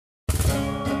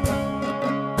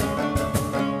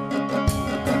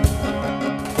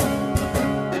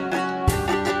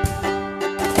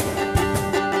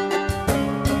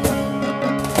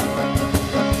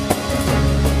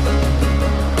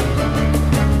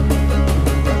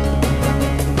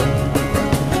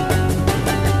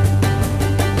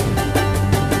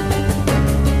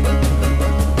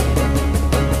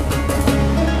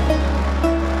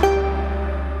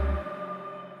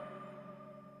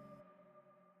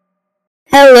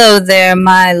Hello there,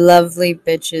 my lovely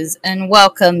bitches, and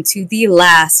welcome to the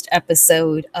last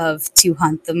episode of To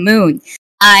Hunt the Moon.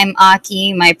 I'm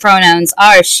Aki, my pronouns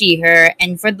are she, her,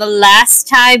 and for the last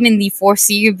time in the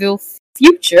foreseeable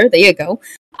future, there you go,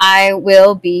 I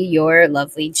will be your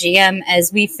lovely GM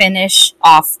as we finish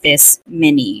off this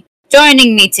mini.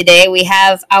 Joining me today, we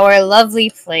have our lovely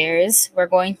players. We're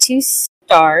going to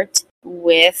start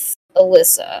with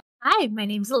Alyssa. Hi, my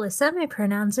name's Alyssa, my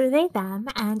pronouns are they, them,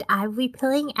 and I will be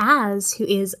playing Az, who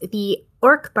is the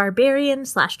orc barbarian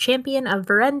 / champion of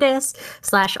Verendis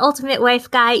 / ultimate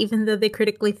wife guy, even though they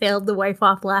critically failed the wife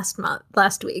off last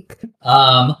week.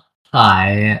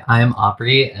 Hi, I'm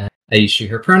Aubrey, and I use she,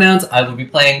 her pronouns. I will be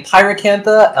playing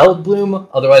Pyracantha Eldbloom,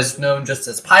 otherwise known just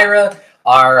as Pyra,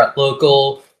 our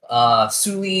local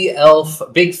Suli elf,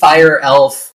 big fire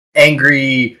elf,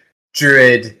 angry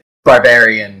druid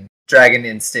barbarian. Dragon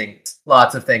instinct,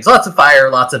 lots of things, lots of fire,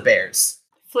 lots of bears.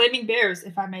 Flaming bears,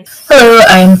 if I may. Hello,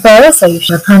 I'm Ferris. I use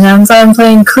my pronouns. I'm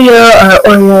playing Cleo, our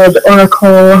Oread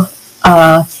Oracle,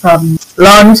 from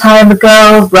long time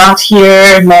ago, brought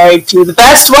here, married to the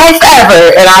best wife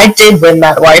ever, and I did win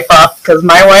that wife off, because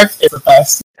my wife is the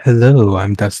best. Hello,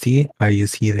 I'm Dusty. I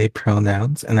use he, they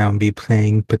pronouns, and I'll be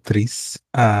playing Patrice,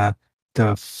 the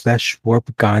flesh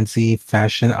warp Ganzi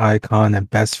fashion icon and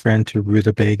best friend to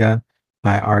Rutabaga,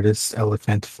 my artist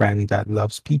elephant friend that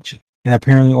loves peaches and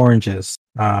apparently oranges,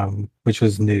 which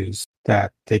was news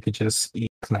that they could just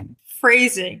eat clean.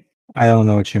 Phrasing. I don't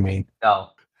know what you mean. No.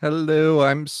 Hello,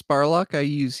 I'm Sparlock. I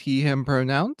use he, him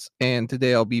pronouns, and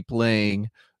today I'll be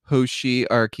playing Hoshi,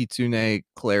 our Kitsune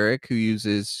cleric, who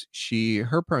uses she,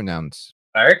 her pronouns.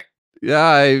 Cleric?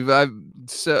 Yeah,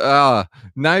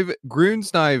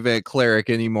 Groon's not even a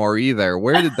cleric anymore either.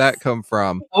 Where did that come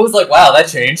from? I was like, wow, that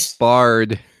changed.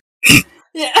 Bard.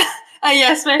 Yeah.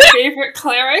 Yes, my favorite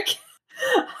cleric.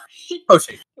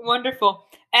 Hoshi. Wonderful.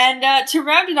 And to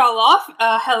round it all off,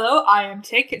 hello, I am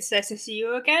Tick. It's nice to see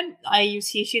you again. I use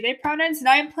he, she, they pronouns, and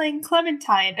I am playing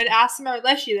Clementine, an Aasimar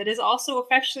Leshy that is also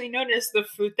affectionately known as the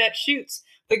fruit that shoots,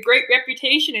 with great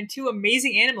reputation and 2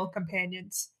 amazing animal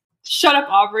companions. Shut up,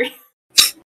 Aubrey.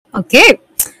 Okay,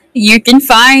 you can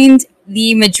find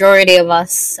the majority of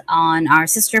us on our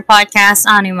sister podcast,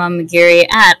 Anima Magiri,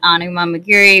 at Anima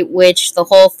Magiri, which the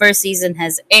whole first season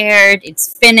has aired.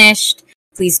 It's finished.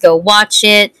 Please go watch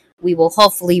it. We will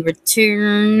hopefully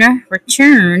return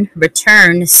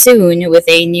soon with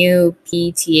a new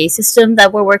PTA system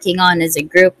that we're working on as a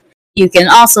group. You can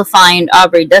also find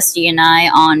Aubrey, Dusty, and I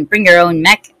on Bring Your Own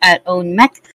Mech at Own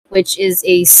Mech, which is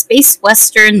a space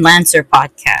western Lancer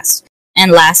podcast.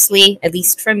 And lastly, at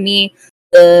least from me,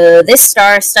 this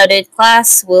star-studded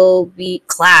class will be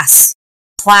class.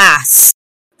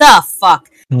 The fuck.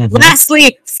 Mm-hmm.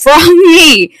 Lastly, from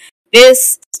me,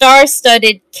 this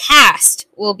star-studded cast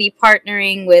will be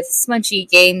partnering with Smudgy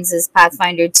Games'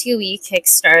 Pathfinder 2e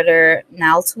Kickstarter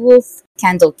Naltwolf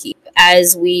Candlekeep,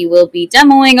 as we will be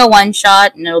demoing a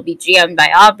one-shot, and it'll be GM'd by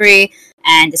Aubrey,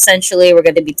 and essentially we're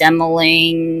going to be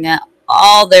demoing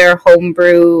all their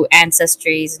homebrew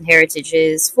ancestries and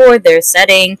heritages for their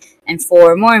setting. And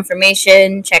for more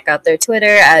information, check out their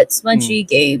Twitter at Smudgy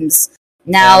Games.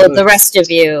 Now, the rest of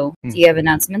you, do you have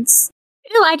announcements?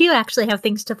 Oh, I do actually have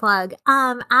things to plug.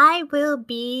 I will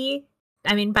be,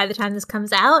 by the time this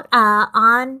comes out,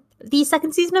 on the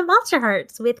second season of Monster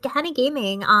Hearts with Gehenna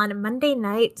Gaming on Monday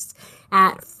nights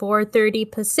at 4:30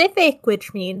 Pacific,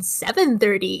 which means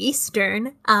 7:30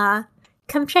 Eastern.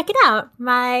 Come check it out.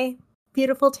 My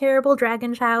beautiful, terrible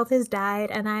dragon child has died,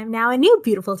 and I'm now a new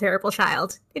beautiful, terrible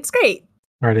child. It's great.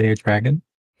 Are they a dragon?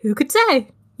 Who could say?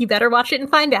 You better watch it and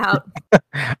find out.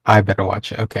 I better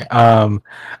watch it. Okay. I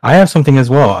have something as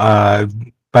well.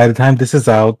 By the time this is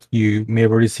out, you may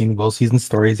have already seen Will Season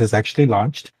Stories has actually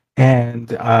launched.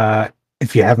 And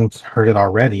if you haven't heard it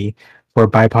already, for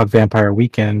BIPOC Vampire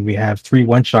Weekend, we have 3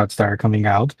 one-shots that are coming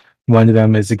out. One of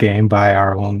them is a game by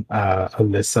our own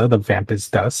Alyssa, The Vamp is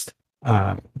Dust,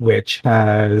 which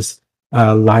has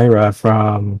Lyra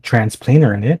from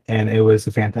Transplanar in it, and it was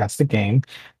a fantastic game.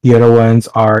 The other ones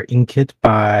are Inkit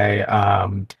by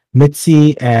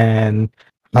Mitzi and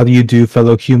How Do You Do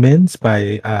Fellow Humans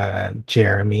by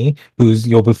Jeremy, who's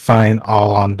you'll find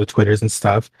all on the Twitters and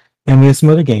stuff. And we have some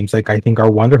other games, like I think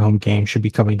our Wonder Home game should be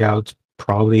coming out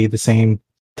probably the same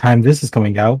time this is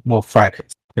coming out. Well,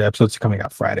 Fridays. The episodes are coming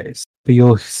out Fridays. But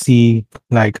you'll see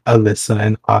like Alyssa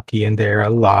and Aki in there a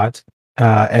lot.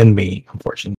 And me,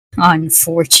 unfortunately.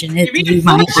 Unfortunately.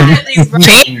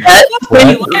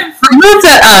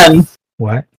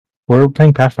 What? We're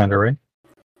playing Pathfinder, right?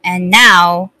 And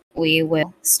now we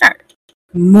will start.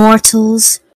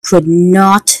 Mortals could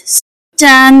not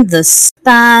stand the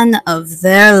span of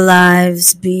their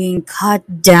lives being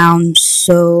cut down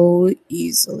so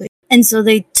easily. And so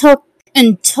they took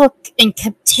and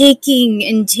kept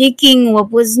taking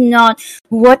what was not,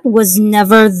 what was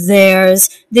never theirs.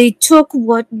 They took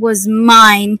what was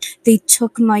mine. They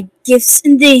took my gifts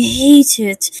and they hate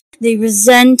it. They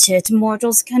resent it.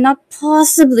 Mortals cannot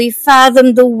possibly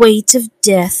fathom the weight of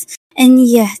death. And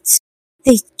yet,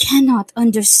 they cannot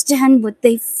understand what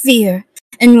they fear.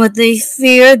 And what they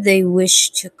fear, they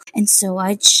wish to. And so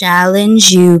I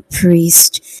challenge you,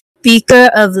 priest.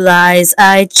 Speaker of lies,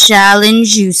 I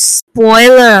challenge you,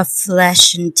 spoiler of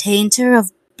flesh and tainter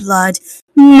of blood,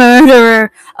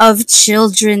 murderer of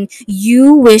children.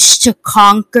 You wish to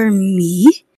conquer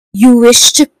me? You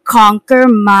wish to conquer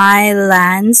my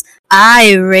lands?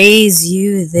 I raise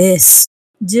you this.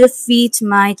 Defeat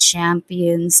my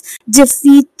champions.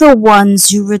 Defeat the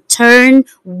ones who return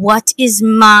what is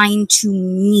mine to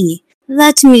me.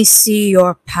 Let me see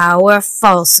your power,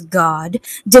 false god.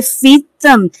 Defeat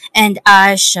them, and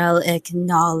I shall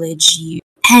acknowledge you.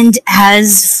 And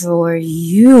as for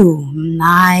you,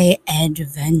 my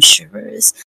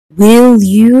adventurers, will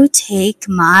you take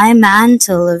my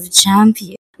mantle of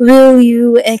champion? Will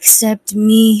you accept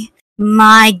me,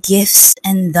 my gifts,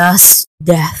 and thus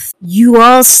death? You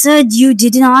all said you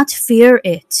did not fear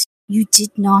it. You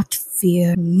did not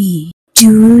fear me.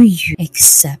 Do you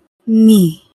accept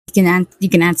me? You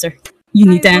can answer. You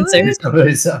need to answer.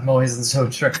 I'm always so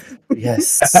sure.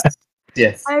 Yes.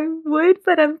 Yes. I would,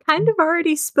 but I'm kind of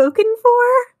already spoken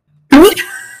for.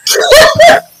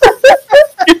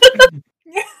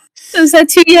 Is that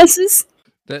 2 yeses?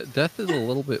 Death is a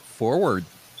little bit forward.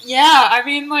 Yeah, I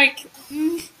mean, like,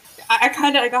 I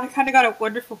kind of got a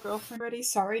wonderful girlfriend ready.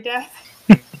 Sorry, Death.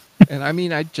 And I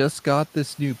mean, I just got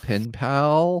this new pen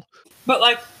pal. But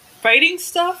like fighting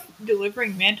stuff,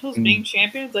 delivering mantles, being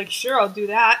champions, like sure I'll do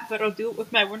that, but I'll do it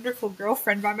with my wonderful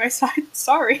girlfriend by my side.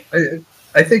 Sorry.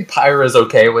 I think Pyra's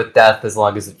okay with death as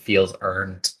long as it feels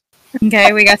earned.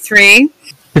 Okay, we got 3.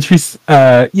 Patrice,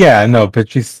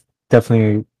 Patrice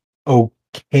definitely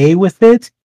okay with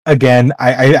it. Again,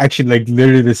 I actually like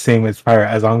literally the same as Pyra,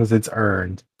 as long as it's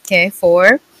earned. Okay, 4.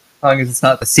 As long as it's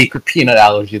not the secret peanut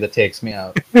allergy that takes me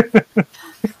out.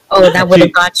 Oh, that would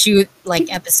have got you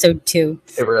like episode 2.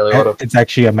 It really would have. It's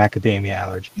actually a macadamia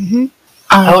allergy. Mm-hmm.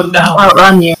 Oh no!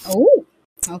 Outrun you. Oh,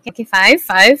 okay, 5.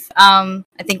 I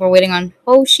think we're waiting on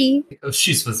Hoshi.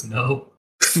 Hoshi's was no.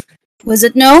 Was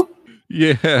it no?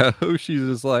 Yeah, Hoshi's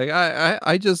just like,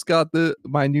 I just got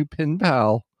my new pen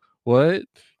pal. What?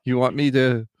 You want me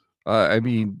to? I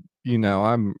mean,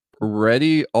 I'm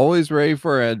ready, always ready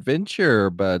for an adventure,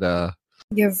 but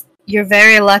You're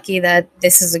very lucky that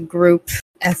this is a group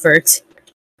effort.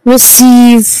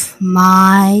 Receive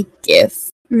my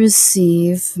gift.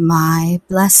 Receive my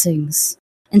blessings.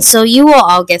 And so you will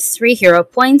all get 3 hero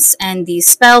points and the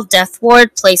spell Death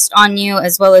Ward placed on you,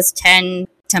 as well as 10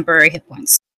 temporary hit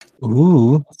points.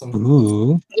 Ooh.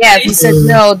 Yeah, if you said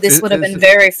no, this would have been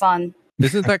very fun.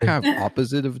 Isn't that kind of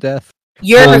opposite of death?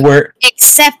 You're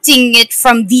accepting it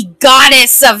from the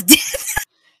goddess of death.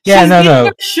 Yeah, She's no.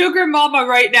 being a sugar mama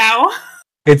right now.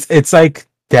 It's like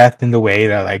death in the way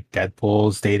that like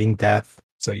Deadpool's dating death.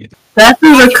 So Death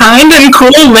is a kind and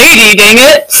cool lady, dang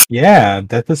it! yeah,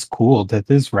 death is cool. Death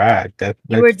is rad.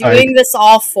 You were doing this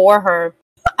all for her.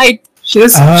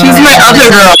 She's my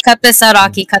other girl. Cut this out,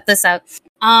 Aki. Cut this out.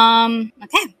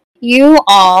 Okay. You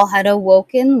all had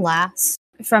awoken last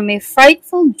from a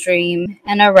frightful dream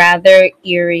and a rather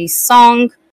eerie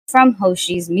song from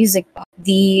Hoshi's music box.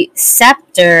 The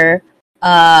scepter,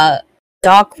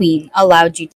 Dog Queen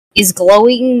allowed you is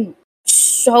glowing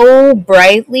so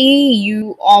brightly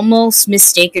you almost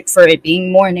mistake it for it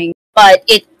being morning. But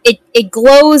it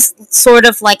glows sort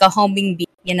of like a homing bee,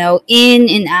 in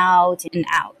and out, in and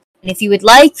out. And if you would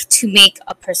like to make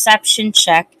a perception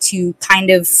check to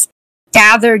kind of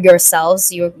gather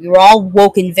yourselves, you're all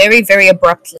woken very, very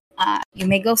abruptly. You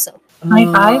may go so.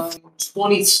 25?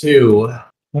 22.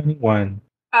 21.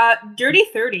 Dirty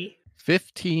 30.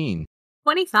 15.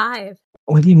 25.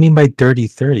 What do you mean by dirty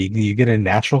 30? Do you get a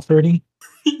natural 30?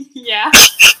 Yeah.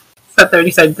 It's a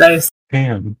 30-sided dice.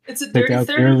 Damn. It's a Like dirty out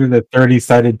 30. there with the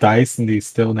 30-sided dice and these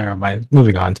still never mind.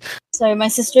 Moving on. Sorry, my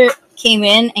sister came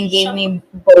in and gave me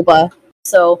boba.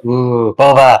 So, Ooh,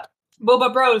 Boba.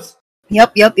 Boba Bros.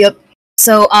 yep.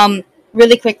 So,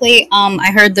 really quickly,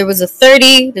 I heard there was a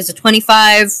 30, there's a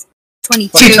 25,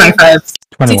 22, 2 25s.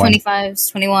 21.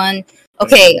 225s, 21.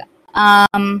 Okay,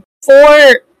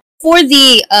 for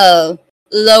the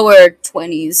lower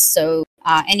 20s, so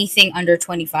anything under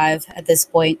 25 at this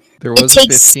point. There It was a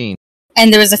takes- 15.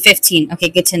 And there was a 15. Okay,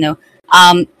 good to know.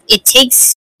 It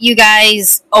takes you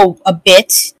guys, a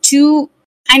bit to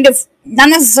kind of not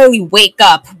necessarily wake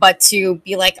up, but to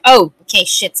be like, oh, okay,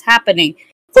 shit's happening.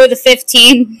 For the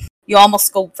 15, you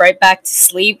almost go right back to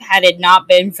sleep had it not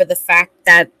been for the fact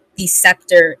that the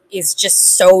scepter is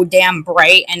just so damn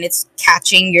bright and it's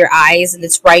catching your eyes and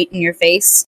it's right in your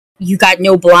face. You got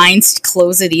no blinds to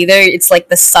close it either. It's like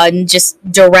the sun just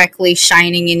directly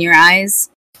shining in your eyes.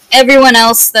 Everyone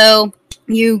else, though,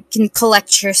 you can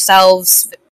collect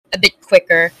yourselves a bit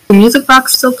quicker. The music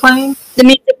box still playing? The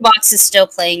music box is still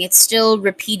playing. It's still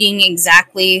repeating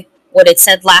exactly what it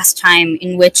said last time,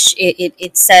 in which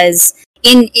it says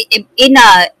in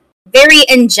very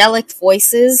angelic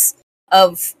voices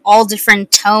of all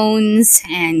different tones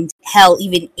and hell,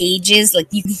 even ages. Like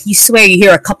you swear you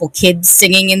hear a couple kids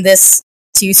singing in this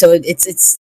too, so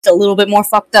it's a little bit more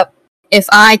fucked up. If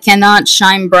I cannot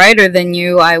shine brighter than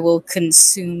you, I will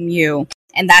consume you.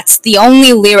 And that's the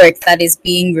only lyric that is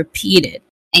being repeated.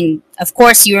 And of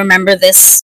course you remember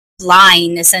this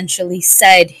line essentially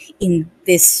said in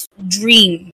this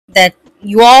dream that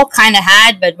you all kind of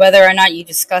had, but whether or not you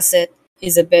discuss it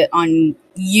is a bit on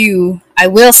you. I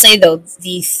will say though,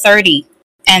 the 30,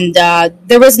 and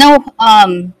there was no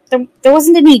there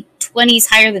wasn't any 20s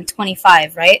higher than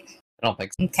 25, right? I don't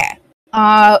think so. Okay.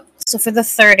 So for the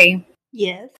 30,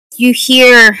 Yes. you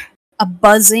hear a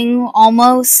buzzing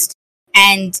almost,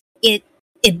 and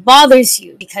it bothers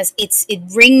you because it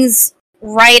rings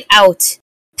right out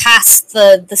past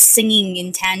the singing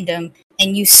in tandem,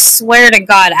 and you swear to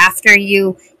God, after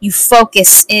you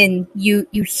focus in, you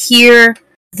hear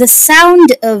the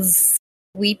sound of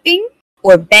weeping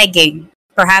or begging,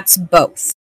 perhaps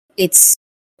both. It's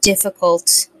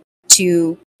difficult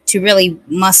to really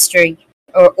muster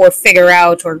or figure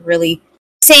out, or really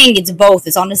saying it's both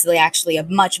is honestly actually a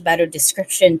much better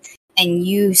description. And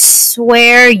you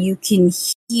swear you can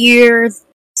hear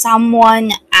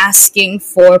someone asking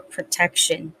for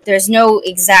protection. There's no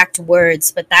exact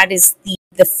words, but that is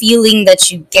the feeling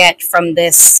that you get from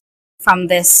this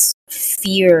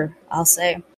fear, I'll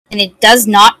say. And it does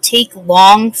not take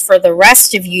long for the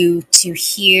rest of you to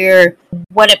hear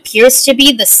what appears to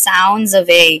be the sounds of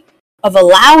a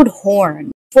loud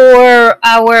horn. For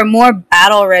our more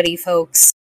battle-ready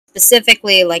folks,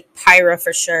 specifically like Pyra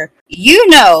for sure, you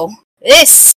know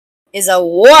this is a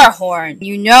war horn.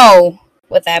 You know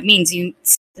what that means.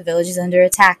 The village is under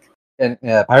attack. And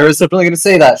yeah, Pyra's definitely going to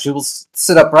say that. She will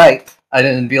sit upright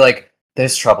and be like,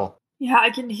 "There's trouble." Yeah, I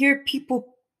can hear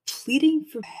people pleading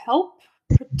for help,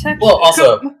 protection. Well,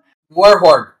 also, war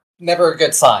horn, never a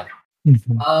good sign. Very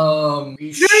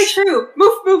true.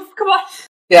 Move, come on.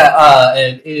 Yeah,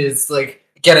 and is like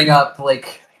getting up,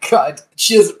 like, God,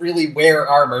 she doesn't really wear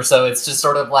armor, so it's just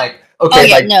sort of like, okay, oh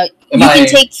yeah, like, no,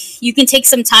 you can take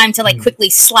some time to like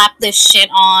quickly slap this shit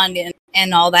on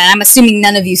and all that. I'm assuming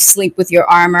none of you sleep with your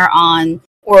armor on,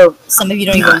 or some of you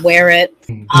don't even wear it.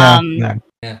 No.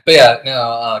 Yeah. But yeah,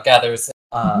 no, gathers,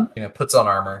 puts on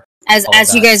armor.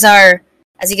 As you guys are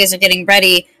getting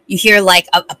ready, you hear like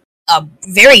a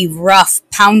very rough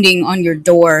pounding on your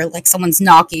door, like someone's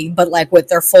knocking, but like with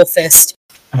their full fist.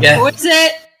 Yeah. Who is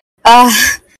it?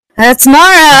 That's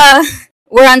Mara.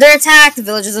 We're under attack. The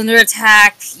village is under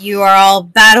attack. You are all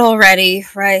battle ready,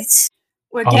 right?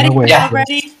 We're On getting the way. battle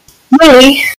ready.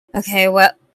 Really? Okay,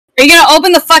 well, are you gonna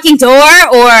open the fucking door,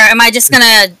 or am I just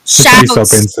gonna shout? The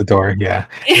priest opens the door, yeah.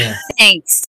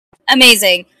 Thanks.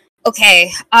 Amazing.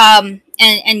 Okay. And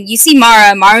you see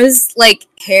Mara. Mara's like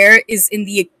hair is in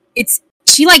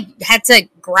she like had to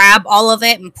grab all of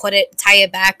it and tie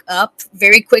it back up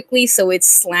very quickly, so it's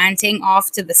slanting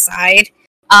off to the side.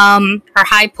 Her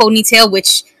high ponytail,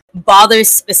 which bothers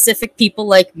specific people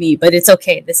like me, but it's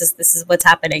okay. This is what's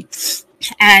happening.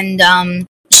 And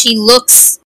she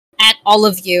looks at all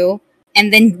of you,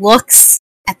 and then looks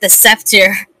at the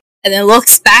scepter, and then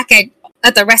looks back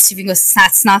at the rest of you and goes,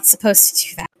 "That's not supposed to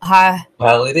do that."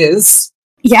 Well, it is.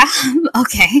 Yeah,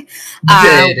 okay.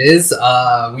 It is.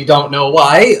 We don't know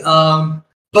why.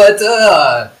 But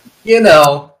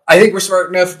I think we're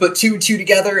smart enough to put two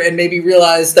together and maybe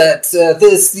realize that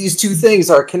these two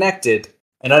things are connected.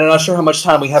 And I'm not sure how much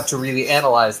time we have to really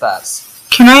analyze that.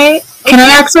 Can I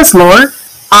access lore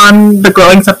on the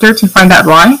glowing scepter to find out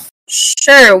why?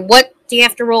 Sure. What do you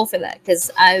have to roll for that? Because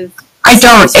I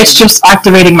don't. It's just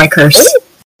activating my curse.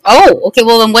 Oh, okay.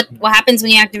 Well, then what happens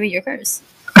when you activate your curse?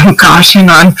 Oh gosh, hang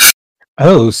on.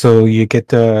 Oh, so you get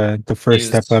the first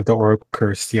Used. step of the Oracle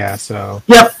curse, yeah, so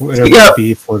Yep. whatever Yep. it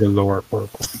be for the lower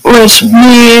Oracle. Which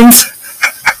means,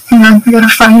 hang on, I gotta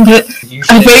find it. I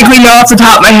Usually vaguely know off the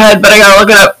top of my head, but I gotta look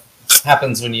it up.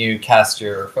 happens when you cast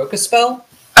your focus spell.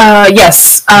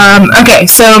 Yes. Okay,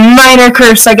 so minor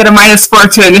curse, I get a -4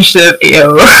 to initiative.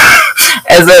 Ew.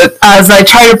 as I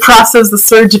try to process the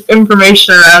surge of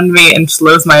information around me and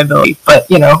slows my ability, but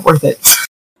worth it.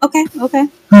 Okay.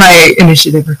 My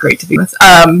initiative are great to be with.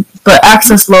 But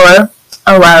access lore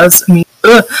allows me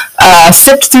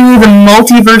sift through the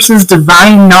multiverse's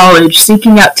divine knowledge,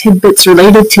 seeking out tidbits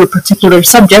related to a particular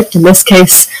subject. In this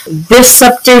case, this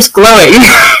scepter's glowing.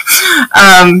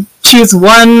 Choose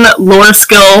one lore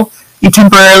skill. You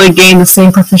temporarily gain the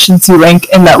same proficiency rank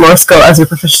in that lore skill as your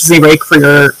proficiency rank for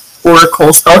your Oracle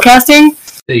spellcasting.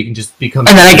 So you can just become.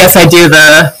 And then I guess I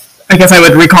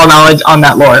would recall knowledge on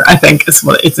that lore, I think is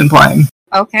what it's implying.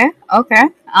 Okay.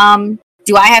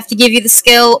 Do I have to give you the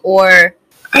skill, or...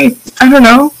 I don't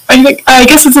know. I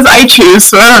guess it says I choose,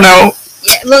 so I don't know.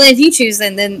 Yeah, well, if you choose,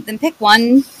 then pick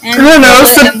one, and, I don't know.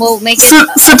 and we'll make it...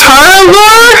 Satara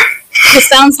lore?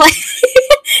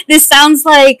 This sounds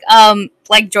like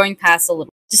Join Pass a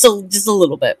little, just a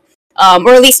little bit,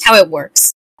 or at least how it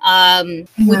works.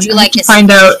 Would you like to find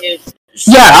out?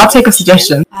 Yeah, I'll take a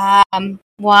suggestion.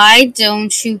 Why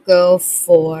don't you go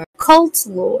for cult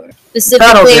lore,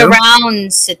 specifically around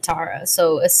Sitara?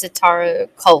 So a Sitara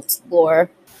cult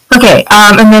lore. Okay.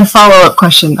 And then follow-up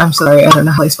question. I'm sorry, I don't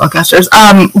know how these spellcasters.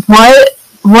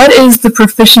 What is the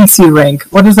proficiency rank?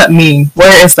 What does that mean?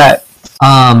 Where is that?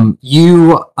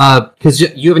 Because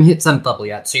you haven't hit 7th level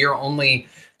yet, so you're only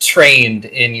trained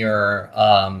in your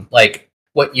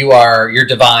what you are, your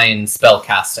divine spell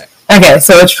casting. Okay,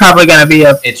 so it's probably gonna be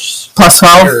it's plus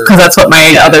 12 because that's what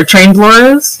my other trained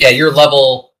lore is. Yeah, your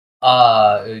level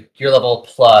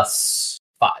plus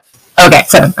 5. Okay,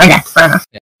 7. Okay, fair enough.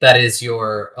 Yeah, that is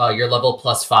your level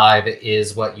plus 5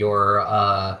 is what your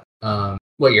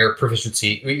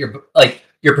proficiency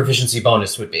your proficiency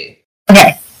bonus would be.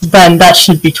 Okay, then that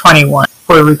should be 21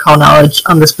 for recall knowledge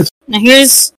on this particular. Now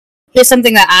here's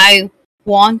something that I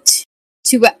want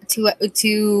to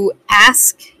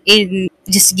ask, in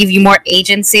just to give you more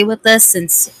agency with this,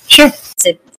 since sure it's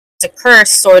a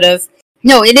curse, sort of.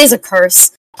 No, it is a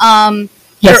curse.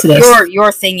 Yes, it is.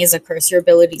 Your thing is a curse. Your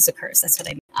ability is a curse. That's what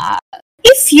I mean.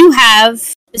 If you have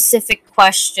specific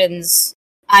questions,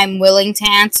 I'm willing to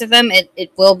answer them.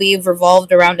 It will be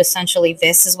revolved around essentially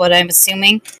this, is what I'm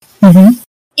assuming. Mm-hmm.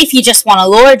 If you just want a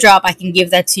lore drop, I can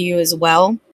give that to you as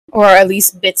well, or at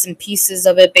least bits and pieces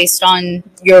of it based on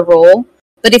your role.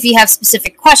 But if you have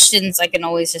specific questions, I can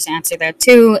always just answer that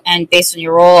too. And based on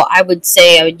your role, I would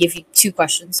say I would give you 2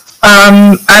 questions.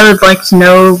 I would like to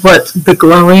know what the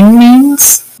glowing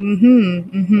means.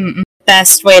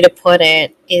 Best way to put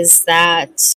it is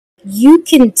that you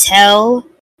can tell,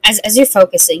 as you're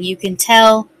focusing, you can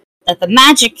tell that the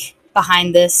magic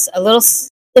behind this, a little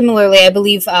similarly, I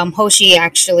believe Hoshi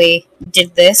actually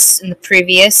did this in the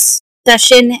previous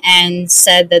session and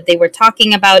said that they were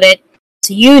talking about it.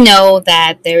 So you know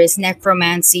that there is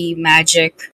necromancy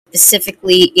magic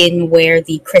specifically in where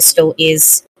the crystal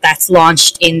is that's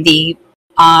launched in the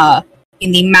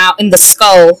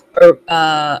skull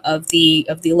of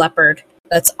the leopard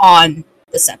that's on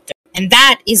the scepter, and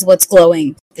that is what's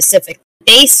glowing specifically.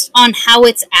 Based on how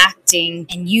it's acting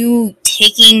and you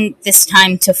taking this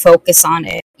time to focus on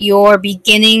it, you're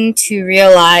beginning to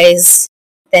realize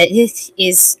that it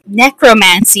is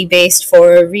necromancy based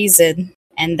for a reason.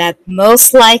 And that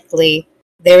most likely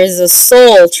there is a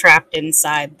soul trapped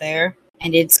inside there,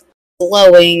 and it's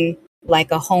glowing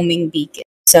like a homing beacon.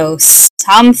 So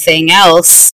something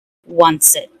else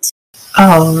wants it.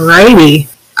 Alrighty.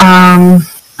 Am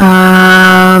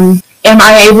I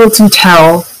able to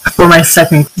tell for my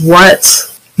second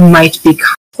what might be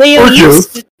Cleo?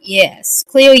 Yes,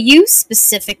 Cleo, you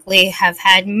specifically have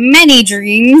had many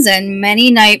dreams and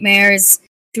many nightmares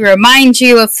to remind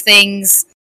you of things,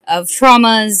 of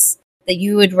traumas that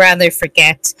you would rather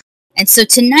forget. And so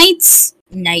tonight's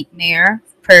nightmare,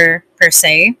 per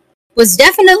se, was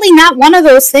definitely not one of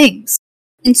those things.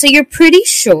 And so you're pretty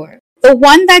sure the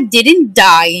one that didn't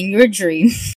die in your dream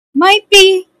might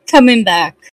be coming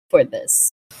back for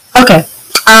this. Okay.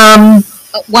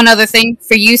 One other thing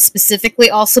for you specifically,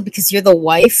 also because you're the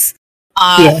wife.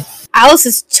 Yeah. Alice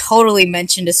has totally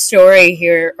mentioned a story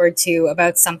here or two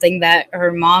about something that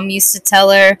her mom used to tell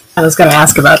her. I was going to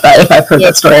ask about that, if I've heard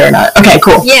that story or not. Okay,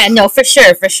 cool. Yeah, no, for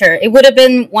sure. It would have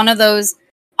been one of those,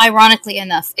 ironically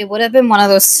enough, it would have been one of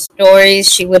those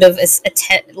stories she would have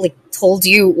told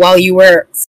you while you were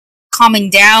calming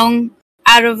down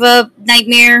out of a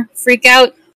nightmare freak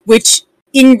out, which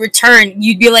in return,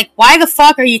 you'd be like, why the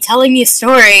fuck are you telling me a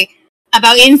story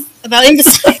about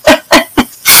infanticide?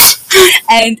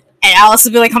 And And Alice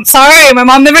will be like, I'm sorry, my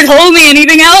mom never told me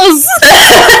anything else.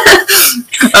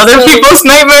 Other people's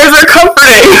nightmares are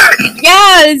comforting.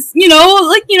 Yeah, it's,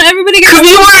 everybody gets Could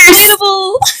be worse.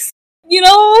 relatable.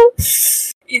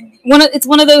 It's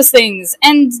one of those things,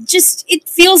 and just it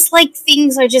feels like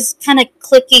things are just kind of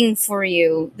clicking for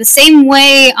you. The same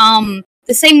way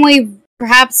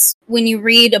perhaps when you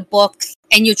read a book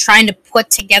and you're trying to put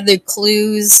together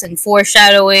clues and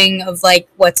foreshadowing of like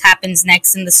what happens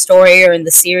next in the story or in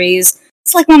the series.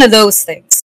 It's like one of those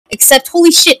things. Except,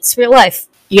 holy shit, it's real life.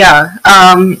 Yeah,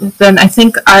 then I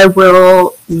think I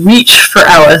will reach for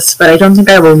Alice, but I don't think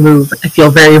I will move. I feel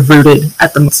very rooted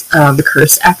at the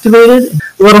curse activated,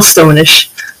 a little stonish,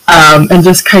 and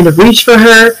just kind of reach for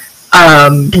her,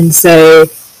 and say,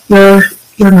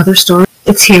 your mother's story,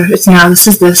 it's here, it's now,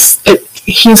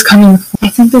 he's coming, I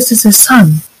think this is his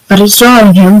son, but it's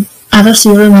drawing him. Alice,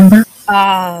 you remember?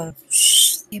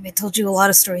 Maybe I told you a lot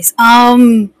of stories.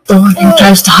 The one who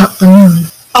tries to hop the moon.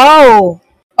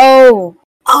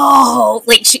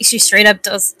 Like she straight up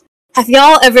does. Have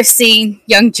y'all ever seen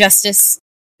Young Justice?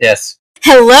 Yes.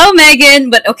 Hello, Megan,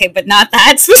 but not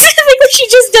that specifically. She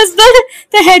just does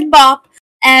the head bop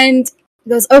and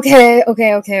goes, okay.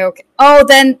 Oh,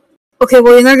 then, okay,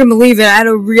 well, you're not gonna believe it. I had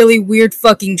a really weird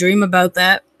fucking dream about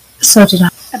that. So did I.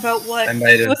 About what? I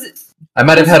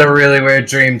might have had a really weird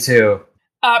dream too.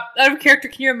 Out of character,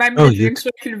 can you remind me the dream so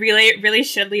I can relay it really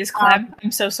shittily as Clem?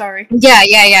 I'm so sorry.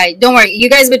 Yeah. Don't worry.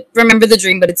 You guys would remember the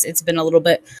dream, but it's been a little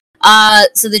bit.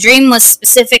 So the dream was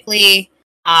specifically,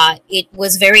 it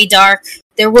was very dark.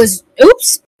 There was,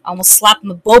 oops, I almost slapped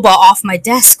my boba off my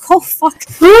desk. Oh, fuck.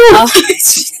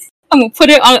 I'm gonna put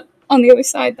it on the other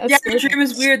side. That's the dream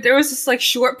was weird. There was this, like,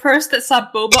 short purse that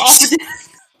slapped boba off the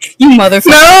desk. You motherfucker.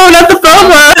 No, not the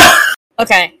boba!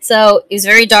 Okay, so it was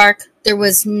very dark. There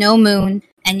was no moon.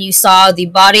 And you saw the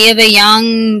body of a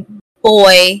young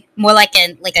boy, more like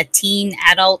a teen,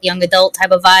 adult, young adult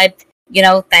type of vibe,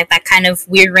 that kind of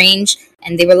weird range.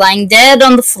 And they were lying dead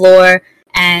on the floor,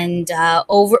 and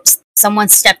someone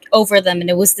stepped over them,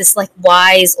 and it was this like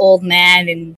wise old man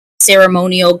in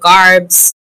ceremonial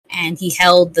garbs, and he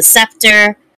held the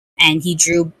scepter, and he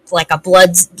drew like a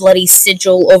bloody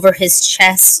sigil over his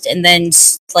chest, and then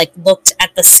like looked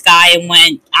at the sky and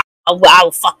went,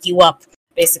 "I'll fuck you up,"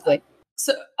 basically.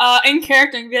 So, in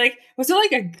character, I'd be like, was there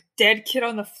like a dead kid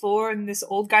on the floor and this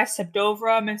old guy stepped over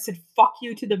him and said, fuck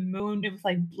you to the moon, with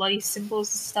like bloody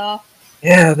symbols and stuff?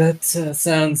 Yeah, that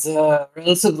sounds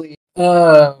relatively...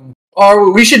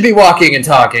 Or we should be walking and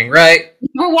talking, right?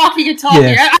 We're walking and talking.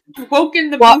 Yeah. I've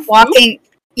woken the walking.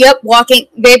 Yep, walking.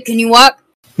 Babe, can you walk?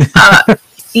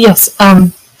 Yes,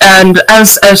 and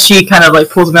as she kind of like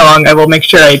pulls me along, I will make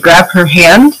sure I grab her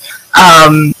hand,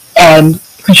 and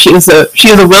because she is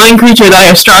a willing creature that I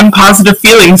have strong positive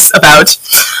feelings about,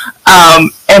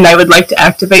 and I would like to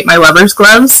activate my lover's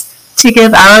gloves to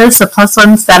give Alice a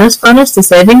 +1 status bonus to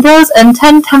saving throws and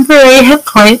 10 temporary hit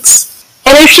points.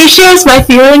 And if she shares my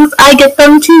feelings, I get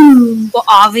them too. Well,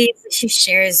 obviously she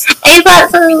shares. I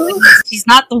thought so. She's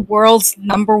not the world's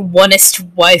number one-est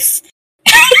wife.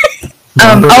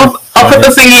 I'll put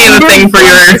the thingy in the thing for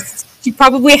your... She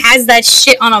probably has that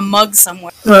shit on a mug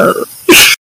somewhere.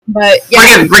 But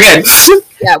yeah, we're good.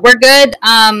 Yeah, we're good.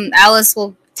 Alice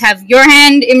will have your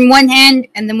hand in one hand,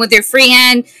 and then with her free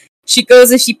hand, she goes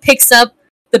and she picks up.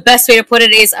 The best way to put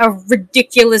it is a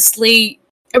ridiculously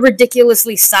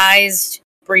sized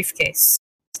briefcase.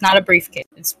 It's not a briefcase.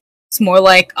 It's more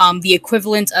like the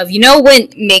equivalent of when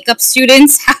makeup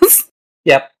students have.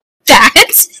 Yep.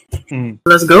 That.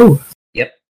 Let's go.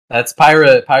 Yep. That's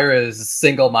Pyra. Pyra is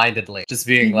single-mindedly just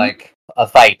being like a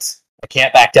fight. I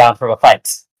can't back down from a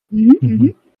fight.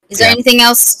 Is there anything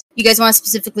else you guys want to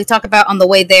specifically talk about on the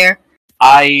way there?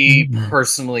 I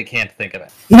personally can't think of it.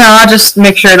 No, I'll just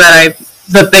make sure that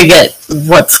they get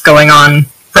what's going on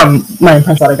from my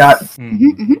impression that I got.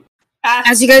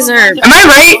 As you guys are, am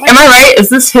I right? Is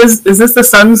this the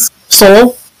sun's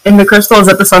soul in the crystal? Is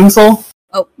that the sun's soul?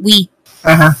 Oh, we.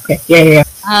 Okay. Yeah.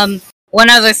 One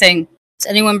other thing. Is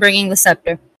anyone bringing the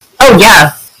scepter? Oh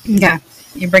yeah. Okay,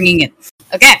 you're bringing it.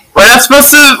 Okay. We're not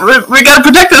supposed to. We gotta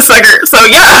protect this sucker. So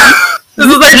yeah, this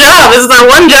is our job. This is our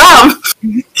one job.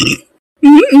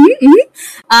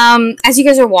 As you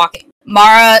guys are walking,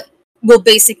 Mara will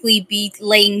basically be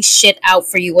laying shit out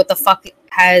for you. What the fuck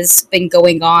has been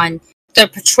going on? The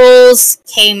patrols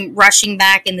came rushing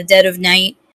back in the dead of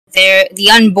night. The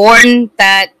unborn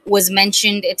that was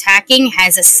mentioned attacking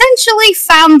has essentially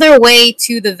found their way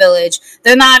to the village.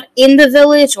 They're not in the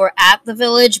village or at the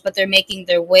village, but they're making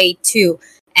their way to.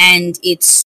 And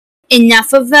it's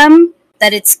enough of them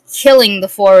that it's killing the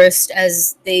forest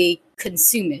as they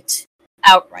consume it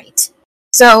outright.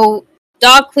 So,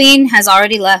 Dog Queen has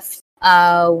already left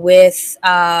with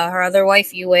her other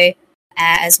wife, Yue,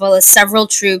 as well as several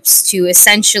troops to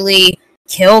essentially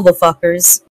kill the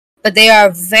fuckers. But they are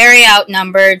very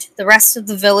outnumbered. The rest of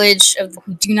the village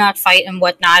who do not fight and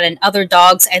whatnot, and other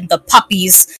dogs and the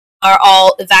puppies are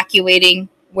all evacuating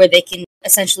where they can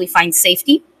essentially find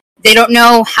safety. They don't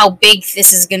know how big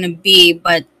this is going to be,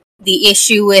 but the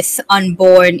issue with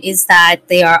Unborn is that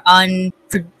they are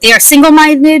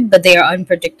single-minded, but they are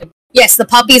unpredictable. Yes, the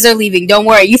puppies are leaving. Don't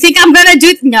worry. You think I'm gonna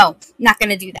do? No, not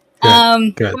gonna do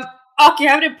that. Good. Okay,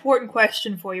 I have an important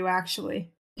question for you, actually.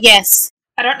 Yes.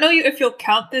 I don't know if you'll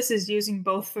count this as using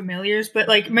both familiars, but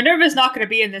like Minerva's not going to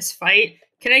be in this fight.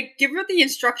 Can I give her the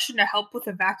instruction to help with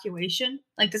evacuation?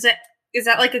 Like, is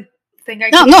that like a thing I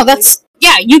can No, do? that's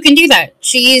you can do that.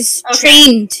 She's Okay.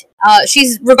 trained.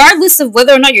 She's regardless of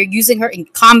whether or not you're using her in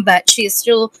combat, she is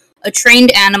still a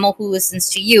trained animal who listens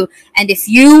to you. And if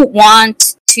you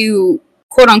want to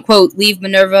quote unquote leave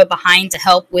Minerva behind to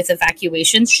help with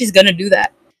evacuations, she's gonna do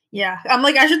that. Yeah, I'm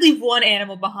like, I should leave one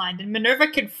animal behind, and Minerva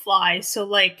can fly, so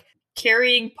like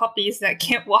carrying puppies that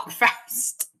can't walk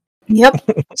fast. Yep.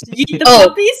 Yeet the Oh.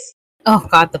 puppies? Oh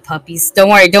god, the puppies. Don't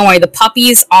worry. The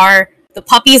puppies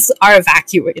are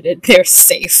evacuated. They're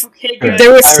safe. Okay, Good. good.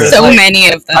 There were Pyra's so like- many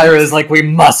of them. Pyra's like, we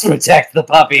must protect the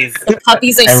puppies. The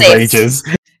puppies are And safe. rages.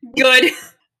 Good.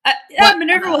 What-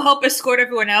 Minerva will help escort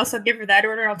everyone else. I'll give her that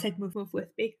order. I'll take Move with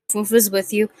me. Foof is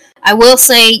with you. I will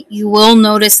say you will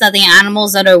notice that the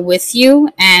animals that are with you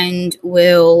and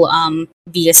will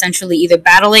be essentially either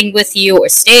battling with you or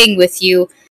staying with you,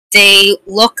 they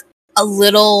look a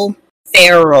little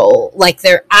feral, like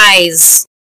their eyes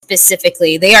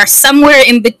specifically. They are somewhere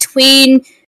in between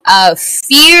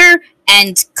fear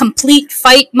and complete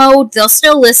fight mode. They'll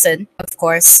still listen, of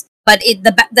course, but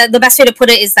the best way to put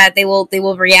it is that they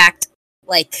will react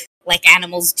like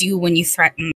animals do when you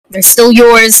threaten. They're still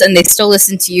yours and they still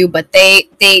listen to you, but they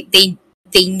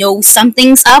know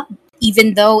something's up,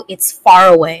 even though it's far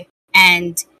away.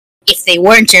 And if they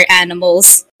weren't your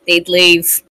animals, they'd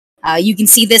leave. You can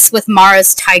see this with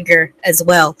Mara's tiger as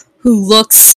well, who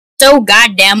looks so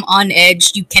goddamn on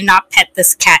edge. You cannot pet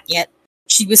this cat yet.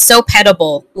 She was so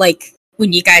pettable, like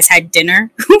when you guys had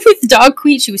dinner with Dog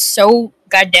Queen. She was so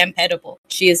goddamn pettable.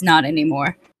 She is not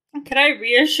anymore. Can I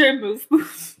reassure Move?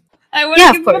 I want Yeah, to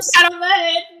of give him a course. pat on the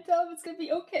head and tell him it's gonna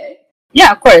be okay.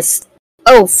 Yeah, of course.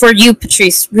 Oh, for you,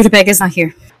 Patrice, Rutabaga is not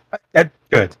here.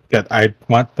 Good. I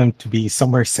want them to be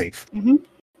somewhere safe.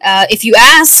 If you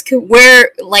ask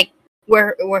where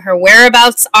her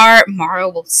whereabouts are, Mara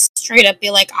will straight up be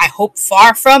like, "I hope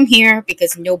far from here,"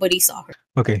 because nobody saw her.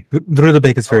 Okay,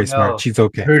 Rutabaga is very Oh, no. smart. She's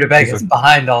okay. Rutabaga is She's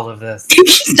behind all of this.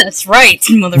 That's right,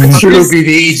 True motherfuckers.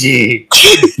 BDG.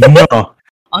 okay. No,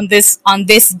 On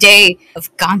this day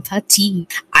of Gantati,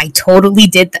 I totally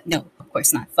did that. No, of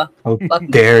course not. Fuck how me.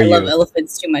 dare I love you?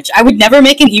 elephants too much. I would never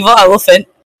make an evil elephant.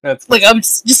 That's Like, I'm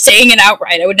just saying it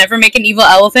outright. I would never make an evil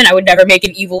elephant. I would never make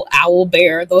an evil owl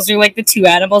bear. Those are like the two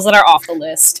animals that are off the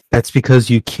list. That's because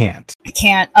you can't. I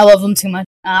can't. I love them too much.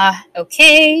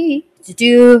 Okay.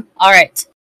 Alright.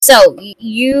 So,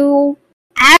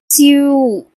 as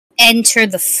you enter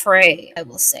the fray, I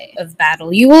will say, of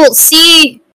battle, you will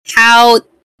see how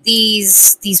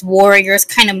these warriors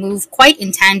kind of move quite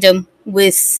in tandem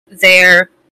with their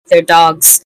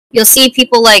dogs. You'll see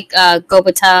people like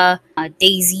Gobata,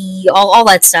 Daisy, all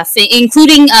that stuff,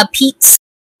 including Pete's.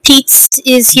 Pete's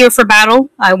is here for battle,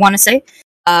 I want to say,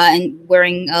 and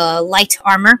wearing light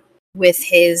armor with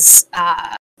his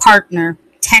partner.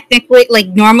 Technically, like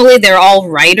normally they're all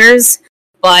riders,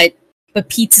 but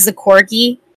Pete's is a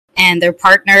corgi, and their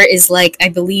partner is like, I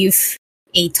believe,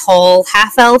 a tall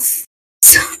half elf.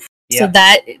 So Yeah.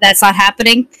 that's not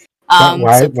happening.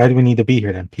 Why So do we need to be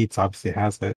here then? Pete's obviously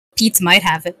has it. Pete's might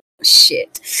have it.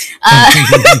 Shit.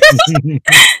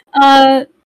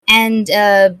 And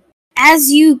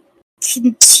as you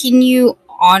continue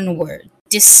onward,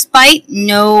 despite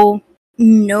no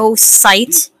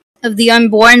sight of the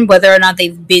Unborn, whether or not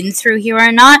they've been through here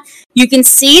or not, you can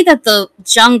see that the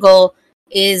jungle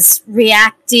is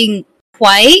reacting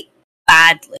quite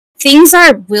badly. Things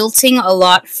are wilting a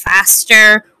lot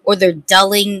faster, or they're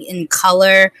dulling in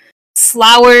color.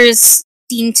 Flowers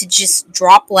seem to just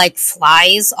drop like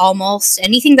flies almost.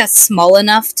 Anything that's small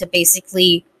enough to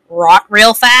basically rot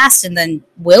real fast and then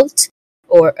wilt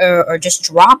or just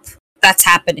drop, that's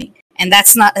happening. And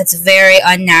that's very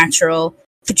unnatural.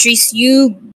 Patrice,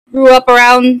 you grew up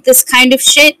around this kind of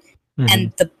shit, Mhm.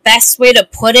 and the best way to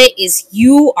put it is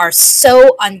you are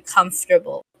so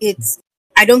uncomfortable.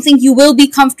 I don't think you will be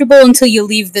comfortable until you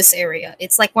leave this area.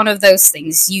 It's like one of those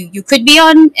things. You could be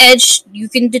on edge. You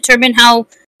can determine how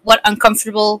what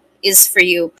uncomfortable is for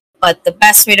you. But the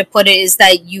best way to put it is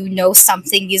that you know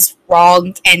something is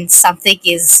wrong and something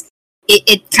is...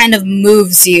 It kind of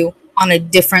moves you on a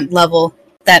different level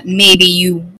that maybe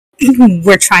you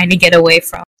were trying to get away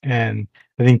from. And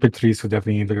I think Patrice would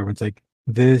definitely look over and say,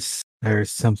 this,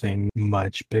 there's something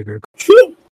much bigger.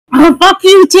 Oh, fuck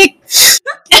you, Tick!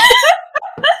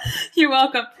 You're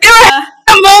welcome. A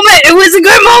moment! It was a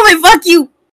good moment, fuck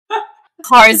you!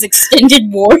 Car's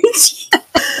extended warranty.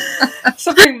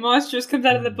 Something monstrous comes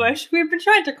out of the bush. We've been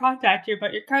trying to contact you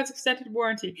about your car's extended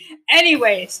warranty.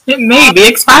 Anyways. It may be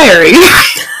expiring.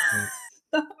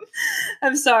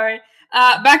 I'm sorry.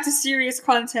 Back to serious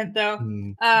content, though.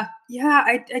 Yeah,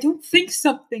 I don't think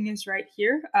something is right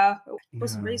here. I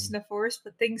wasn't raised in the forest,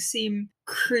 but things seem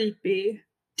creepy.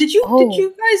 Did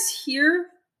you guys hear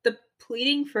the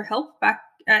pleading for help back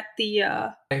at the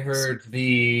I heard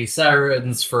the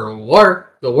sirens for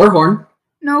war, the war horn.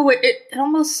 No, it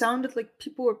almost sounded like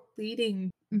people were pleading,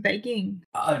 begging.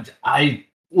 I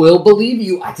will believe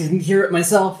you. I didn't hear it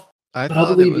myself. I But I'll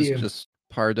thought it believe was you. just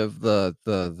part of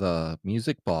the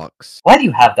music box. Why do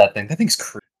you have that thing? That thing's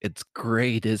creepy. It's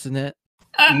great, isn't it?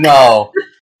 No.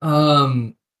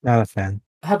 Not a fan.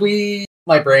 Have we...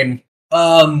 My brain.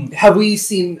 Have we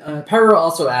seen... Pyro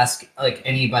also asked, like,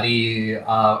 anybody,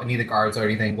 any of the guards or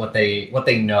anything, what they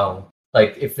know.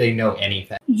 Like, if they know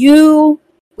anything. You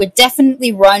would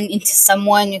definitely run into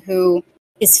someone who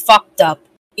is fucked up,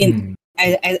 in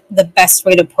the best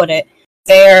way to put it.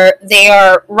 They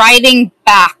are riding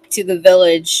back to the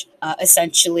village,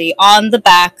 essentially, on the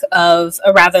back of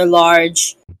a rather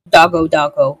large doggo.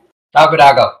 Doggo.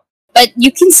 But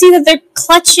you can see that they're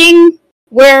clutching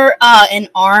where an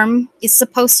arm is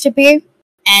supposed to be,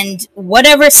 and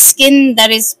whatever skin that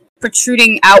is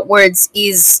protruding outwards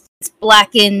is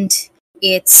blackened,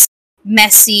 it's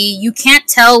messy, you can't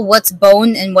tell what's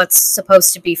bone and what's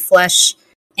supposed to be flesh,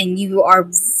 and you are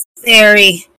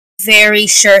very, very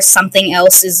sure something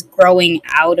else is growing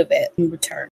out of it in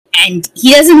return. And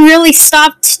he doesn't really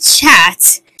stop to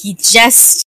chat, he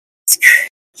just...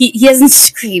 He doesn't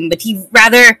scream, but he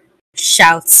rather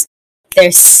shouts,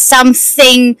 "There's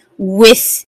something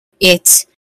with it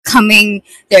coming.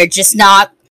 They're just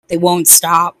not... They won't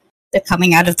stop. They're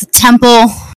coming out of the temple.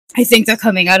 I think they're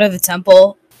coming out of the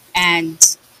temple. And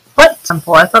What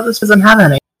temple? I thought this doesn't have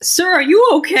any. Sir, are you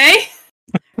okay?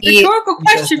 Rhetorical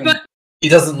question, but He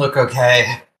doesn't look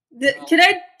okay. can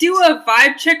I do a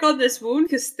vibe check on this wound?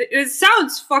 Because it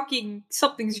sounds fucking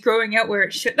something's growing out where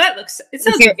it should. It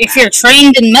sounds. if you're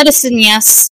trained in medicine,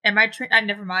 yes." Am I trained?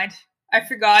 Never mind. I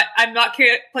forgot. I'm not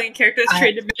playing characters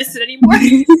trained in medicine anymore.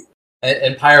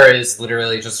 And Pyra is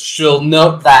literally just, she'll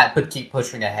note that, but keep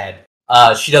pushing ahead.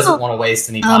 She doesn't want to waste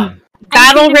any time.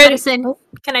 Battle I'm ready. medicine.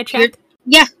 Can I check?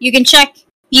 Yeah, you can check.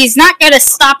 He's not gonna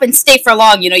stop and stay for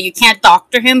long. You can't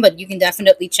doctor him, but you can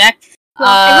definitely check. Well,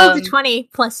 I rolled a 20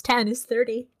 plus 10 is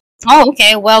 30. Oh,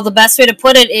 okay. Well, the best way to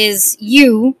put it is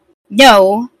you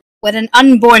know what an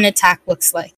unborn attack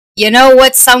looks like. You know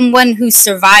what someone who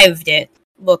survived it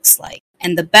looks like.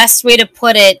 And the best way to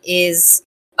put it is...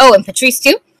 Oh, and Patrice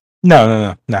too?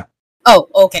 No. Oh,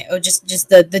 okay. Oh, just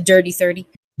the dirty 30.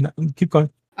 No, keep going.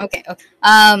 Okay.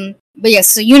 But yeah,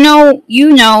 so you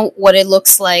know what it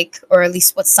looks like, or at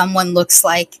least what someone looks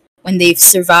like when they've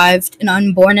survived an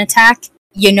unborn attack.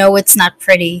 You know it's not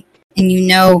pretty, and you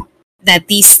know that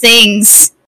these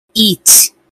things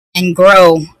eat and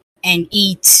grow and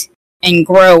eat and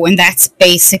grow, and that's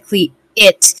basically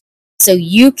it. So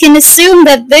you can assume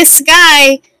that this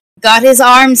guy got his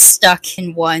arm stuck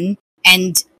in one,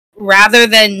 and rather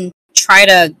than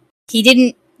the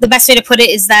best way to put it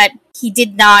is that he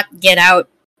did not get out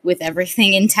with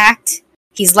everything intact.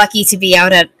 He's lucky to be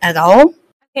out at all.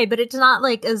 Okay, but it's not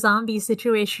like a zombie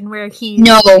situation where he...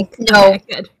 No. Okay,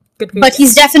 good. But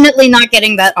he's definitely not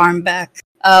getting that arm back.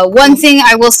 One thing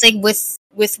I will say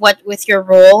with your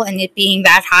roll and it being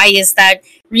that high is that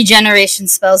regeneration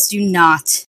spells do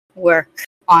not work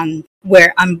on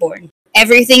where I'm born.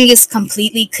 Everything is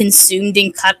completely consumed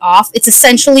and cut off. It's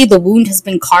essentially the wound has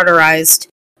been cauterized.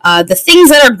 The things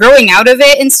that are growing out of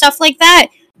it and stuff like that,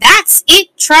 that's it.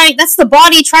 That's the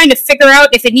body trying to figure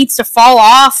out if it needs to fall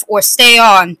off or stay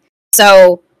on.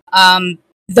 So,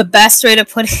 the best way to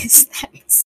put it is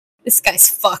that this guy's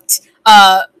fucked.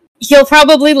 He'll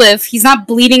probably live. He's not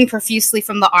bleeding profusely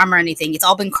from the arm or anything. It's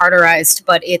all been cauterized,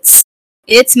 but it's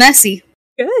messy.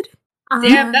 Good.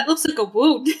 Damn, that looks like a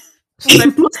wound.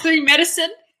 Like +3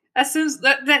 medicine.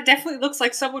 That definitely looks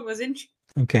like someone was injured.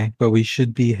 Okay, but we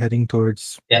should be heading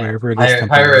towards wherever it is.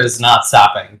 Pyra is not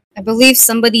stopping. I believe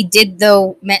somebody did,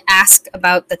 though, ask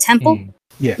about the temple.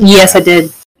 Yeah. Yes, I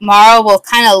did. Mara will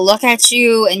kind of look at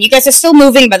you, and you guys are still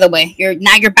moving. By the way,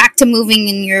 you're back to moving,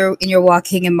 and you're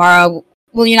walking. And Mara,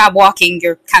 well, you're not walking.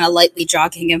 You're kind of lightly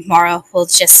jogging. And Mara will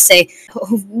just say,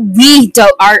 "We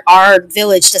don't. Our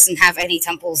village doesn't have any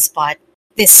temples, but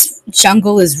this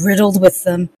jungle is riddled with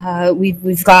them.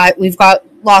 We've got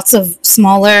lots of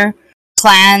smaller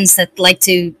clans that like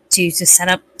to set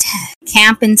up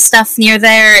camp and stuff near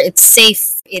there. It's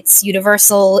safe. It's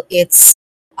universal. It's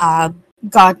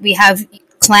God. We have."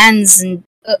 Clans and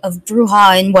of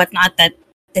Bruja and whatnot that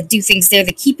do things there.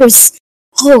 The keepers,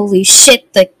 holy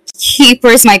shit, the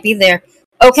keepers might be there.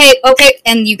 Okay,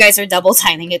 and you guys are double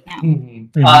timing it now.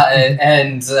 Mm-hmm.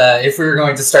 And if we were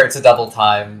going to start to double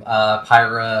time,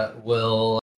 Pyra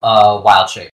will wild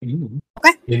shape.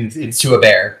 Okay. Into a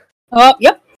bear. Oh,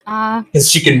 yep. Because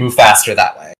she can move faster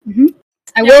that way. Mm-hmm.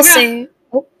 I will say.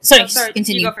 Oh, sorry.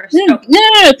 Continue. You go first. No,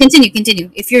 continue.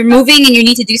 If you're moving and you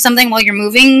need to do something while you're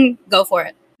moving, go for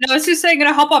it. No, it's just saying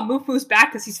gonna help on Moo's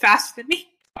back because he's faster than me.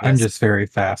 I'm just very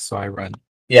fast, so I run.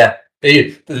 Yeah.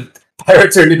 The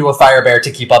pirate turned into a fire bear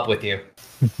to keep up with you.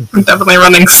 I'm definitely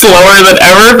running slower than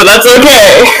ever, but that's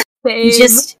okay. You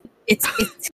just, it's.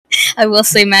 I will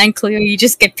say, man, clearly you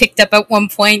just get picked up at one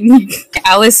point. And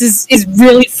Alice is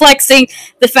really flexing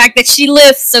the fact that she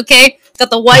lifts. Okay, got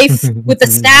the wife with the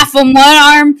staff on one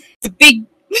arm, the big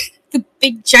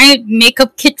giant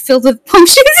makeup kit filled with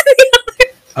potions in the other.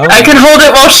 Oh. I can hold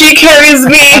it while she carries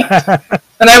me,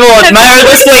 and I will admire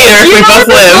this later if we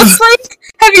both live. Like,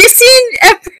 have you seen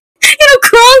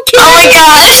Kronk? Oh my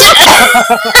gosh!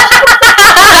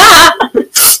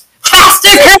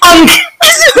 Faster, Kronk!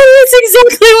 That's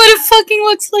exactly what it fucking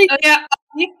looks like. Oh yeah.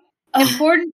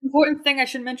 Important thing I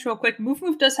should mention real quick.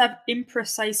 Move does have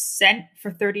imprecise scent for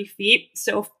 30 feet,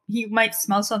 so he might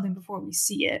smell something before we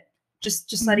see it.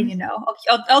 Just letting you know.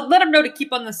 I'll let him know to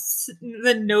keep on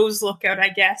the nose lookout, I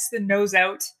guess. The nose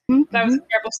out. Mm-hmm. That was a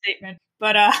terrible statement.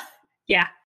 But, yeah.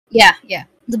 Yeah.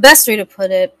 The best way to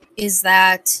put it is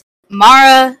that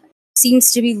Mara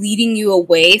seems to be leading you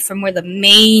away from where the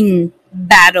main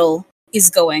battle is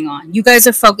going on. You guys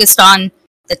are focused on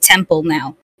the temple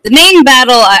now. The main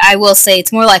battle, I will say,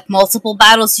 it's more like multiple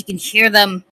battles. You can hear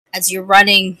them as you're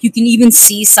running. You can even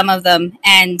see some of them.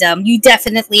 And you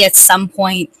definitely, at some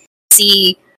point,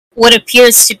 see what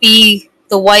appears to be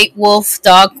the White Wolf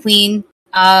Dog Queen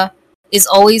is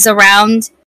always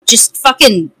around. Just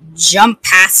fucking jump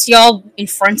past y'all, in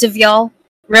front of y'all,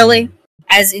 really.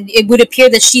 As it would appear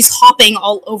that she's hopping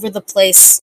all over the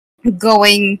place,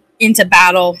 going into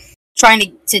battle,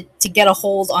 trying to get a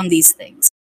hold on these things.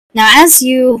 Now, as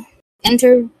you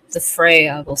enter the fray,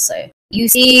 I will say, you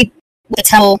see the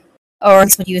temple, or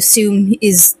what you assume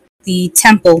is the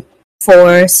temple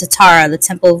for Satara, the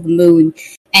Temple of the Moon,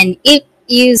 and it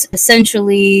is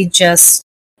essentially just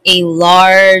a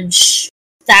large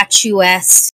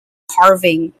statuesque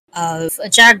carving of a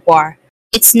jaguar.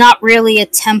 It's not really a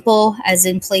temple, as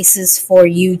in places for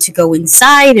you to go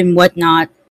inside and whatnot.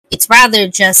 It's rather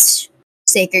just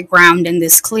sacred ground in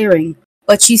this clearing.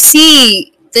 But you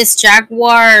see, this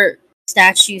jaguar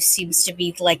statue seems to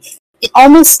be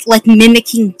almost like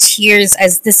mimicking tears,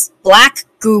 as this black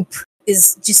goop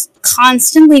is just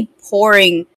constantly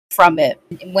pouring from it,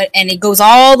 and it goes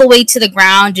all the way to the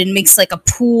ground and makes like a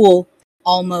pool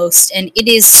almost, and it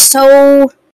is so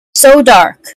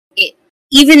dark.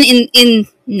 Even in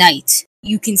night,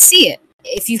 you can see it.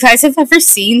 If you guys have ever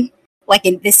seen like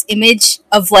in this image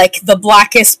of like the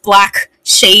blackest black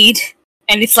shade,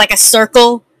 and it's like a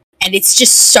circle, and it's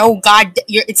just so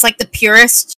it's like the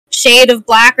purest shade of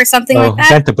black or something like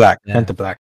that. Penta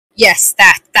black. Yes,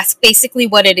 that's basically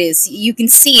what it is. You can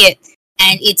see it,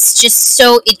 and it's just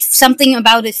something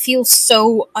about it feels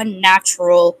so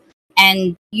unnatural,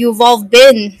 and you've all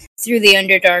been through the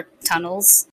Underdark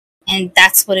tunnels, and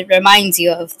that's what it reminds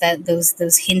you of, that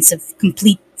those hints of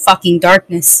complete fucking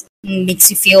darkness. It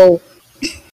makes you feel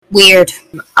weird.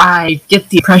 I get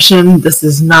the impression this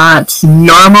is not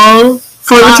normal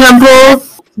for the temple.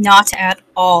 Not at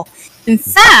all. In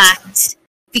fact,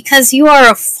 because you are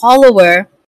a follower,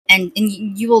 and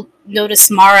you will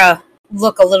notice Mara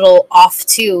look a little off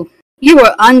too. You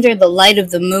were under the light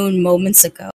of the moon moments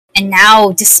ago, and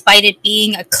now, despite it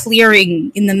being a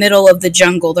clearing in the middle of the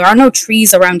jungle, there are no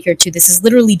trees around here too. This is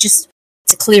literally just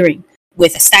a clearing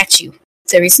with a statue.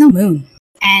 There is no moon.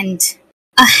 And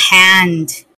a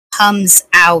hand comes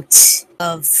out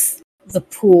of the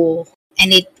pool,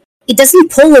 and it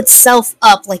doesn't pull itself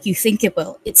up like you think it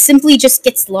will. It simply just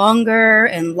gets longer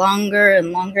and longer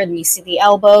and longer, and you see the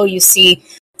elbow, you see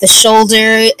the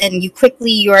shoulder, and you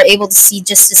are able to see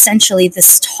just essentially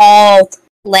this tall,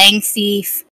 lanky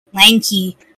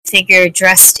figure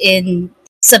dressed in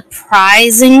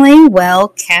surprisingly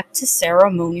well-kept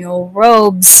ceremonial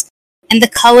robes, and the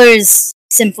colors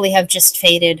simply have just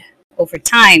faded over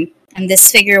time. And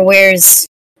this figure wears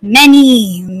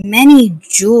many, many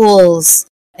jewels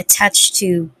attached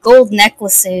to gold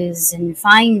necklaces and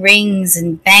fine rings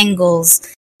and bangles,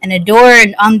 and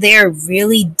adorned on their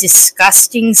really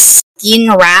disgusting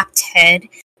skin-wrapped head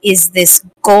is this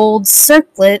gold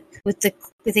circlet with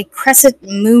a crescent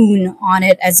moon on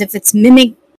it, as if it's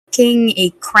mimicking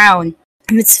a crown.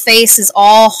 And its face is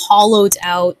all hollowed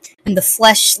out, and the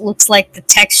flesh looks like the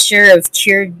texture of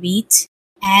cured meat.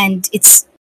 And it's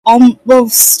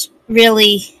almost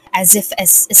really as if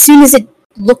as soon as it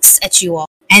looks at you all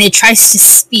and it tries to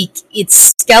speak,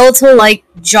 its skeletal-like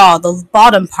jaw, the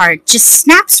bottom part, just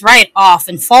snaps right off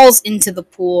and falls into the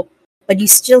pool. But you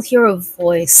still hear a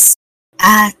voice.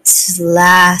 At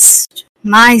last,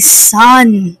 my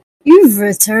son, you've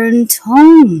returned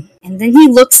home. And then he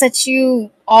looks at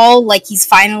you all like he's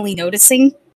finally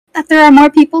noticing that there are more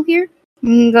people here.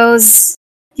 And goes,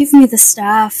 give me the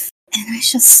staff, and I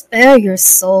shall spare your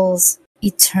souls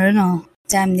eternal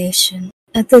damnation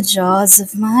at the jaws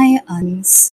of my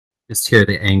uns. Just hear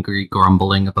the angry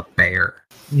grumbling of a bear.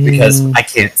 Because I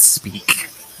can't speak.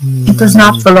 It does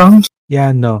not belong.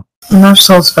 Yeah, no. No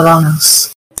souls belong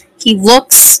us. He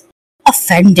looks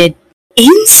offended.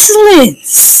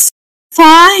 Insolence!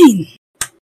 Fine.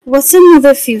 What's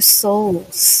another few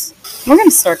souls? We're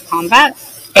gonna start combat.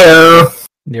 Oh.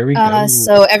 There we go.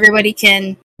 So everybody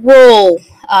can roll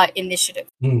initiative.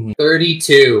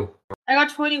 32. I got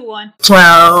 21.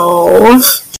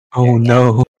 12. Oh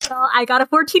no. Well, I got a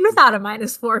 14 without a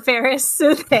 -4, Ferris,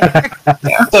 so there.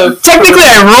 So technically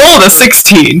I rolled a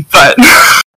 16, but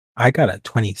I got a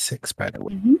 26, by the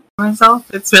way. myself,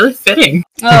 it's really fitting.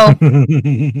 Oh,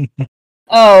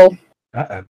 oh.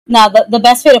 Uh-oh. No, the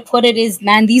best way to put it is,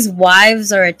 man, these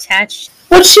wives are attached.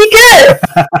 What'd she get?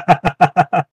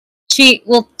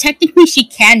 Technically she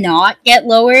cannot get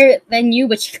lower than you,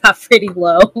 but she got pretty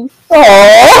low. Aww.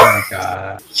 Oh my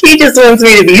god. She just wants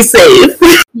me to be safe.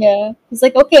 Yeah. He's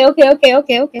like, okay.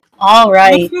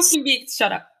 Alright.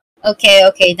 Shut up.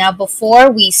 Okay, now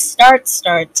before we start,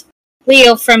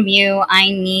 Leo, from you, I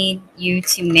need you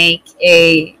to make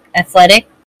a athletic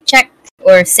check,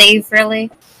 or save,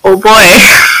 really. Oh boy.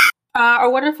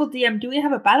 Our wonderful DM, do we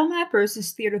have a battle map, or is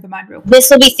this Theater of the Mind real quick? This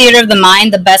will be Theater of the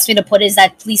Mind. The best way to put it is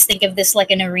that please think of this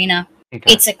like an arena.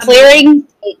 Okay. It's a clearing.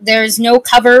 There's no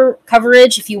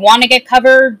coverage. If you want to get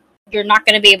covered, you're not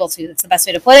going to be able to. That's the best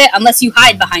way to put it, unless you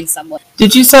hide behind someone.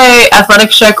 Did you say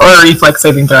athletic check or reflex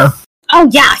saving throw? Oh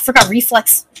yeah, I forgot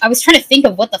reflex. I was trying to think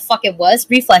of what the fuck it was.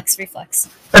 Reflex.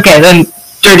 Okay, then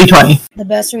dirty 20. The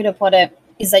best way to put it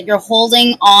is that you're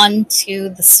holding on to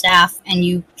the staff and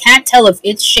you can't tell if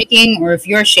it's shaking or if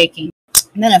you're shaking.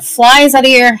 And then it flies out of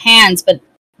your hands, but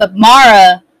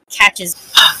Mara catches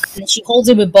it, and she holds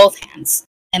it with both hands.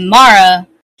 And Mara,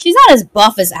 she's not as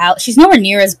buff as Alice. She's nowhere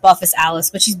near as buff as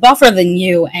Alice, but she's buffer than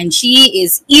you, and she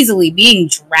is easily being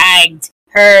dragged.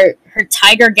 Her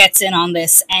tiger gets in on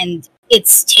this, and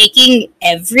it's taking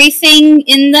everything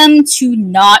in them to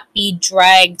not be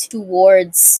dragged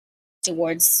towards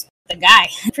the guy,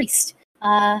 the priest.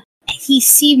 He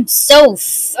seemed so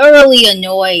thoroughly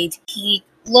annoyed. He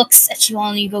looks at you all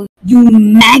and you go, "You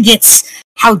maggots!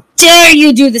 How dare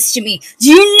you do this to me?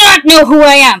 Do you not know who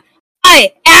I am?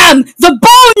 I am the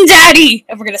Bone Daddy!"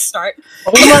 And we're gonna start.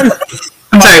 I'm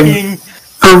sorry.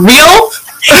 For real?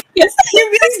 Yes, you're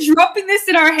really dropping this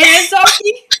in our hands,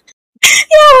 Aki?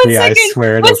 Yeah, one second. I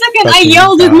swear One to second, I fucking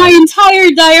yelled with God. my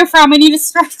entire diaphragm. I need to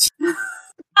stretch.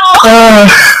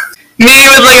 Me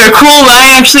with like a cool line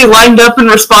actually lined up in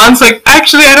response, like,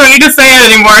 actually I don't need to say it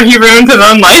anymore, he ruined his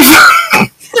own life.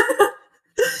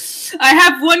 I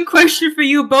have one question for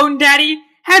you, Bone Daddy.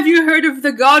 Have you heard of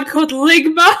the god called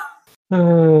Ligma?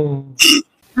 Oh.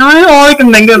 Now all I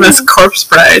can think of is Corpse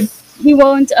Bride. He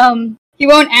won't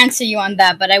answer you on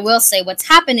that, but I will say what's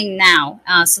happening now,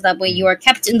 so that way you are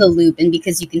kept in the loop, and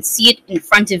because you can see it in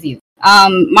front of you.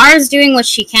 Mara's doing what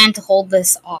she can to hold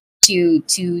this off, to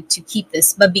keep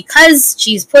this, but because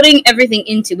she's putting everything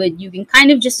into it, you can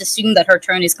kind of just assume that her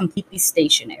turn is completely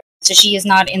stationary. So she is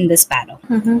not in this battle.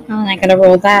 And I gotta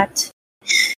roll that.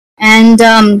 And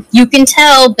you can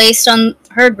tell based on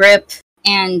her grip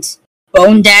and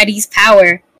Bone Daddy's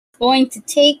power, going to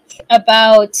take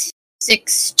about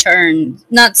 6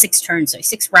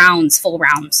 rounds, full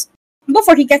rounds,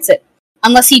 before he gets it.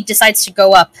 Unless he decides to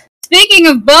go up. Speaking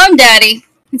of Bone Daddy,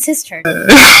 it's his turn.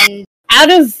 And out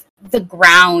of the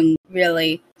ground,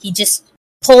 really, he just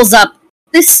pulls up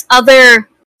this other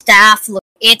staff. Look,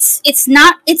 it's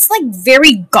like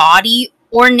very gaudy,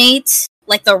 ornate,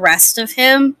 like the rest of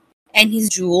him. and his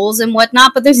jewels and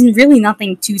whatnot, but there's really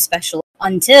nothing too special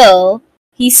until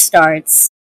he starts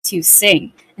to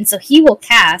sing. And so he will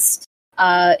cast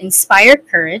Inspire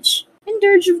Courage and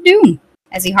Dirge of Doom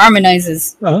as he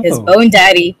harmonizes. His Bone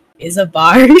Daddy is a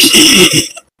bard.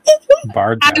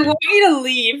 Bard. I want you to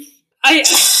leave.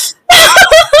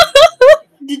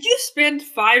 Did you spend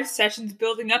 5 sessions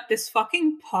building up this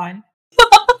fucking pun?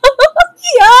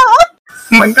 Yeah! Oh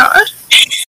my god.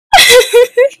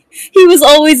 He was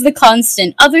always the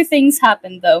constant. Other things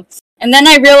happened, though. And then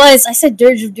I realized I said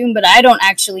Dirge of Doom, but I don't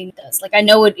actually does. Like, I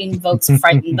know it invokes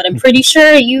Frighten, but I'm pretty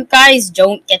sure you guys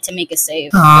don't get to make a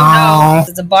save. Oh.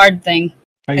 It's a bard thing.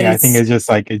 Yeah, I think it's just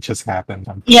like, it just happened.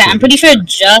 I'm pretty sure it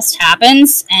just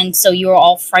happens, and so you're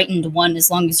all frightened one as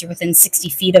long as you're within 60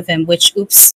 feet of him, which,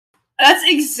 oops. That's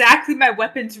exactly my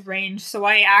weapon's range, so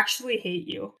I actually hate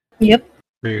you. Yep.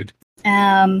 Rude.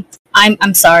 I'm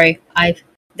sorry.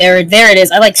 There it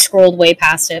is. I like scrolled way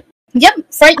past it.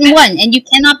 Yep, Frighten 1, and you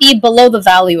cannot be below the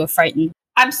value of Frighten.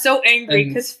 I'm so angry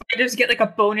because fighters get like a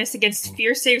bonus against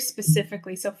fear saves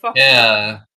specifically, so fuck.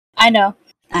 Yeah. I know.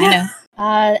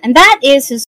 And that is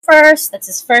his first. That's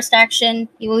his first action.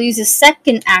 He will use his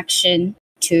second action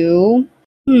to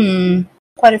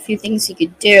quite a few things he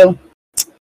could do.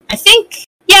 I think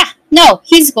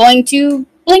he's going to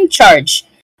blink charge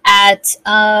at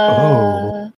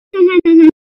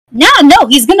No,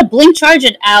 he's gonna blink charge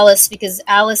at Alice because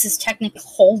Alice is technically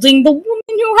holding the woman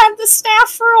who had the staff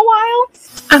for a while.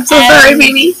 I'm so sorry,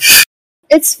 baby.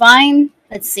 It's fine.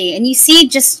 Let's see. And you see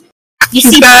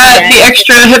She's got the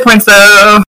extra hit points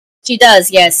though. She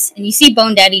does, yes. And you see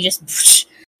Bone Daddy just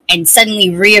and suddenly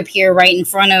reappear right in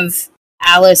front of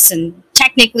Alice and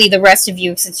technically the rest of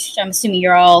you, since I'm assuming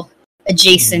you're all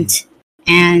adjacent.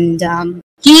 And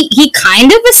he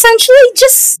kind of essentially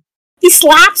just he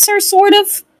slaps her sort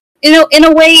of. In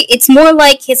a way, it's more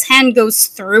like his hand goes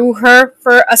through her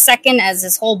for a second as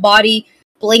his whole body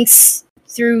blinks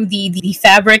through the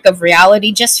fabric of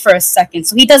reality just for a second.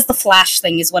 So he does the flash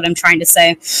thing is what I'm trying to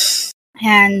say.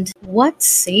 And what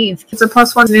save? It's a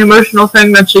 +1 to the emotional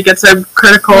thing that she gets a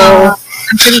critical...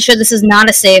 I'm pretty sure this is not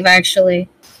a save, actually.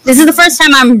 This is the first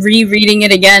time I'm rereading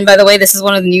it again. By the way, this is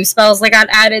one of the new spells that got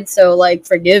added, so,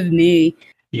 forgive me.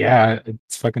 Yeah,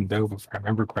 it's fucking dope if I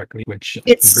remember correctly.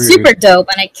 It's super dope,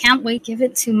 and I can't wait to give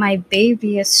it to my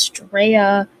baby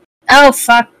Estrella. Oh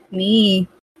fuck me!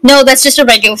 No, that's just a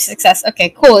regular success. Okay,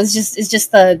 cool. It's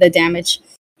just the damage,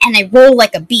 and I roll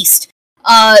like a beast.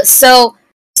 So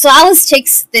Alice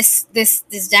takes this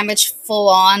damage full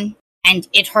on, and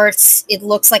it hurts. It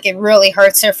looks like it really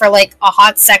hurts her for a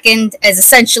hot second, as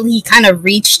essentially he kind of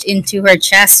reached into her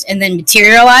chest and then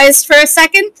materialized for a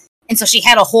second, and so she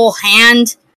had a whole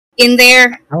hand in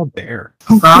there. How dare!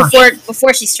 Oh gosh.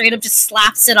 Before she straight up just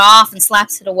slaps it off and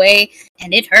slaps it away,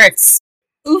 and it hurts.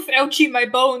 Oof, ouchie, my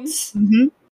bones. Mm-hmm.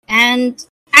 And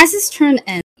as his turn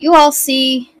ends, you all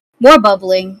see more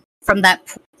bubbling from that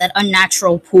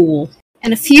unnatural pool,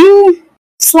 and a few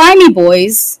slimy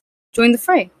boys join the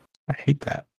fray. I hate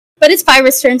that. But it's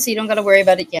Pyra's turn, so you don't gotta worry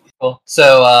about it yet. Cool.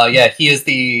 So he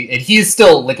is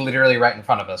still literally right in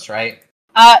front of us, right?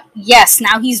 Yes,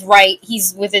 now he's right.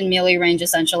 He's within melee range,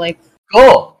 essentially.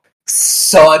 Cool.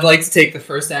 So I'd like to take the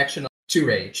first action to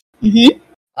rage. Mm-hmm.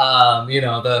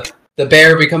 The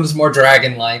bear becomes more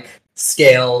dragon-like,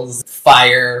 scales,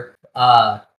 fire,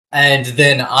 and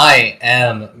then I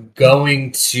am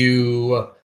going to,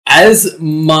 as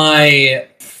my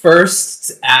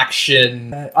first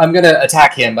action, I'm gonna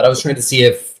attack him, but I was trying to see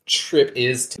if Trip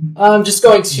is... I'm just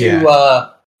going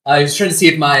to, I was trying to see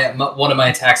if my one of my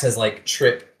attacks has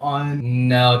Trip on.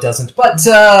 No, it doesn't. But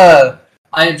I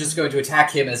am just going to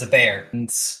attack him as a bear. And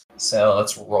so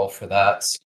let's roll for that.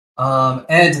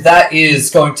 And that is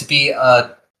going to be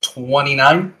a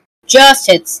 29. Just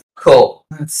hits. Cool.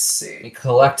 Let's see.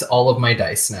 Collect all of my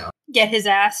dice now. Get his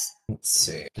ass. Let's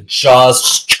see. The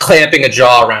jaw's clamping a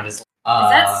jaw around his. Is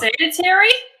that sanitary?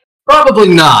 Probably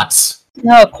not.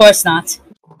 No, of course not.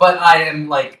 But I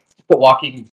am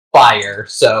walking fire,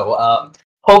 so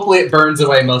hopefully it burns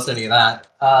away most any of that.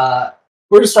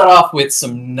 We're gonna start off with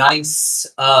some nice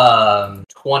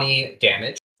 20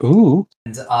 damage. Ooh.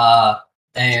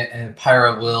 And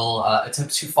Pyra will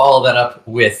attempt to follow that up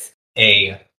with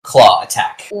a claw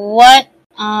attack. What?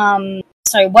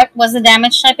 Sorry, what was the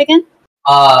damage type again?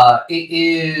 It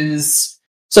is...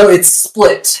 So it's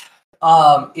split.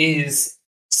 Is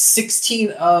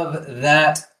 16 of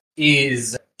that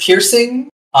is piercing,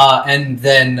 and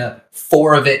then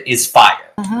 4 of it is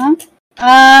fire.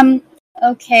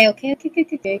 Okay.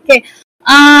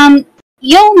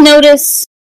 You'll notice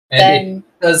And then...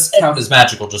 it does count as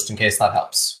magical, just in case that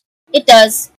helps. It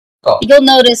does. Cool. You'll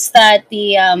notice that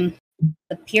the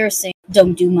The piercing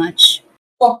don't do much.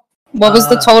 Well, What was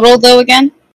the total though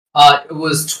again? It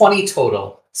was 20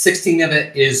 total. 16 of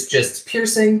it is just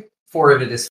piercing. 4 of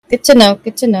it is. Good to know.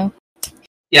 Good to know.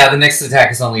 Yeah, the next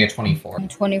attack is only a 24.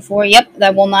 24. Yep,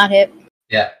 that will not hit.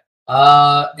 Yeah.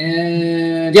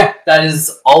 And yeah, that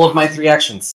is all of my 3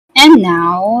 actions. And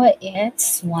now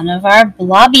it's one of our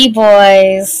blobby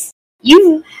boys.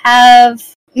 You have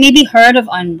maybe heard of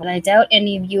Undead, but I doubt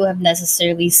any of you have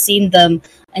necessarily seen them.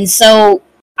 And so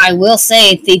I will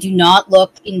say they do not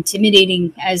look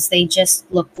intimidating, as they just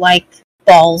look like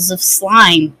balls of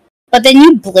slime. But then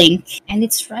you blink, and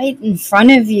it's right in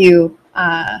front of you,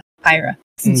 Pyra,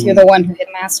 since you're the one who hit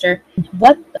Master.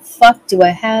 What the fuck do I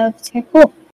have? Okay,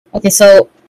 cool. Okay, so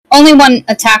only one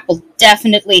attack will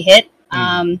definitely hit.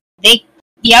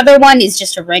 The other one is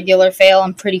just a regular fail,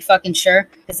 I'm pretty fucking sure,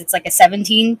 because it's like a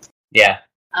 17. Yeah.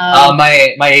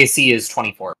 My AC is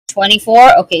 24.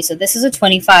 24? Okay, so this is a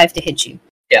 25 to hit you.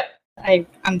 Yeah.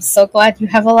 I'm so glad you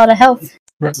have a lot of health.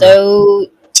 Right. So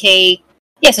take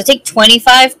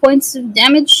 25 points of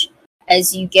damage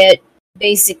as you get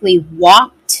basically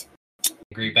whopped.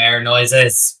 Angry bear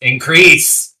noises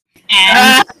increase.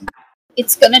 And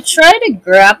it's gonna try to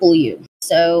grapple you.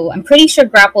 So I'm pretty sure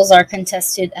grapples are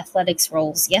contested athletics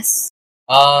rolls, yes?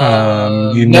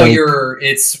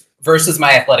 It's versus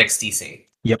my athletics DC.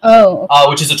 Yep. Oh, okay.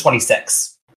 Which is a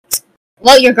 26.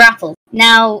 Well, you're grappled.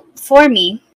 Now, for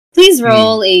me, please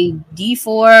roll a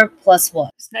d4 plus 1.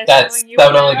 It's nice That knowing you,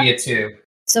 would only Pyra. be a 2.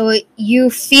 So you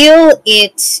feel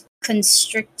it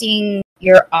constricting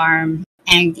your arm,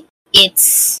 and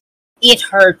it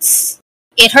hurts.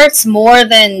 It hurts more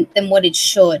than what it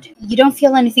should. You don't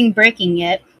feel anything breaking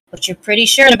yet, but you're pretty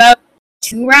sure in about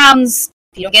 2 rounds,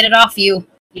 if you don't get it off you,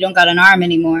 you don't got an arm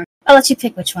anymore. I'll let you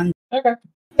pick which one. Okay.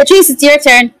 Patrice, it's your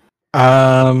turn.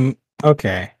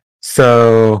 Okay.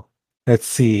 So let's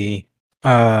see.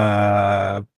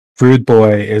 Rude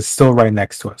Boy is still right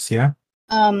next to us, yeah?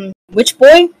 Which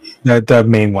boy? The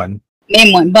main one.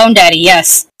 Main one. Bone Daddy,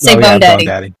 yes. Say Oh, Bone yeah, Daddy.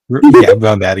 Bone Daddy. Yeah,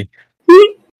 Bone Daddy.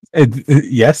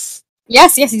 Yes?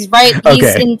 Yes, he's right. He's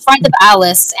Okay. in front of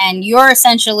Alice, and you're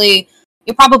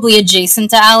probably adjacent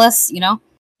to Alice, you know?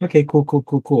 Okay,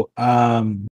 cool.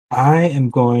 I am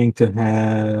going to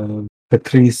have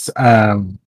Patrice.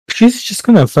 She's just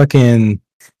gonna fucking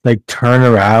like turn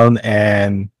around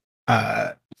and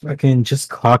fucking just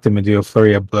clock them and do a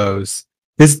flurry of blows.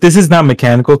 This is not a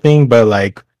mechanical thing, but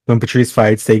like when Patrice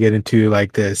fights, they get into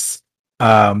like this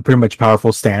pretty much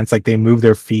powerful stance. Like they move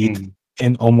their feet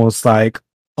in almost like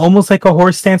a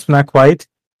horse stance, but not quite.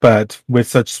 But with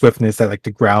such swiftness that like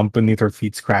the ground beneath her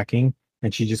feet's cracking,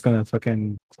 and she's just gonna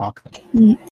fucking clock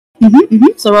them.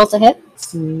 So roll to hit.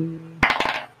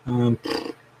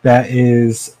 That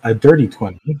is a dirty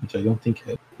 20, which I don't think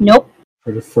hit Nope.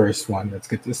 for the first one. Let's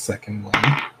get the second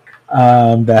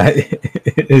one. That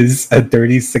is a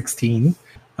dirty 16.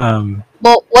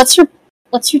 Well, what's your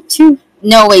 2?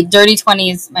 No, wait, dirty 20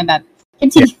 is my bad.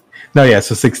 Continue. No, yeah,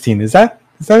 so 16. Is that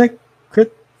a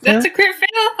crit? That's a fail? crit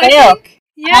fail, I Fail. think.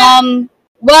 Yeah.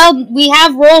 Well, we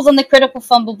have rolled on the critical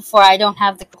fumble before. I don't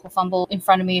have the critical fumble in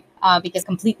front of me because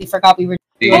completely forgot we were.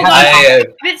 I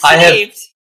saved.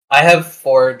 have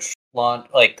Forge launch.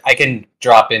 Like I can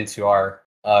drop into our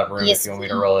room Yes, if you want me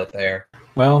to roll it there.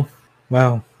 Well,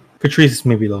 Patrice is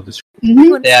maybe a little distracted.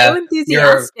 Everyone's Yeah, so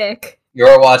enthusiastic.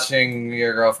 You're watching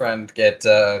your girlfriend get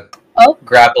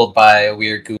grappled by a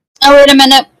weird goose. Oh, wait a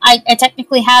minute. I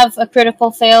technically have a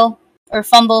critical fail or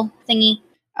fumble thingy.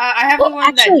 I have Well, the one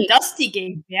actually- that Dusty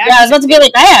gave me. Yeah, I was about to be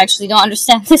like, I actually don't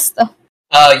understand this though.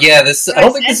 Yeah, this. I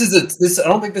don't think this is a. I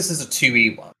don't think this is a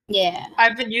 2E one. Yeah.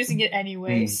 I've been using it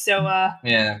anyway, so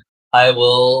Yeah, I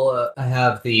will. I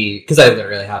have because I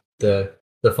literally have the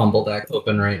fumble deck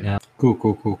open right now.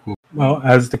 Cool. Well,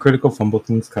 as the critical fumble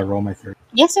things, can I roll my third?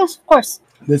 Yes, of course.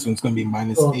 This one's gonna be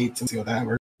 -8. Let's see how that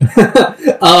works.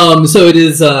 So it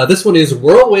is. This one is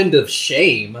Whirlwind of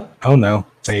Shame. Oh no!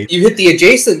 Wait. You hit the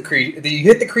adjacent creature. You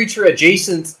hit the creature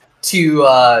adjacent to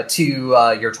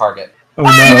your target. Oh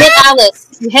You no! hit Alice.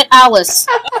 You hit Alice.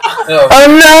 Oh, Oh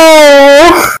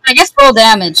no! I guess roll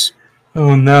damage.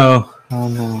 Oh no!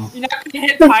 you're not gonna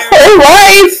hit My Pyra, poor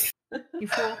wife! you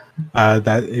fool.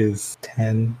 That is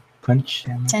 10 punch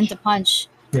damage. 10 to punch.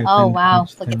 Yeah, Oh 10 wow!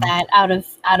 punch Look at damage. that.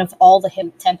 Out of all the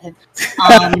temp hits.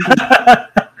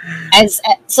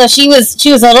 So she was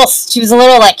a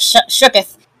little like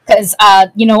shooketh because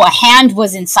a hand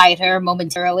was inside her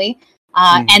momentarily,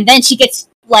 and then she gets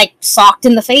like socked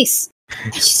in the face.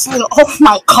 And she's like, "Oh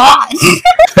my god!"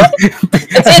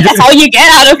 That's it. That's all you get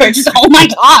out of her. Just, "Oh my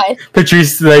god!"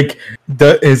 Patrice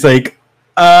is like,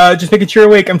 just making sure you're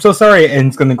awake. I'm so sorry, and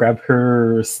is gonna grab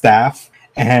her staff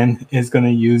and is gonna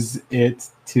use it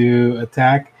to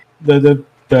attack the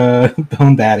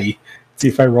Bone Daddy. See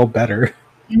if I roll better.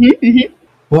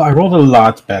 Well, I rolled a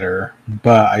lot better,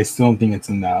 but I still don't think it's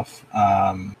enough.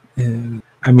 I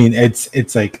mean,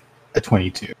 it's like a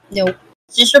 22. Nope.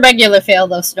 It's just a regular fail,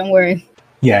 though, so don't worry.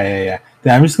 Yeah.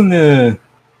 Then I'm just gonna.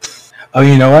 Oh,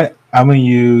 you know what? I'm gonna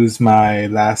use my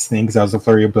last thing because I was a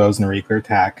flurry of blows and a regular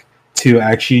attack to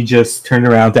actually just turn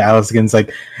around to Alice again,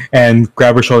 and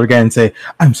grab her shoulder again and say,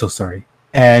 "I'm so sorry,"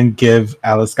 and give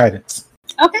Alice guidance.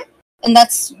 Okay. And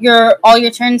that's all your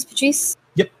turns, Patrice?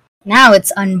 Yep. Now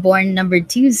it's Unborn number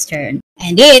 2's turn,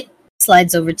 and it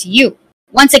slides over to you.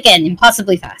 Once again,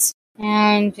 impossibly fast.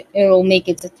 And it'll make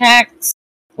its attacks.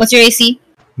 What's your AC?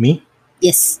 Me?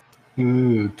 Yes.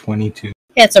 Ooh, 22.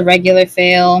 Yeah, it's a regular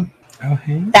fail. Oh,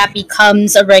 hey. That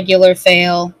becomes a regular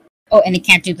fail. Oh, and it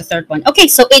can't do the third one. Okay,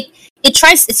 so it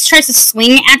tries to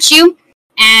swing at you,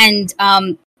 and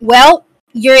well,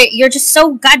 you're just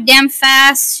so goddamn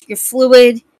fast. You're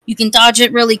fluid. You can dodge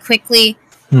it really quickly.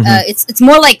 It's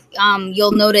more like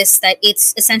you'll notice that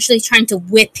it's essentially trying to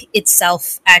whip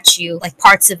itself at you, like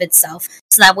parts of itself,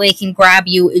 so that way it can grab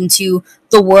you into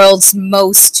the world's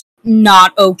most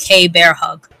not okay bear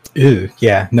hug. Ew,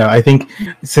 yeah. No, I think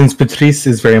since Patrice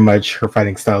is very much, her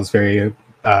fighting style is very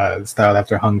styled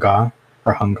after Hungar,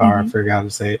 I forgot how to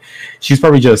say it. She's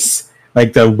probably just,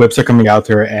 like, the whips are coming out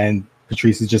to her, and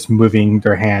Patrice is just moving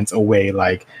their hands away,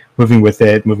 like, moving with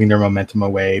it, moving their momentum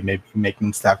away, maybe making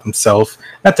them stab themselves.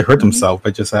 Not to hurt themselves,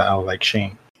 but just out of, like,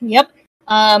 shame. Yep.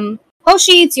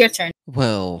 Hoshi, it's your turn.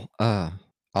 Well,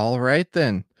 all right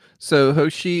then. So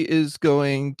Hoshi is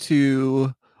going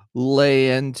to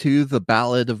lay into the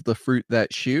Ballad of the Fruit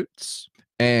That Shoots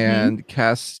and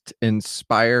cast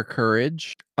Inspire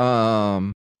Courage.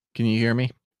 Can you hear me?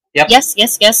 Yep.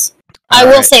 Yes. I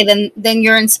will say then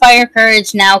your Inspire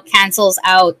Courage now cancels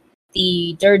out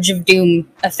the Dirge of Doom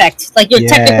effect. Like, you're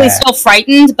technically still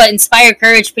frightened, but Inspire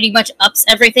Courage pretty much ups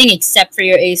everything except for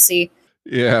your AC.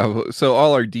 Yeah, so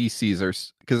all our DCs are,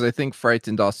 because I think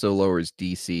Frightened also lowers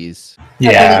DCs. I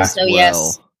believe so,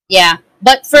 yes. Yeah,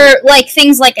 but for like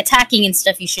things like attacking and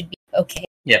stuff, you should be okay.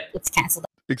 Yep. It's canceled.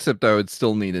 Except I would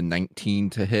still need a 19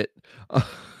 to hit.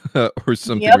 Or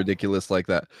something ridiculous like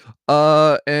that.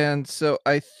 And so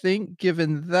I think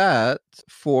given that,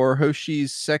 for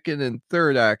Hoshi's second and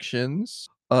third actions,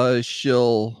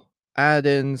 she'll add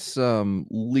in some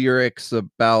lyrics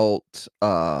about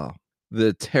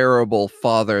the terrible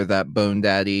father that Bone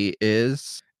Daddy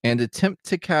is, and attempt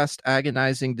to cast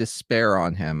Agonizing Despair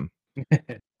on him,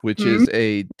 which is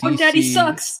a Bone Daddy DC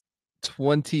sucks.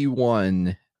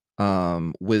 21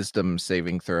 wisdom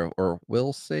saving throw, or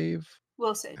will save.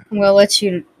 Will save. We'll let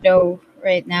you know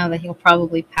right now that he'll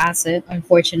probably pass it,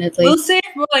 unfortunately. Will save,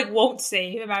 more like won't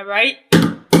save, am I right?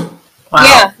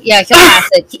 Wow. Yeah, he'll pass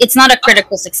it. It's not a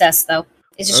critical success, though.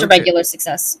 It's just a regular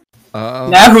success.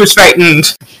 Now who's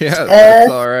frightened? Yeah,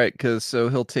 that's alright, because so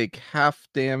he'll take half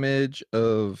damage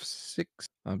of 6,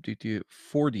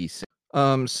 46.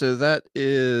 So that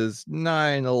is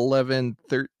 9, 11,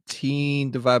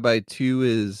 13, divided by 2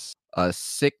 is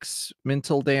 6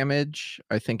 mental damage.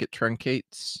 I think it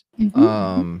truncates.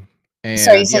 And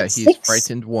So you said he's 6?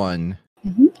 frightened 1.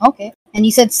 Okay. And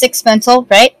you said 6 mental,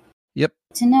 right? Yep.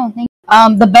 To know.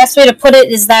 The best way to put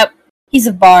it is that he's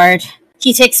a bard.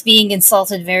 He takes being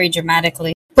insulted very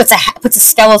dramatically. Puts a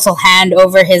skeletal hand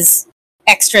over his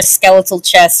extra skeletal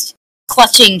chest,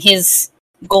 clutching his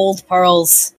gold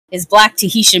pearls, his black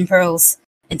Tahitian pearls,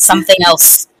 and something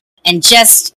else, and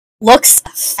just looks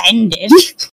offended.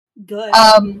 Good.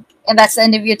 And that's the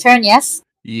end of your turn, yes?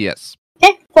 Yes.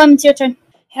 Okay, Clem, it's your turn.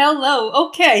 Hello.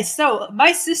 Okay, so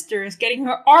my sister is getting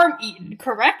her arm eaten,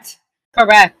 correct?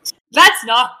 Correct. That's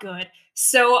not good.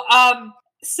 So,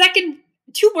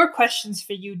 two more questions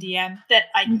for you, DM, that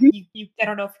I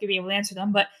don't know if you'll be able to answer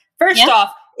them, but first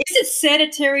off, is it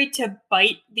sanitary to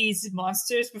bite these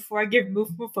monsters before I give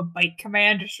Moof Moof a bite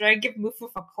command, or should I give Moof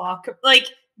Moof a claw? Like,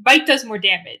 bite does more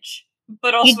damage,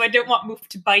 but also I don't want Moof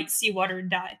to bite seawater and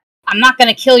die. I'm not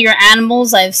gonna kill your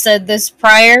animals. I've said this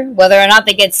prior. Whether or not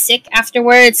they get sick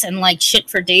afterwards and like shit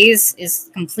for days is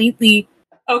completely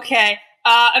okay.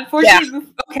 Unfortunately,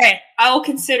 okay, I will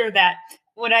consider that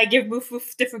when I give Moof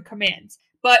Moof different commands.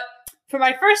 But for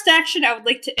my first action, I would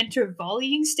like to enter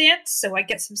volleying stance, so I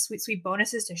get some sweet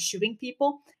bonuses to shooting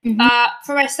people.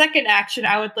 For my second action,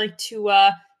 I would like to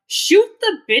shoot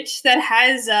the bitch that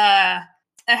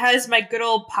has my good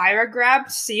old Pyra grab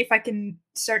to see if I can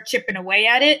start chipping away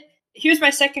at it. Here's my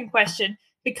second question.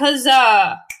 Because,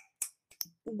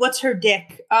 what's her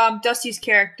dick? Dusty's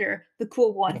character, the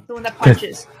cool one, the one that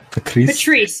punches.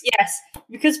 Patrice, yes.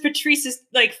 Because Patrice is,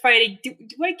 like, fighting. Do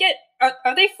I get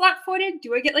are they flat-footed?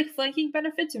 Do I get like flanking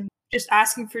benefits, or just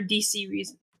asking for DC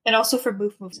reasons and also for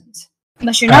move reasons?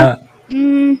 But you're not.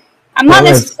 I'm not well,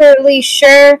 necessarily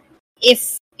sure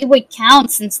if it would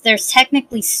count since they're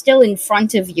technically still in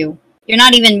front of you. You're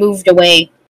not even moved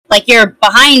away. Like, you're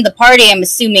behind the party, I'm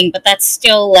assuming, but that's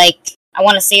still, like, I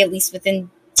want to say at least within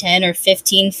 10 or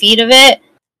 15 feet of it.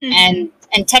 Mhm.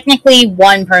 And technically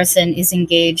one person is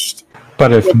engaged.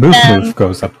 But if with move them-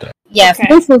 goes up there. Yeah, Okay.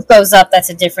 if move goes up, that's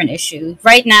a different issue.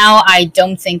 Right now, I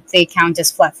don't think they count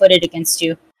as flat-footed against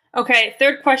you. Okay,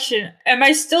 third question. Am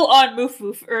I still on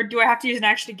move, or do I have to use an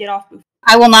action to get off move?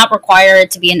 I will not require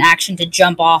it to be an action to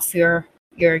jump off your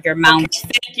mount. Okay,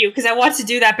 thank you, because I want to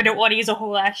do that, but don't want to use a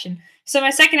whole action. So my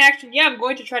second action, I'm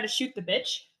going to try to shoot the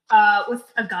bitch with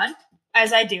a gun,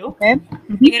 as I do. Okay. I'm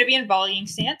going to be in volleying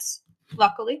stance,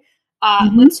 luckily.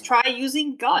 Mhm. Let's try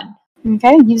using gun.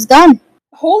 Okay, use gun.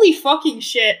 Holy fucking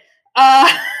shit.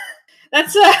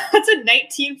 That's a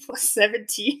 19 plus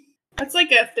 17. That's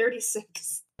like a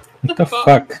 36. What the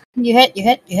fuck? You hit.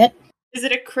 Is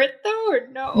it a crit though, or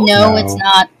no? No, No. it's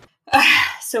not.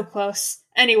 So close.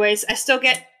 Anyways, I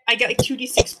get like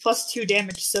 2d6 plus 2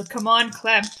 damage, so come on,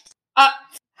 Clem.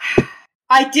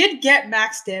 I did get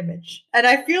max damage, and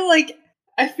I feel like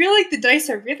the dice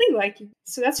are really liking it.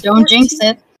 So that's Don't 14. jinx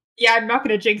it. Yeah, I'm not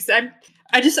gonna jinx it.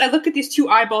 I look at these two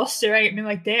eyeballs staring at me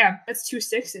like, damn, that's 2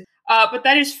 6s. But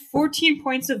that is 14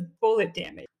 points of bullet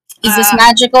damage. Is this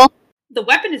magical? The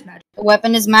weapon is magic. The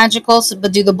weapon is magical,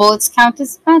 but do the bullets count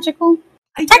as magical?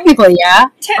 I don't- Technically, yeah.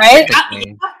 Right?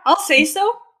 I'll say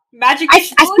so. Magic. I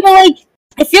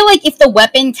feel like if the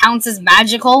weapon counts as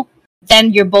magical,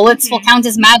 then your bullets will Mhm. count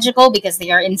as magical because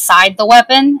they are inside the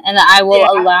weapon, and I will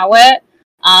Yeah. allow it.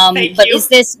 Thank But you.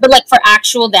 but like for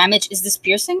actual damage, is this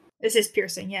piercing? This is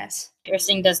piercing. Yes.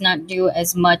 Piercing does not do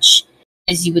as much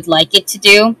as you would like it to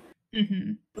do,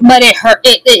 Mm-hmm. but it hurt.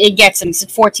 It gets him. It's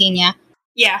at 14, yeah.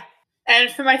 Yeah. And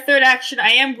for my third action,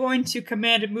 I am going to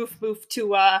command a move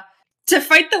to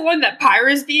fight the one that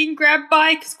Pyra's being grabbed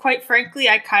by. Because quite frankly,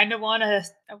 I kind of wanna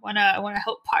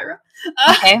help Pyra.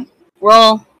 Okay,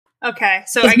 roll. Okay.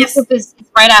 So His I guess move is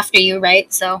right after you,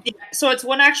 right? So so it's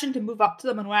one action to move up to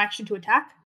them and one action to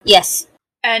attack. yes.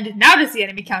 And now does the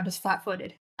enemy count as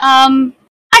flat-footed?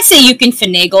 I say you can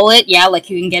finagle it, yeah, like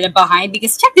you can get it behind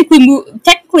because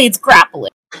technically it's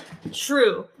grappling,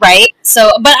 True. right?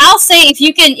 So, but I'll say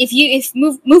if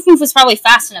move was probably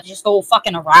fast enough, just go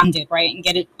fucking around it, right, and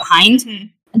get it behind. Mhm.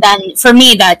 Then for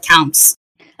me that counts.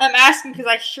 I'm asking because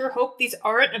I sure hope these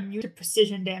aren't immune to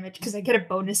precision damage because I get a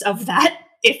bonus of that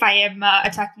if I am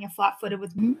attacking a flat-footed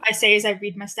with move. I say as I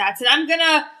read my stats, and I'm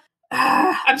gonna.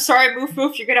 I'm sorry,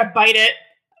 move. You're gonna bite it.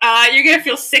 You're gonna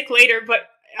feel sick later, but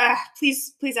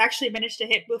please actually manage to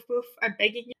hit move. I'm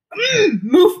begging you.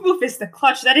 Move is the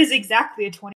clutch. That is exactly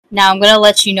a 20. Now I'm gonna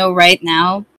let you know right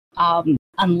now.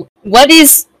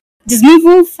 Does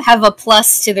move have a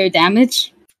plus to their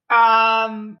damage?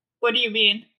 What do you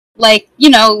mean? Like,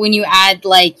 when you add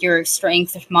like your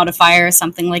strength modifier or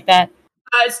something like that.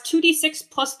 It's 2d6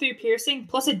 plus 3 piercing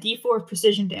plus a d4 of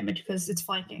precision damage because it's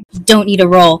flanking. You don't need a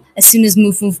roll. As soon as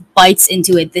move bites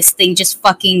into it, this thing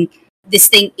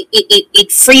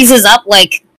it freezes up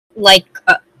like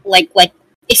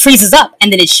it freezes up,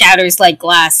 and then it shatters like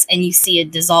glass, and you see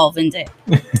it dissolve into it.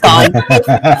 It's gone.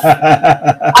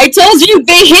 I told you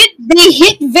they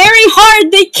hit very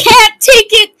hard. They can't take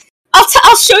it.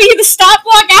 I'll show you the stop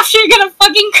block after. You're gonna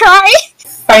fucking cry.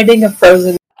 Finding a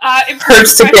frozen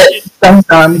hurts to get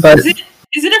dunked on, but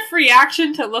Is it a free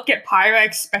action to look at Pyra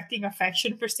expecting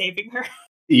affection for saving her?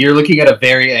 You're looking at a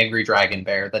very angry dragon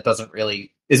bear that isn't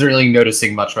really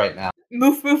noticing much right now.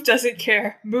 Move doesn't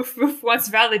care. Move wants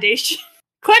validation.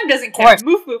 Clem doesn't care. course.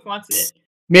 Move wants it.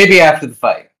 Maybe after the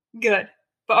fight. Good.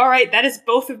 But alright, that is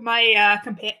both of my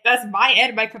that's my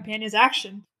and my companion's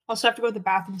action. Also have to go to the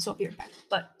bathroom, so I'll be right back.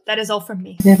 But that is all from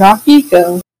me. then off you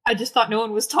go. I just thought no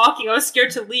one was talking. I was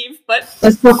scared to leave, but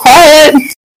Let's go quiet.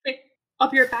 I'll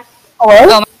be right back.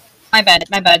 Hello? My bad.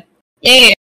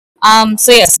 Yeah.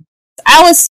 So yes,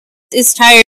 Alice is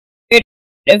tired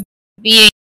of being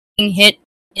hit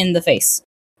in the face,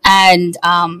 and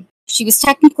she was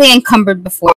technically encumbered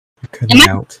before Cutting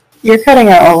out. You're cutting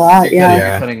out a lot, Yeah, yeah.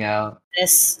 you're cutting out.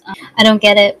 this. I don't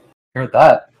get it. Heard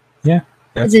that.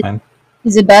 That's Is it- fine.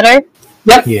 Is it better?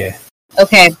 Yeah.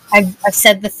 Okay, I've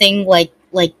said the thing like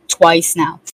twice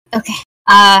now. Okay.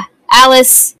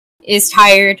 Alice is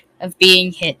tired of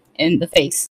being hit in the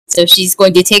face, so she's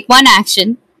going to take one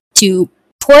action to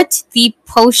put the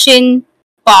potion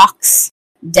box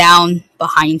down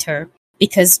behind her,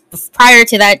 because prior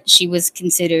to that she was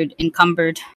considered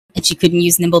encumbered and she couldn't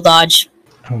use nimble dodge.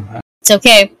 Oh, my. It's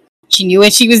okay. She knew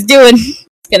what she was doing.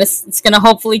 It's gonna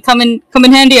hopefully come in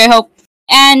handy, I hope.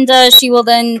 And she will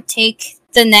then take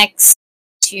the next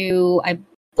two. I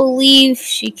believe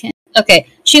she can. Okay,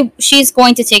 she's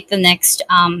going to take the next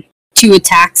 2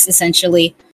 attacks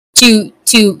essentially to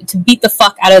beat the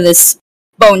fuck out of this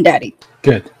Bone Daddy.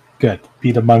 Good.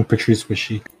 Beat among Patrice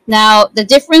Wishy. Now, the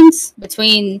difference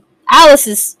between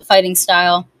Alice's fighting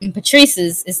style and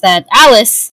Patrice's is that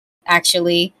Alice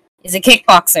actually is a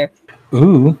kickboxer.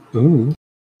 Ooh.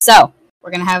 So,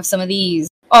 we're gonna have some of these.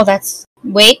 Oh,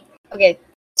 wait. Okay.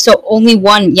 So only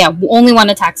one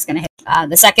attack's gonna hit.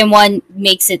 The second one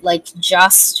makes it like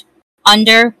just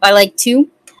under by like 2.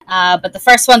 But the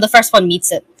first one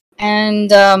meets it. And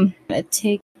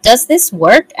does this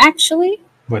work actually?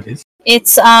 What is?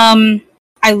 It's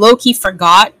I low-key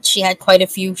forgot she had quite a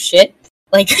few shit.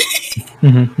 Like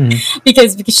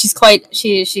because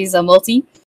she's a multi.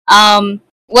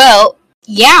 Well,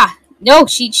 yeah. No,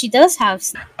 she does have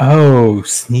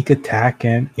sneak attack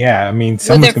and I mean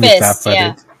someone's gonna be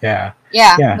flat-footed.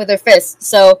 Yeah, with her fist.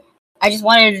 So I just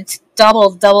wanted to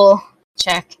double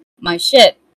check my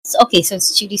shit. So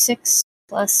it's 2d6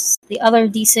 plus the other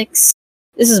d6.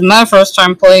 This is my first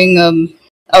time playing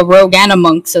a rogue and a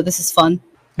monk, so this is fun.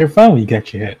 They're fun when you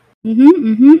get your hit.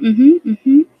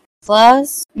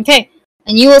 Plus, okay,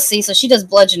 and you will see. So she does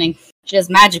bludgeoning. She does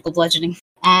magical bludgeoning,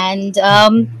 and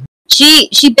she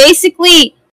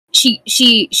basically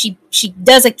she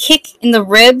does a kick in the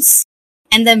ribs,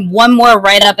 and then one more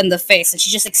right up in the face, and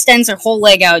she just extends her whole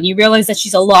leg out, and you realize that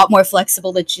she's a lot more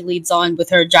flexible than she leads on with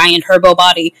her giant herbo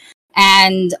body,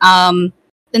 and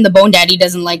then the Bone Daddy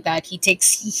doesn't like that. You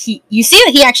see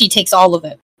that he actually takes all of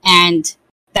it, and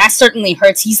that certainly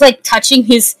hurts. He's like touching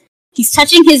his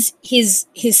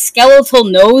skeletal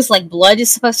nose, like blood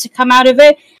is supposed to come out of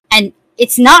it, and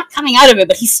it's not coming out of it,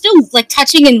 but he's still like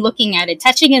touching and looking at it.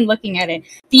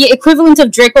 The equivalent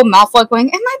of Draco Malfoy going,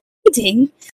 "Am I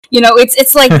bleeding?" You know,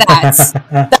 it's like that.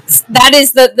 that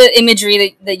is the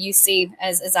imagery that you see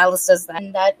as Alice does that.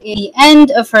 And that is the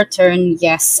end of her turn,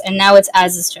 yes. And now it's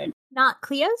Az's turn. Not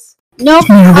Cleo's? No,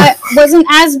 I wasn't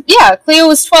Az. Yeah, Cleo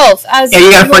was 12. Az,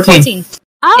 you got 14.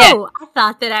 Oh, yeah. I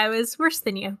thought that I was worse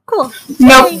than you. Cool.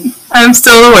 Nope, I'm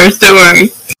still the worst, don't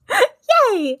worry.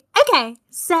 Yay! Okay,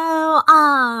 so,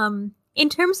 in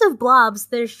terms of blobs,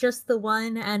 there's just the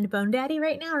one and Bone Daddy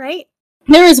right now, right?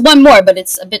 There is one more, but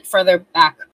it's a bit further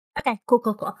back. Okay,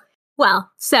 cool.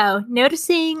 Well, so,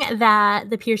 noticing that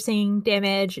the piercing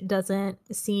damage doesn't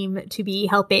seem to be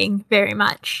helping very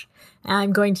much,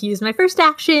 I'm going to use my first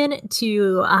action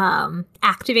to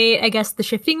activate, I guess, the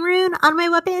shifting rune on my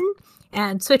weapon,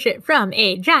 and switch it from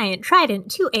a giant trident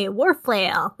to a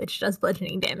warflail, which does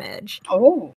bludgeoning damage.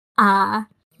 Oh.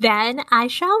 Then I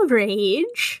shall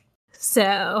rage.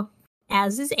 So,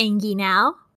 Az is Angie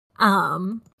now.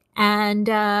 And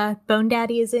Bone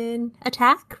Daddy is in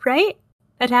attack, right?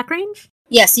 Attack range?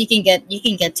 Yes, you can get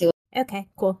to it. Okay,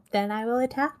 cool. Then I will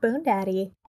attack Bone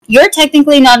Daddy. You're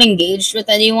technically not engaged with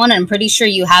anyone. I'm pretty sure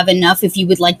you have enough if you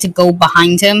would like to go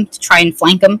behind him to try and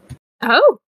flank him.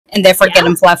 Oh! And therefore get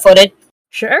him flat-footed.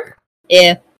 Sure.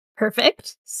 Yeah.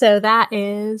 Perfect. So that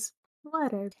is...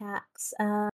 What are attacks?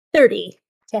 30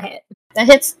 to hit. That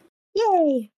hits.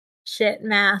 Yay! Shit,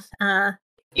 math.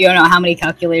 You don't know how many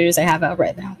calculators I have out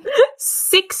right now.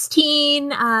 16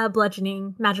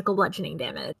 magical bludgeoning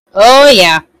damage. Oh,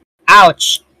 yeah.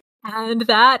 Ouch. And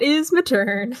that is my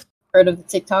turn. Heard of the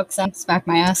TikTok sound? Smack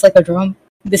my ass like a drum.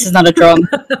 This is not a drum.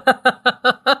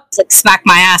 It's like smack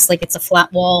my ass like it's a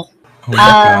flat wall. Oh my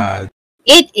god.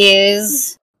 It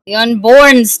is the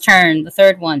Unborn's turn, the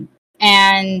third one.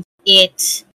 And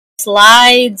it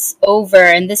slides over,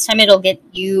 and this time it'll get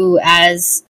you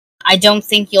as... I don't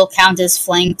think you'll count as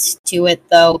flanked to it,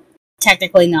 though.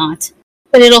 Technically not.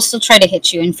 But it'll still try to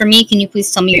hit you. And for me, can you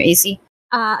please tell me your AC?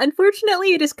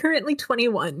 Unfortunately, it is currently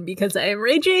 21 because I am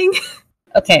raging.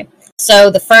 Okay, so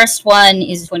the first one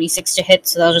is 26 to hit,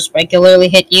 so they'll just regularly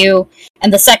hit you.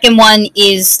 And the second one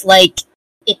is like...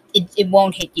 It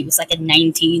won't hit you. It's like a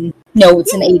 19. No,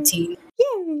 it's an 18.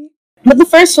 Yay! But the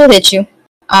first will hit you.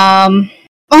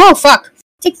 Oh, fuck.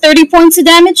 Take 30 points of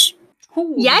damage.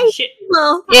 Yay! Shit.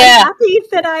 Well, Yeah. I'm happy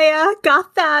that I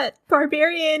got that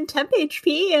barbarian temp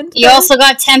HP and You also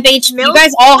got temp HP. You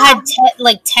guys all had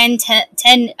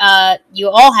 10, you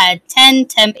all had 10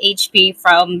 temp HP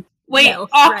from... Wait, No,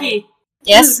 Aki. right.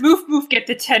 Yes? Moof get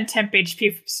the 10 temp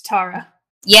HP from Satara.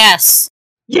 Yes.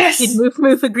 Yes! Did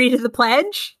Moof agree to the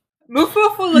pledge? Moof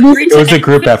will agree to It was a anything.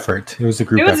 group effort. It was a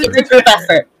group Group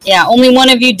effort. Yeah, only one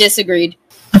of you disagreed.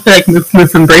 I feel like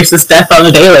Moof embraces death on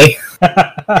the daily.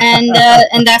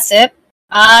 And that's it.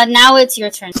 Now it's your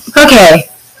turn. Okay,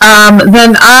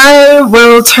 Then I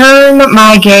will turn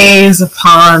my gaze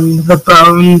upon the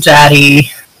Bone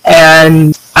Daddy,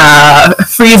 and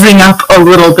freezing up a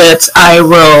little bit, I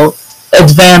will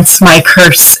advance my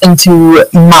curse into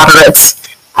moderate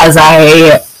as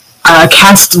I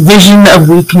cast Vision of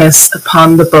Weakness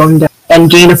upon the Bone Daddy and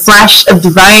gain a flash of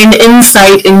divine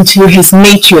insight into his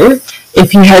nature.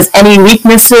 If he has any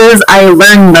weaknesses, I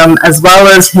learn them, as well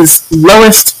as his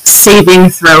lowest saving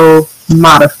throw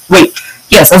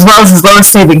as well as his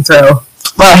lowest saving throw.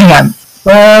 Well, hang on.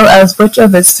 Well, as which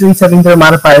of its 3 saving throw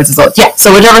modifiers is lowest? Yeah,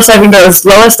 so whichever saving throw is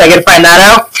lowest, I get to find that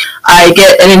out. I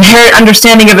get an inherent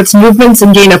understanding of its movements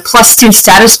and gain a +2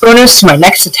 status bonus to my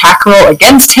next attack roll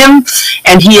against him,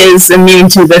 and he is immune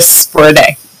to this for a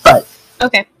day. But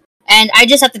Okay. And I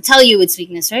just have to tell you its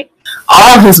weakness, right?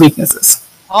 all his weaknesses.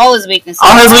 All his weaknesses.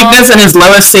 All his weakness and his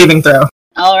lowest saving throw.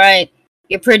 Alright.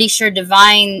 You're pretty sure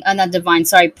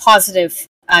positive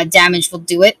damage will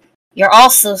do it. You're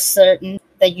also certain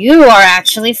that you are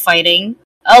actually fighting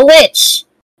a lich.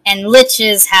 And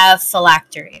liches have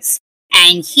phylacteries.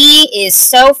 And he is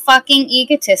so fucking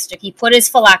egotistic, he put his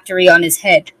phylactery on his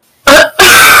head.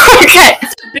 Okay.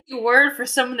 That's a big word for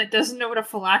someone that doesn't know what a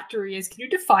phylactery is. Can you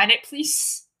define it,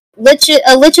 please?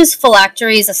 A lich's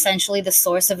phylactery is essentially the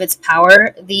source of its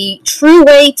power. The true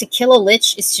way to kill a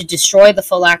lich is to destroy the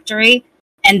phylactery,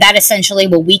 and that essentially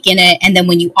will weaken it, and then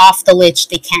when you off the lich,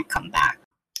 they can't come back.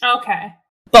 Okay.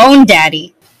 Bone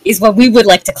Daddy is what we would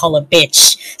like to call a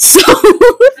bitch. So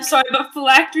I'm sorry, but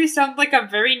phylactery sounds like a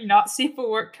very not safe for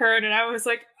work term, and I was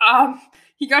like,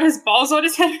 he got his balls on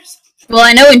his head or something? well,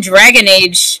 I know in Dragon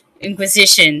Age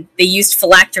Inquisition, they used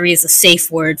phylactery as a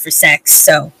safe word for sex,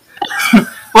 so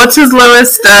What's his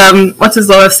lowest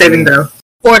saving throw?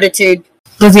 Fortitude.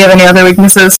 Does he have any other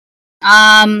weaknesses?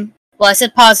 Well, I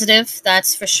said positive,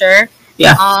 that's for sure.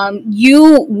 Yeah.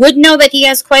 You would know that he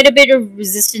has quite a bit of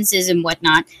resistances and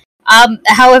whatnot.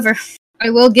 However,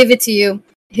 I will give it to you.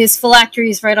 His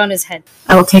phylactery is right on his head.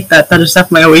 I will take that. That is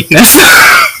definitely a weakness.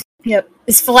 Yep.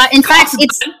 In fact,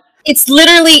 it's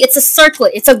literally, it's a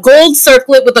circlet. It's a gold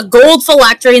circlet with a gold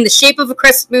phylactery in the shape of a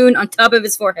crescent moon on top of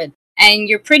his forehead. And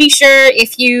you're pretty sure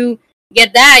if you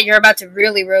get that, you're about to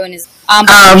really ruin his...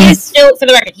 But he is still, for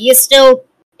the record, he is still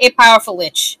a powerful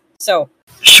lich. So...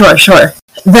 Sure.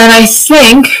 Then I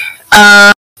think,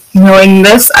 knowing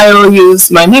this, I will use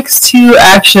my next 2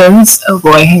 actions. Oh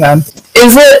boy, hang on.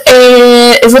 Is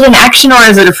it an action or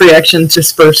is it a free action to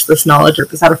disperse this knowledge, or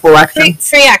is that a full action?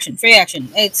 Free action.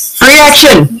 It's... Free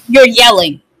action! You're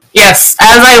yelling. Yes,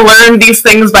 as I learn these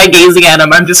things by gazing at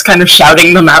them, I'm just kind of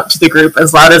shouting them out to the group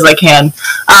as loud as I can.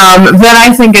 Then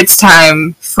I think it's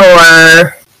time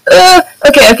for...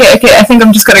 Okay, I think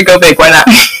I'm just gonna go big, why not?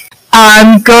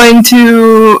 I'm going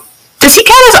to... Does he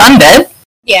count as undead?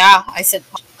 Yeah, I said...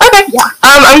 Okay, yeah.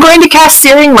 I'm going to cast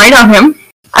Searing Light on him.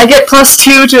 I get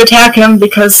 +2 to attack him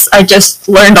because I just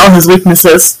learned all his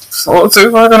weaknesses. So let's see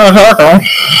if I can attack him.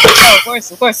 Oh,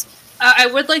 of course. I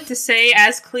would like to say,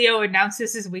 as Cleo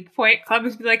announces his weak point,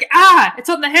 Clemens would be like, it's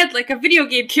on the head like a video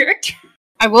game character.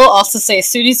 I will also say, as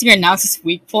soon as you announce his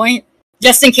weak point,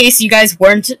 just in case you guys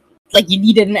weren't, like, you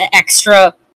needed an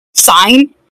extra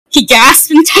sign, he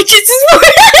gasps and touches his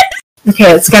forehead.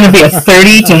 Okay, it's gonna be a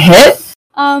 30 to hit.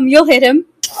 You'll hit him.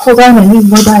 Hold on, I need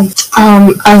more dice.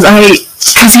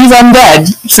 Because he's undead,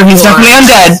 so he's definitely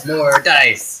undead. More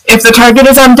dice. If the target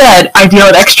is undead, I deal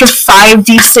an extra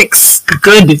 5d6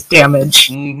 good damage.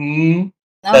 Mm-hmm.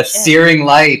 Oh, That's shit. Searing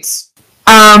Light.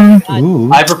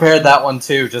 Ooh. I prepared that one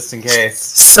too, just in case.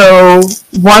 So,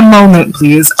 one moment,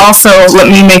 please. Also, let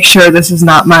me make sure this is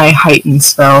not my heightened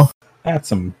spell. That's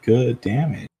some good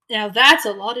damage. Now that's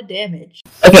a lot of damage.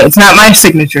 Okay, it's not my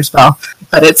signature spell,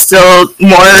 but it's still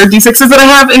more d6s that I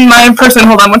have in my person.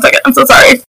 Hold on one second, I'm so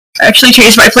sorry. I actually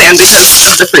changed my plan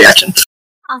because of the free action.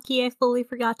 Aki, I fully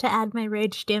forgot to add my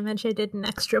rage damage. I did an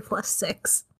extra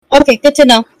 +6. Okay, good to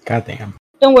know. Goddamn.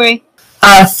 Don't worry.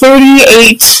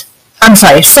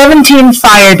 17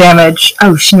 fire damage.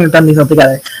 Oh, shouldn't have done these all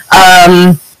together.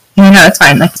 No, it's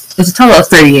fine. It's a total of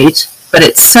 38, but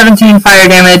it's 17 fire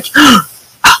damage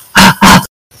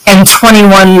and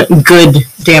 21 good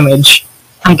damage.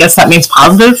 I guess that means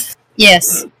positive.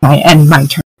 Yes. My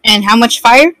turn. And how much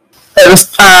fire? It was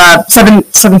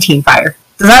 17 fire.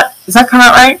 Does that come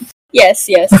out right? Yes.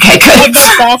 Okay, good. That's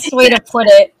the best way to put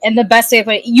it. And the best way to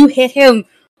put it, you hit him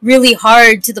really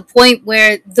hard to the point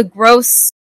where the gross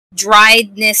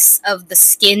driedness of the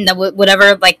skin, that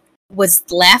whatever like was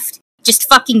left, just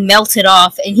fucking melted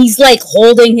off. And he's like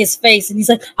holding his face, and he's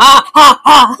like,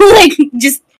 like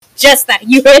just that.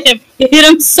 You hit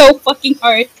him so fucking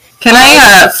hard. Can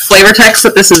I flavor text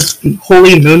that this is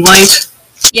holy moonlight?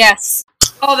 Yes.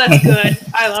 Oh, that's good.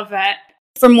 I love that.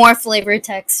 For more flavor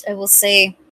text, I will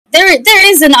say there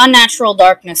is an unnatural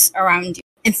darkness around you,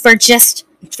 and for just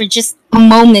a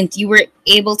moment, you were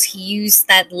able to use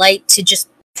that light to just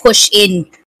push in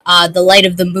the light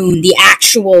of the moon, the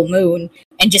actual moon,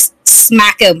 and just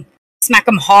smack him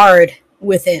hard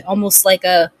with it, almost like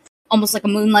a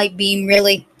moonlight beam,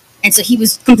 really. And so he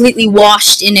was completely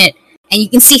washed in it, and you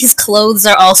can see his clothes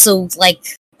are also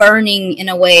like burning in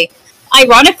a way.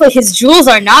 Ironically, his jewels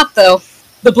are not, though.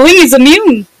 The bling is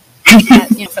immune.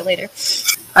 For later.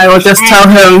 I will just tell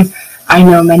him, I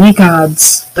know many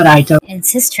gods, but I don't. And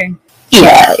it's his turn.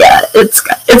 Yeah,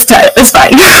 it's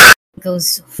fine.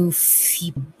 Goes, oof,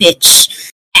 you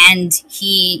bitch. And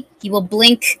he will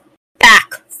blink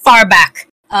back, far back.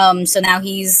 So now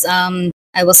he's, I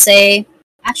will say,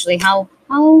 actually, how,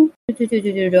 I'm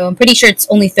pretty sure it's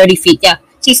only 30 feet, yeah.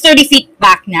 So he's 30 feet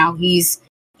back now.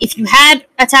 If you had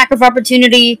attack of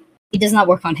opportunity, it does not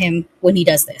work on him when he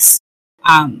does this.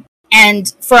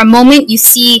 And for a moment, you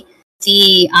see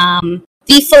the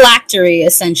phylactery,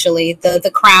 essentially,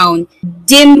 the crown,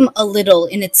 dim a little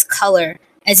in its color.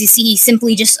 As you see, he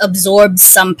simply just absorbs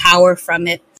some power from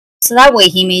it. So that way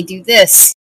he may do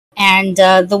this. And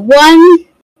the one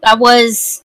that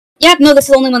was... Yeah, no, this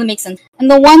is the only one that makes sense. And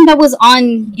the one that was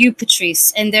on you,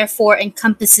 Patrice, and therefore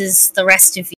encompasses the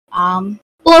rest of you,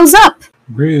 blows up.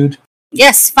 Rude.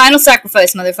 Yes, final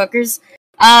sacrifice, motherfuckers.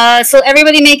 So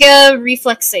everybody make a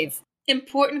reflex save.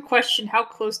 Important question, how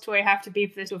close do I have to be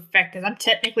for this to affect? Because I'm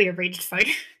technically a ranged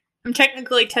fighter. I'm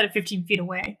technically 10 to 15 feet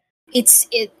away.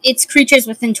 It's creatures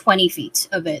within 20 feet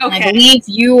of it. Okay. And I believe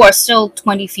you are still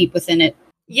 20 feet within it.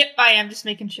 Yep, I am, just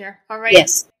making sure. Alright.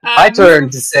 Yes. My turn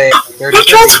to say 30. I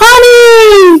got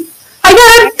 20! I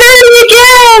got 30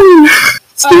 again!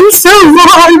 It's been so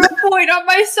long! I'm point on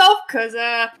myself, because,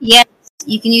 Yes,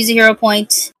 you can use a hero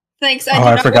point. thanks.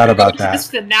 I forgot about that.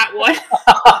 Just the nat one.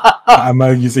 I'm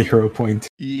gonna use a hero point.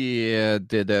 Yeah,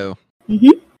 ditto.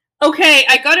 Okay,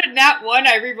 I got a nat 1,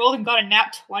 I rerolled and got a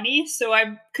nat 20, so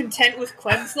I'm content with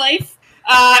Clem's life.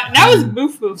 Now his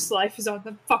Moof's life is on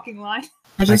the fucking line.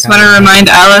 I just want to remind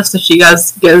Alice that she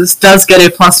does get a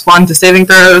 +1 to saving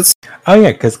throws. Oh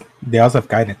yeah, because they also have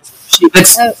guidance. I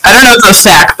don't know if they'll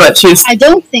stack, but she's... I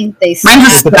don't think they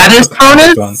Mine's a status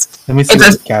bonus. Let me see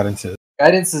what guidance is.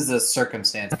 Guidance is a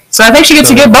circumstance. So I think she gets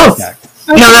to get both.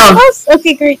 No.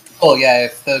 Okay, great. Oh yeah,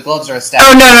 if the gloves are a status.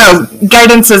 Oh no,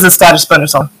 guidance is a status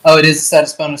bonus. Oh, it is a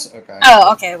status bonus. Okay.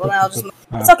 Oh, okay. Well, then I'll just.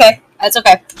 It's okay. It's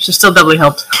okay. She's still doubly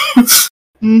helped.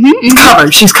 Mm-hmm.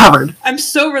 Covered. She's covered. I'm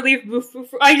so relieved.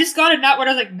 I just got a nat 1.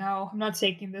 I was like, no, I'm not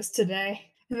taking this today.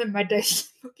 And then my dice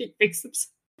just fucking fix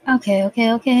themselves. Okay.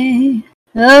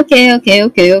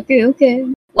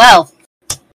 Well,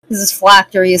 his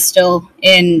phylactery is still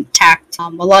intact. A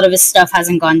lot of his stuff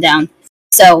hasn't gone down.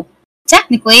 So,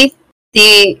 technically,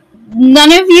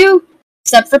 none of you,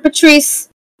 except for Patrice,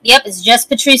 yep, it's just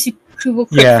Patrice who will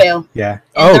crit fail. Yeah.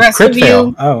 And the rest crit of fail.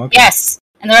 you, Oh, okay. yes.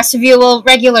 And the rest of you will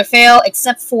regular fail,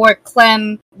 except for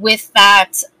Clem with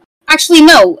that. Actually,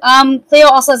 no. Cleo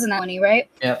also has a 20, right?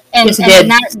 Yep. And Yes, he and did.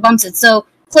 that bumps it. So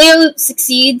Cleo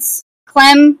succeeds.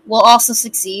 Clem will also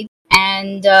succeed,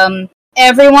 and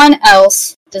everyone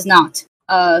else does not.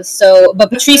 But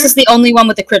Patrice is the only one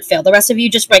with the crit fail. The rest of you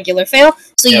just regular fail.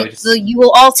 So you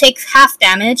will all take half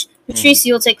damage. Patrice,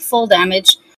 you'll take full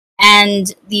damage,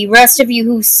 and the rest of you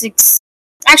who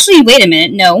Actually, wait a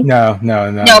minute. No, No,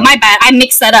 my bad. I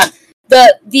mixed that up.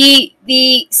 The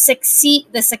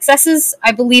successes,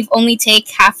 I believe, only take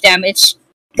half damage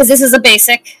because this is a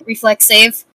basic reflex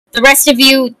save. The rest of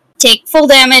you take full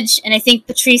damage, and I think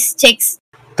Patrice takes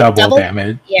double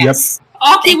damage. Yes.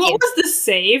 Aki, Thank what you. was the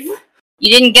save?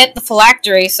 You didn't get the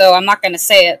phylactery, so I'm not going to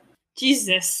say it.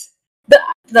 Jesus.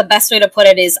 The best way to put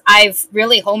it is I've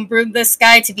really homebrewed this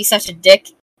guy to be such a dick,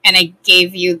 and I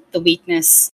gave you the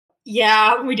weakness.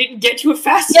 Yeah, we didn't get to it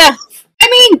fast Yeah. enough. I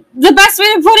mean, the best way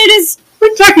to put it is...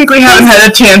 We technically haven't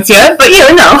had a chance yet, but yeah,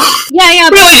 no. Yeah.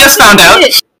 We only just found out.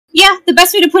 Yeah, the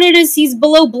best way to put it is he's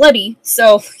below bloody,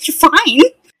 so you're fine.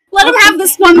 Let him have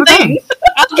this one thing.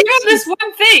 I'll give him this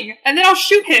one thing, and then I'll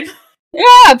shoot him.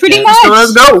 Yeah, pretty much. So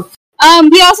let's go.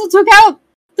 He also took out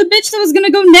the bitch that was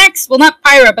gonna go next. Well, not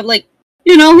Pyra, but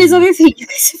his other thing. You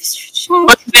guys have a straight shot.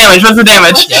 What's the damage? What's the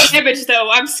damage,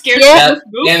 though? I'm scared Yeah. of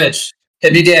move. Damage.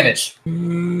 Heavy damage.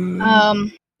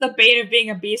 The bane of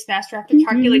being a Beastmaster. I have to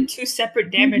calculate 2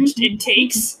 separate damage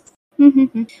intakes.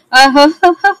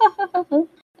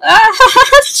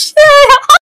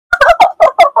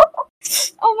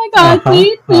 Oh my god,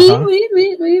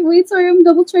 wait, sorry, I'm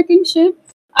double checking shit.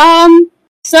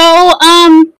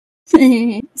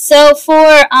 So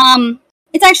for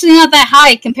it's actually not that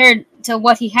high compared to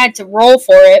what he had to roll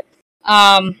for it.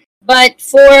 But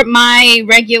for my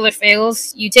regular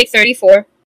fails, you take 34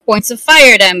 points of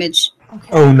fire damage.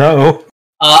 Oh no.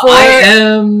 I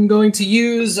am going to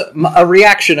use a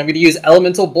reaction. I'm going to use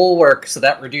Elemental Bulwark, so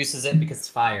that reduces it because it's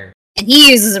fire. And he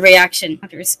uses a reaction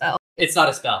after a spell. It's not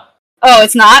a spell. Oh,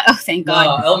 it's not? Oh, thank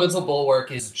God. Elemental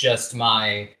Bulwark is just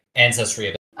my ancestry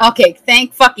ability. Okay,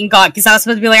 thank fucking God, because I was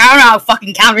supposed to be like, I don't know how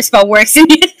fucking counterspell works, and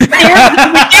you do it!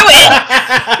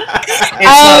 It's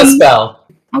not a spell.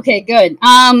 Okay, good.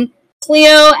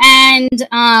 Cleo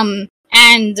and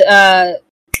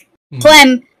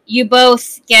Clem, you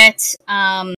both get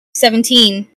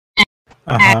 17.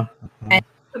 Uh-huh.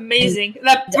 Amazing.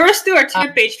 That burst through our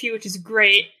temp HP, which is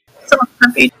great.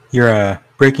 You're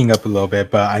breaking up a little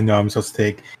bit, but I know I'm supposed to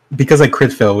take, because I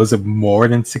crit fail, was it more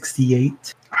than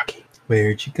 68? Okay,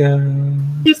 where'd you go?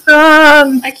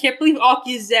 I can't believe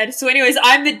Aki is dead. So anyways,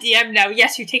 I'm the DM now.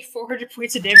 Yes, you take 400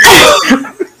 points of damage.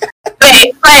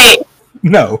 Wait.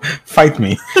 No, fight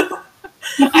me.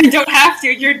 I don't have to.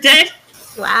 You're dead.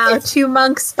 Wow, 2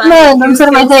 monks fight. No, I'm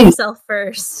saying my thing. Himself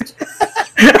first.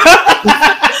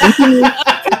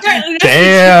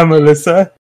 Damn,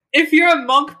 Alyssa. If you're a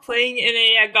monk playing in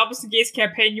a Goblins and Gates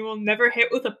campaign, you will never hit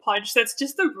with a punch. That's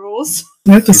just the rules.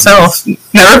 Note to self,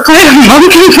 never play a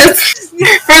monk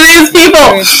for these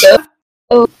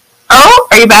people. Oh,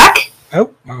 are you back?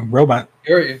 Oh, robot.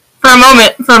 Who are you? For a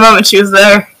moment she was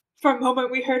there. For a moment,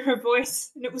 we heard her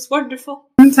voice, and it was wonderful.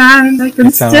 Sometimes I can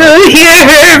It sounds still hear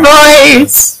her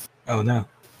voice. Oh no.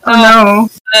 Oh no.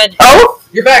 Good. Oh?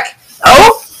 You're back.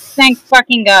 Oh? Thank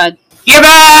fucking God. You're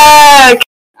back!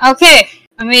 Okay,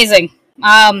 amazing.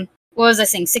 What was I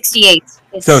saying? 68.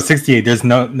 It's So 68, there's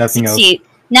nothing else. 68.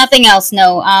 Nothing else,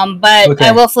 no. But Okay.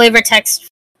 I will flavor text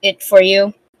it for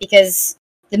you, because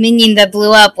the minion that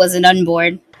blew up was an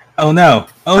unborn. Oh no.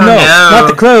 Oh Oh, no. no. Not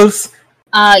the clothes.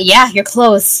 Yeah, you're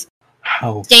close.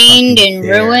 How Stained fucking and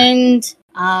dare. ruined.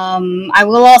 I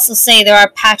will also say there are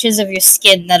patches of your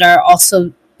skin that are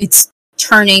also, it's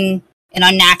turning an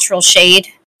unnatural shade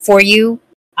for you.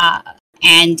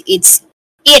 And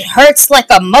it hurts like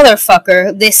a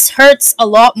motherfucker. This hurts a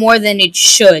lot more than it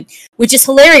should, which is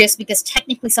hilarious because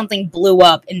technically something blew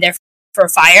up and therefore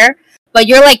fire. But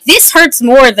you're like, this hurts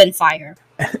more than fire.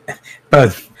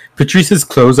 But Patrice's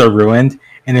clothes are ruined,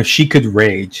 and if she could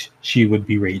rage, she would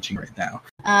be raging right now.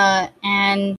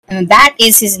 And that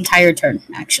is his entire turn,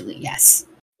 actually, yes.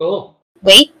 Cool.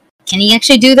 Wait, can he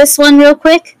actually do this one real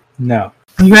quick? No.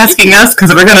 Are you asking us?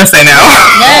 Because we're gonna say no.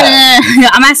 No.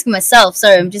 I'm asking myself.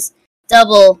 Sorry, I'm just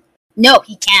double. No,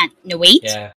 he can't. No, wait.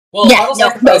 Yeah. Well, Yeah, auto no.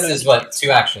 sacrifice is what? 2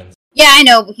 actions. Yeah, I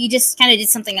know, but he just kind of did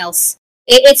something else.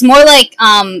 It's more like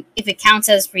if it counts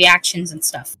as reactions and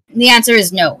stuff. The answer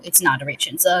is no. It's not a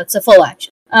reaction. So it's a full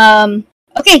action.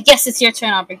 Okay, yes, it's your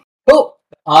turn, Aubrey. Cool.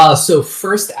 So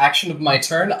first action of my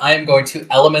turn, I am going to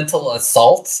Elemental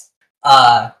Assault.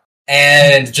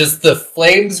 And just the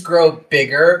flames grow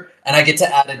bigger, and I get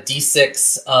to add a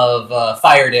d6 of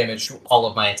fire damage to all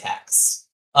of my attacks.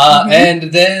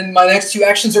 And then my next 2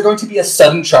 actions are going to be a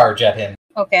sudden charge at him.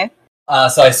 Okay.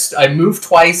 So I move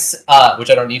twice, which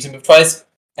I don't need to move twice,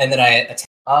 and then I attack.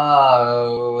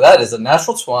 Oh, that is a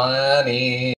natural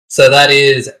 20. So that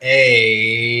is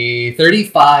a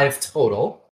 35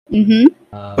 total. Mm-hmm.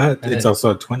 But And it's then-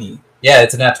 also a 20. yeah,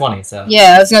 it's a nat 20, so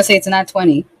Yeah, I was gonna say it's a nat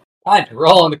 20. Fine,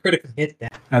 roll on the critical hit.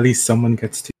 At least someone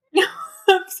gets to.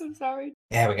 I'm so sorry.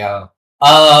 There we go.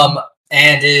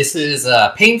 And this is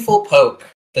a painful poke.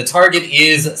 The target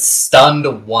is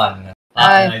stunned 1.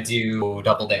 And I do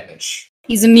double damage.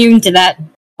 He's immune to that.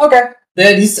 Okay.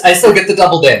 Then I still get the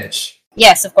double damage.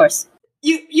 Yes, of course.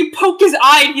 You poke his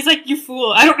eye, and he's like, "You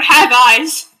fool! I don't have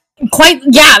eyes." Quite.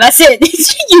 Yeah, that's it.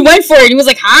 You went for it. He was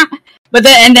like, "Huh?" But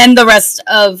then the rest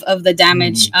of the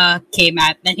damage came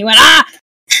at. Then he went, "Ah!"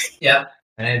 Yeah.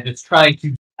 And I'm just trying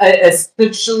to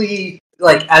essentially,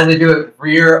 like, as I do it,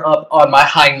 rear up on my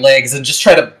hind legs and just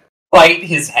try to bite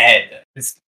his head.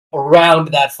 Just around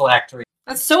that phylactery.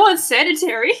 That's so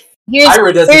unsanitary.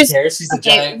 Ira doesn't care. She's a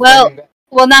okay, giant. well- fucking-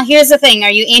 Well, now here's the thing. Are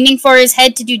you aiming for his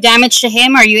head to do damage to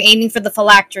him, or are you aiming for the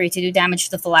phylactery to do damage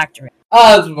to the phylactery?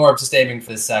 it's more of just aiming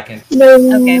for the second.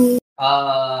 Okay.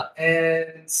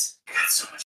 And God,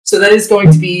 so that is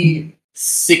going to be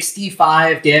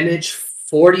 65 damage.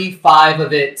 45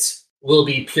 of it will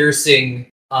be piercing,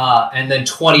 and then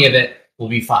 20 of it will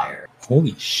be fire.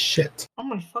 Holy shit. Oh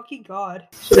my fucking god!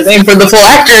 Should've aimed for the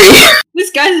phylactery.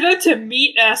 This guy's about to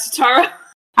meet Satara.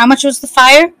 How much was the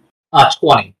fire?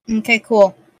 20. Okay,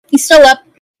 cool. He's still up.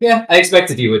 Yeah, I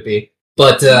expected he would be.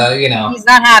 But, you know. He's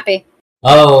not happy.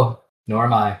 Oh, nor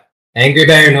am I. Angry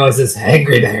bear noises,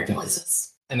 angry bear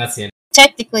noises. And that's the end.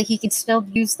 technically he could still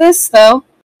use this, though.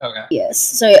 Okay. Yes.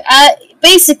 So,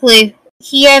 basically,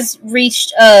 he has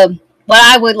reached what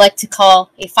I would like to call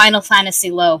a Final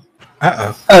Fantasy low.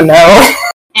 Uh-oh. Oh no.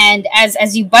 And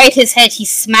as you bite his head, he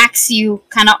smacks you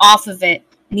kind of off of it,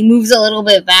 and he moves a little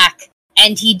bit back,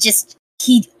 and he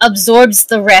absorbs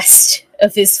the rest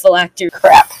of his phylactery.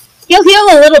 Crap. He'll heal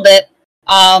a little bit,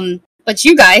 but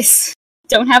you guys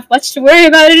don't have much to worry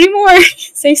about anymore.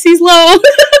 Stacy's low.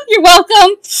 You're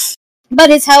welcome. But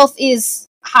his health is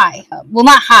high. Well,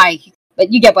 not high, but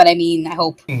you get what I mean, I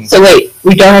hope. So wait,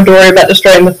 we don't have to worry about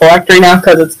destroying the phylactery now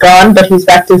because it's gone, but he's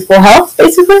back to full health,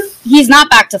 basically? He's not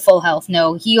back to full health,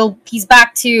 no. He's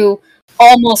back to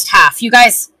almost half. You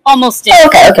guys almost did it.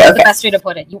 Okay. That's the best way to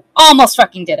put it. You almost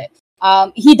fucking did it.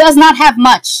 He does not have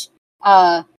much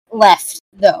left,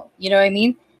 though. You know what I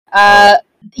mean?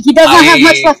 He does not have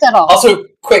much left at all. Also,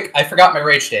 quick, I forgot my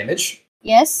rage damage.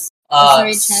 Yes? What's the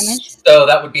rage damage? So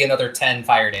that would be another 10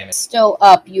 fire damage. Still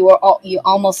up. You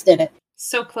almost did it.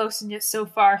 So close and yet so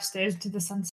far, stares into the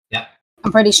sunset. Yeah.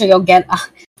 I'm pretty sure you'll get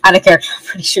out of character. I'm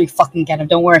pretty sure you fucking get him.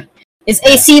 Don't worry. His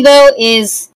AC though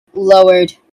is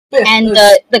lowered, and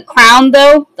the crown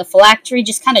though, the phylactery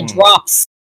just kind of drops,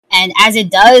 and as it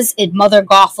does, it Mother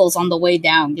Gothels on the way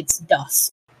down. It's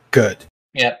dust. Good.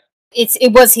 Yep.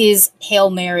 It was his Hail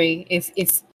Mary, if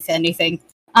anything.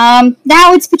 Now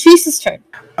it's Patrice's turn.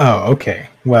 Oh, okay.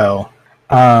 Well,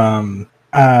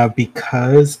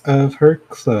 because of her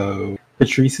clothes,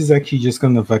 Patrice is actually just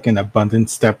gonna fucking abundant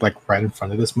step like right in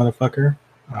front of this motherfucker.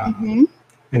 And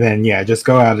then just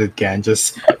go at it again.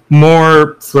 Just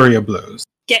more flurry of blows.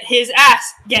 Get his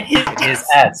ass. Get his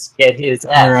ass. Get his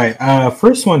ass. All right.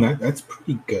 First one that's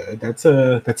pretty good. That's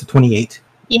a 28.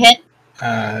 You hit.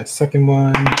 Second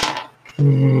one.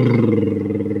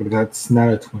 That's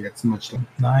not a 20. That's much.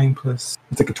 9 plus.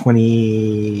 It's like a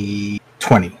 20.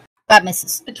 20. That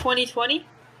misses. A 2020?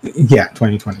 Yeah,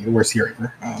 2020. The worst year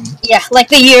ever. Yeah, like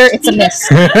the year, it's a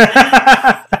miss.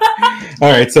 All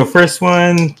right, so first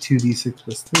one, 2d6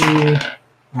 plus 3.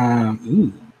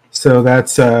 So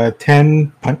that's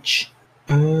 10 punch.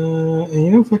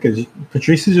 And fuck it.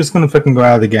 Patrice is just gonna fucking go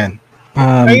out again.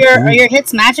 Are your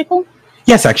hits magical?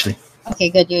 Yes, actually. Okay,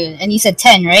 good. And you said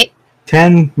 10, right?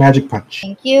 10 magic punch.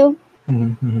 Thank you.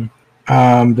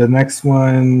 The next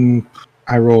one,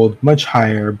 I rolled much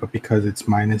higher, but because it's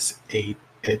 -8,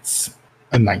 it's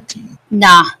a 19.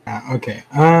 Nah. Okay.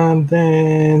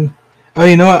 Then. Oh,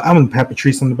 you know what? I'm gonna pat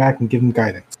Patrice on the back and give him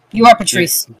guidance. You are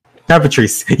Patrice. Not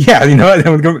Patrice. Yeah, you know what?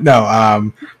 I'm gonna go. No,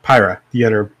 Pyra, the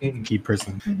other key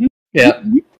person. Yeah.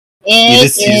 You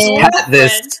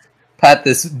just pat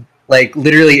this like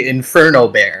literally inferno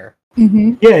bear.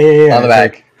 Yeah. On the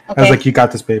back. I was like, you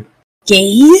got this, babe.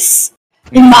 Gaze?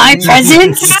 In my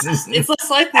presence? It's less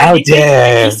likely. How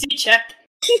dare! DC check.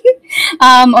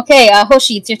 Okay,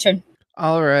 Hoshi, it's your turn.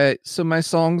 All right, so my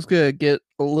song's gonna get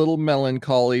a little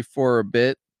melancholy for a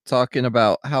bit, talking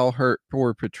about how hurt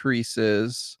poor Patrice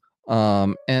is.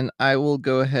 And I will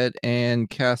go ahead and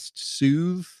cast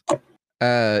Soothe.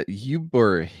 You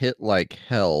were hit like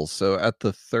hell, so at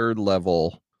the 3rd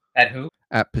level. At who?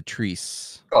 At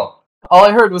Patrice. Oh. All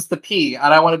I heard was the P,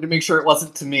 and I wanted to make sure it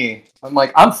wasn't to me. I'm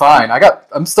like, I'm fine.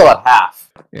 I'm still at half.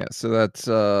 Yeah, so that's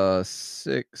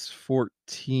 6,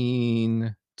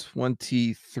 14,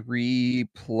 23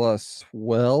 plus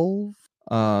 12.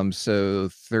 So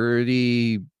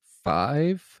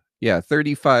 35. Yeah,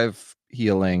 35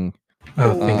 healing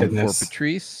Oh, thank for goodness.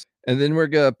 Patrice. And then we're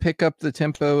gonna pick up the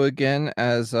tempo again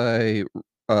as I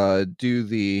do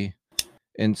the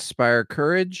Inspire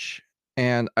Courage.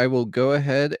 And I will go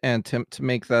ahead and attempt to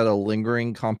make that a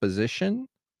lingering composition,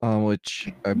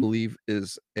 which I believe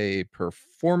is a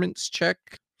performance check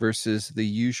versus the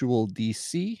usual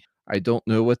DC. I don't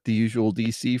know what the usual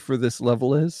DC for this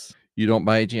level is. You don't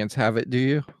by chance have it, do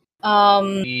you?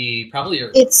 Probably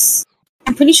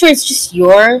I'm pretty sure it's just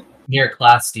your... near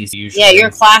class DC usually. Yeah,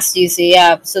 your class DC,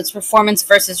 yeah. So it's performance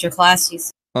versus your class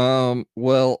DC.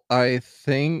 Well, I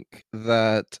think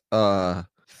that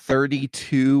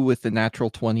 32 with the natural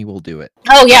 20 will do it.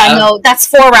 Oh yeah, no, that's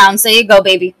 4 rounds. There you go,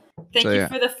 baby. Thank you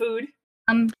for the food.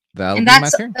 That'll and be my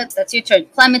turn. That's your turn.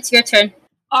 Clem, it's your turn.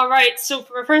 Alright, so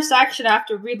for my first action, I have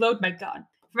to reload my gun.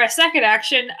 For my second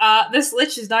action, this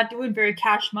Lich is not doing very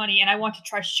cash money, and I want to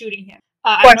try shooting him.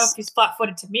 I don't know if he's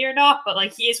flat-footed to me or not, but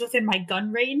like he is within my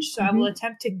gun range, so I will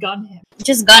attempt to gun him.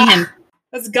 Just gun him.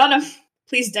 Let's gun him.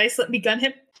 Please, dice, let me gun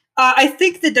him. I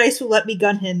think the dice will let me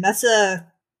gun him. That's a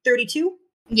 32?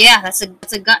 Yeah, that's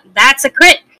a gun. That's a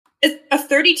crit. A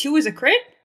 32 is a crit?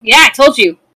 Yeah, I told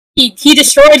you. He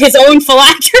destroyed his own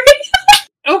phylactery.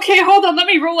 Okay, hold on. Let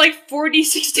me roll like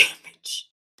 4d6 damage.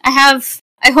 I have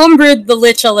I homebrewed the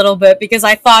Lich a little bit because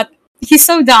I thought he's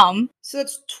so dumb. So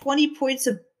that's 20 points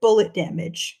of bullet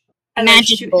damage. And then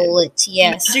shoot Magic him. bullet,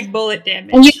 yes. Magic bullet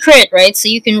damage. And you crit, right? So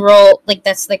you can roll, like,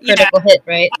 that's the critical hit,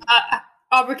 right?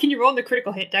 Aubrey, can you roll in the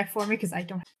critical hit deck for me? Because I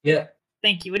don't. Yeah.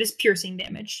 Thank you. It is piercing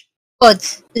damage. Oh,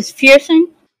 it's piercing?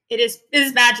 It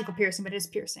is magical piercing, but it is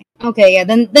piercing. Okay, yeah,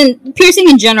 then piercing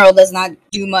in general does not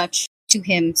do much to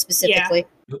him specifically.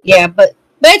 Yeah, but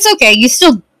it's okay. You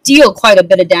still deal quite a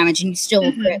bit of damage, and you still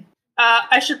will crit.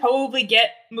 I should probably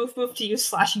get move to use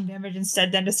slashing damage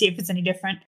instead, then to see if it's any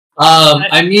different.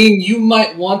 I mean, you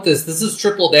might want this. This is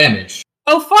triple damage.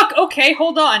 Oh fuck! Okay,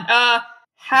 hold on.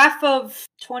 Half of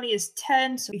 20 is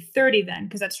 10, so it'll be 30 then,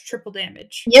 because that's triple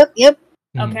damage. Yep.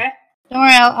 Okay. Don't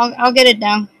worry, I'll get it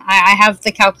down. I have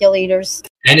the calculators.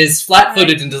 And is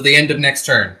flat-footed until the end of next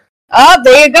turn. Oh,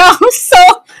 there you go. So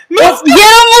Move! get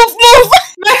him, move!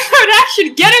 My third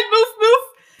action, get it, move!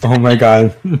 Oh my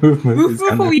god. Movement Move is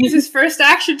will use his first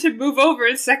action to move over,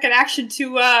 and second action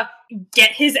to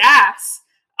get his ass.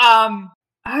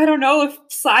 I don't know if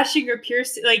slashing or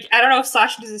piercing, I don't know if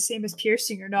slashing is the same as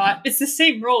piercing or not. It's the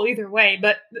same roll either way,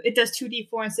 but it does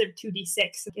 2d4 instead of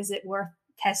 2d6. Is it worth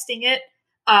testing it?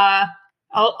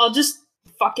 I'll just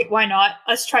fuck it. Why not?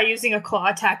 Let's try using a claw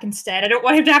attack instead. I don't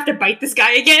want him to have to bite this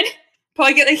guy again.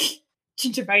 Probably get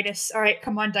gingivitis. All right,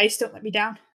 come on, dice, don't let me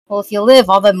down. Well, if you live,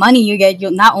 all the money you get,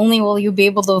 you'll not only will you be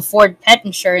able to afford pet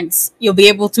insurance, you'll be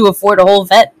able to afford a whole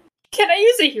vet. Can I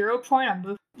use a hero point on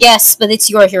move? Yes, but it's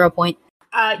your hero point.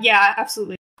 Yeah,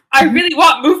 absolutely. I really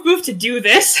want move to do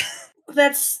this.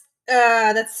 That's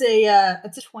a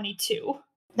 22.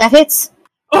 That hits.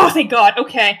 Oh, thank God.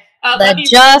 Okay. That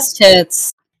just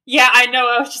hits. Yeah, I know.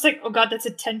 I was just like, oh God, that's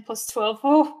a 10 plus 12.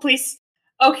 Oh, please.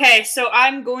 Okay, so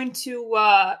I'm going to,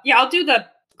 I'll do the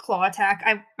claw attack.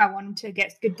 I want him to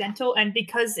get good dental, and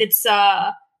because it's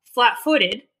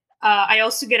flat-footed, I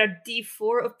also get a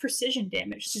d4 of precision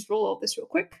damage. Just roll all this real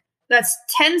quick. That's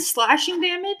 10 slashing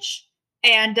damage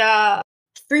and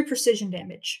 3 precision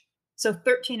damage. So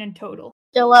 13 in total.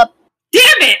 Still up.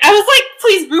 Damn it! I was like,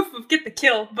 please move, get the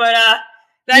kill, but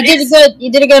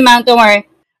You did a good amount, don't worry.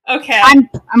 Okay.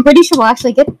 I'm pretty sure we'll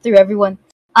actually get through everyone.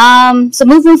 So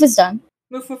move is done.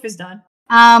 Move is done.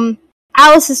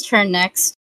 Alice's turn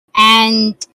next.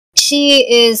 And she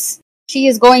is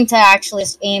going to actually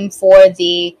just aim for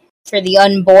the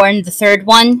unborn, the third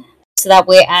one, so that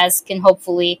way Az can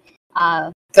hopefully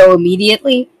go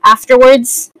immediately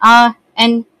afterwards,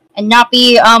 and not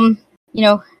be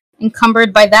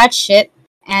encumbered by that shit,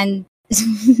 and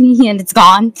and it's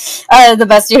gone. The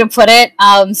best way to put it.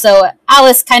 So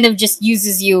Alice kind of just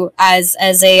uses you as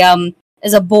a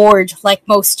board, like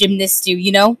most gymnasts do,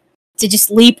 to just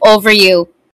leap over you.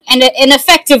 And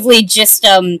effectively just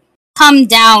come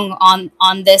down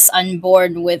on this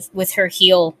unborn with her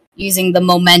heel using the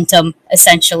momentum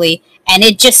essentially, and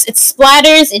it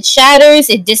splatters, it shatters,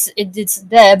 it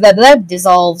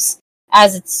dissolves.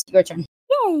 As it's your turn.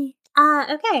 Yay!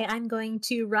 Okay, I'm going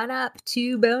to run up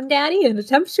to Bone Daddy and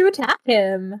attempt to attack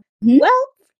him. Mhm. Well,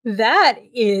 that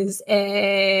is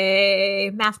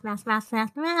a math.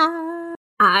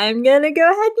 I'm gonna go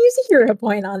ahead and use a hero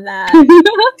point on that.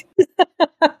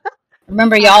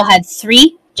 Remember, y'all had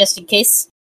 3, just in case.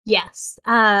 Yes.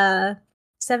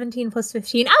 17 plus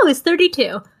 15. Oh, it's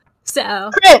 32.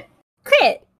 So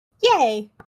crit. Yay.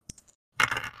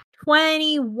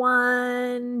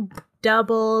 21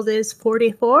 doubled is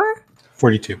 44.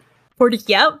 42. 40.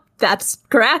 Yep, that's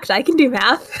correct. I can do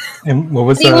math. And what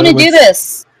was How do you want to do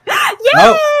this? Yay!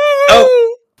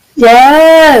 Oh.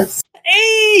 Yes!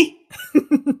 Hey!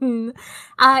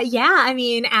 I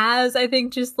mean, Az I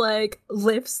think just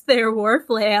lifts their war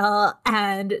flail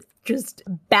and just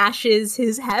bashes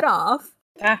his head off.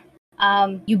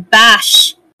 You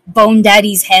bash Bone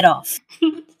Daddy's head off.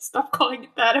 Stop calling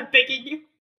it that, I'm begging you.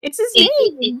 It's his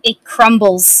name. It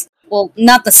crumbles. Well,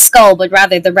 not the skull, but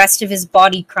rather the rest of his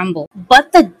body crumble.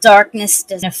 But the darkness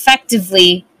does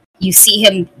effectively, you see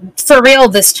him, for real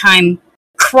this time,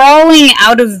 crawling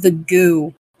out of the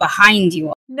goo behind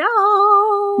you. No.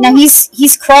 Now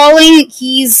he's crawling,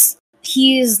 he's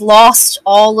lost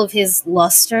all of his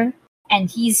luster,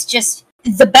 and he's just,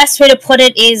 the best way to put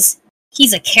it is,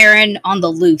 he's a Karen on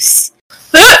the loose.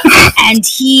 And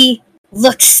he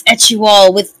looks at you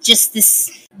all with just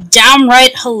this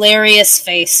downright hilarious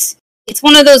face. It's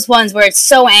one of those ones where it's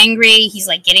so angry, he's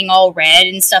getting all red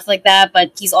and stuff like that,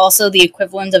 but he's also the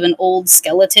equivalent of an old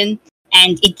skeleton,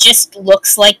 and it just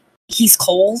looks like he's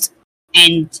cold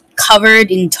and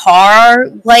covered in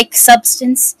tar-like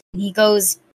substance. He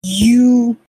goes,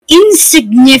 "You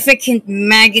insignificant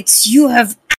maggots, you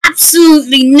have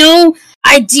absolutely no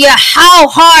idea how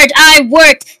hard I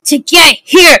worked to get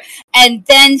here. And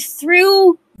then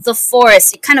through the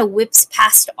forest, it kind of whips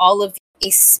past all of you. A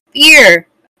spear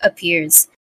appears,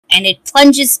 and it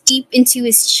plunges deep into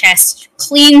his chest,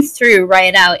 clean through,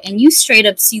 right out, and you straight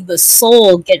up see the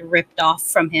soul get ripped off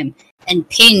from him and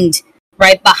pinned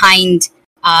right behind,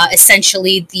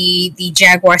 essentially, the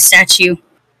jaguar statue.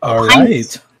 All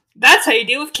right. That's how you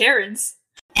deal with Karens.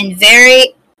 And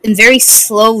very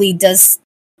slowly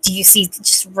do you see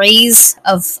just rays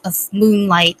of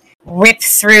moonlight rip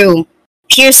through,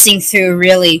 piercing through,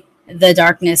 really, the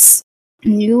darkness.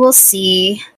 And you will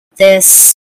see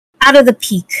this out of the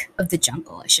peak of the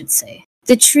jungle, I should say.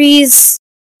 The trees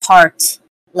part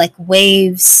like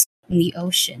waves in the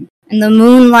ocean, and the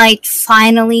moonlight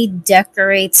finally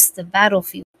decorates the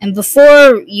battlefield. And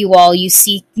before you all, you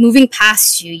see, moving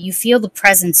past you, you feel the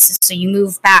presence, so you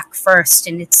move back first,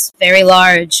 and it's very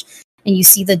large, and you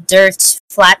see the dirt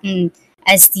flatten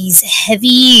as these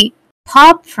heavy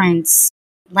paw prints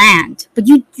land, but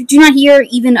you do not hear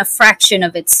even a fraction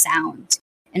of its sound.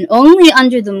 And only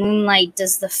under the moonlight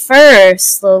does the fur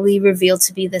slowly reveal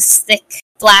to be this thick,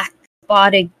 black,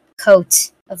 spotted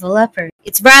coat of a leopard.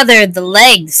 It's rather the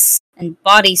legs and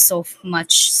body so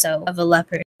much so of a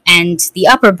leopard, and the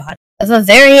upper body of a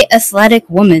very athletic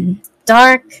woman.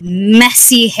 Dark,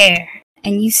 messy hair.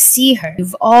 And you see her.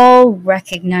 You've all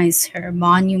recognized her,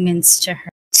 monuments to her,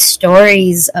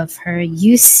 stories of her.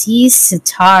 You see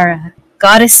Sitara,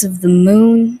 goddess of the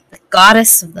moon, the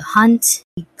goddess of the hunt,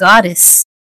 the goddess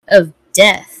of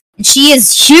death. And she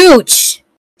is huge!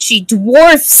 She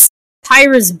dwarfs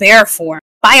Pyra's bear form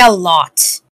by a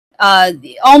lot.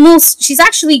 Almost, she's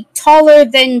actually taller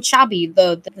than Chabi,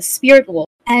 the spirit wolf.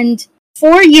 And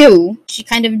for you, she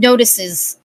kind of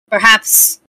notices,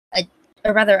 perhaps,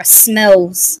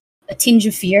 smells a tinge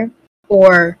of fear,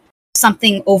 or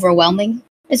something overwhelming.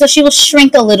 And so she will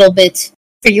shrink a little bit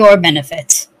for your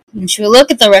benefit. And she will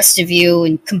look at the rest of you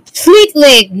and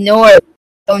completely ignore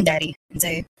Bone Daddy and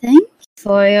say, "Thank you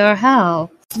for your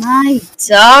help, my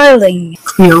darling."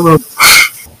 Cleo will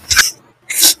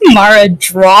Mara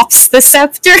drops the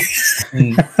scepter.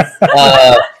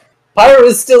 Pyra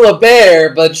is still a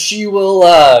bear, but she will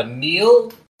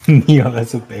kneel. Yeah,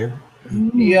 that's a bear.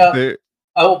 Yeah, There-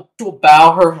 she will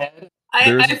bow her head.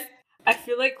 I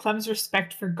feel like Clem's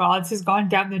respect for gods has gone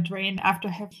down the drain after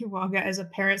having Hiwaga as a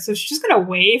parent, so she's just gonna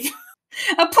wave.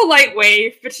 A polite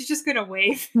wave, but she's just gonna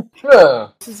wave. Huh.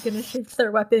 She's gonna shift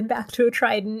their weapon back to a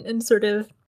trident and sort of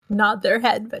nod their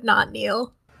head, but not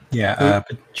kneel. Yeah,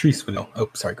 Patrice will. Oh,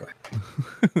 sorry, go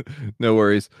ahead. No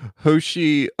worries.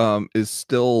 Hoshi is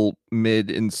still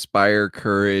mid-inspire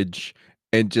courage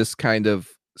and just kind of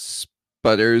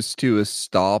sputters to a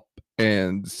stop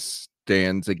and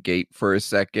stands agape for a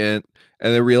second,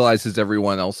 and then realizes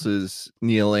everyone else is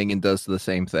kneeling and does the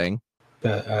same thing.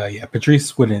 Yeah,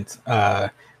 Patrice wouldn't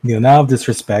kneel now of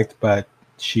disrespect, but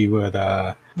she would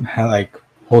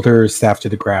hold her staff to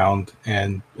the ground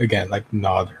and again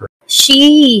nod her.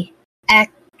 She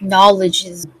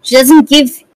acknowledges. She doesn't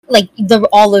give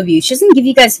all of you. She doesn't give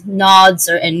you guys nods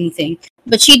or anything,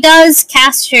 but she does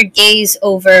cast her gaze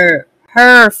over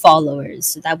her followers.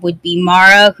 So that would be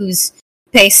Mara, who's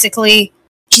basically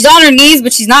she's on her knees,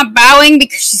 but she's not bowing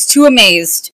because she's too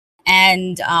amazed.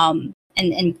 And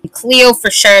Cleo,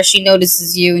 for sure, she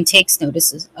notices you and takes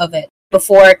notice of it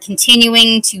before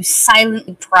continuing to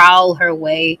silently prowl her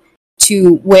way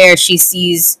to where she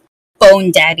sees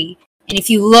Bone Daddy. And if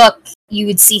you look, you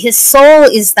would see his soul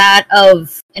is that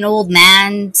of an old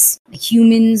man's, a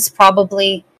human's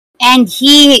probably, and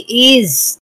he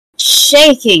is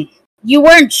shaking. You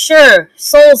weren't sure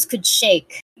souls could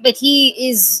shake, but he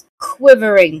is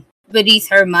quivering beneath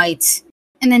her might.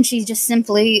 And then she just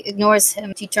simply ignores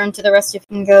him. She turns to the rest of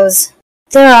him and goes,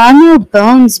 "There are no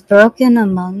bones broken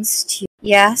amongst you,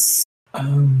 yes?"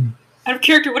 Out of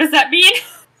character, what does that mean?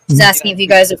 She's asking if you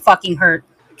guys are fucking hurt.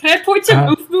 Can I point to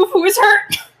Moof who is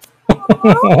hurt?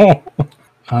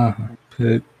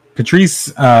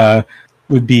 Patrice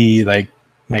would be like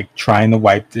trying to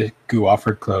wipe the goo off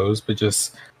her clothes, but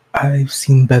just, "I've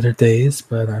seen better days,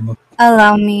 but I'm okay."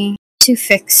 Allow me to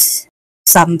fix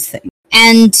something.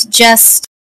 And just,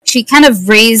 she kind of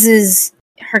raises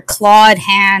her clawed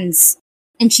hands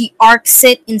and she arcs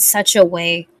it in such a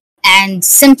way. And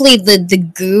simply the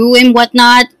goo and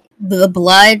whatnot, the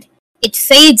blood, it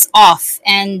fades off.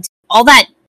 And all that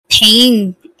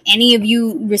pain any of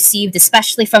you received,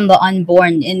 especially from the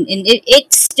unborn, and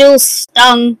it still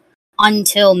stung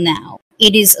until now.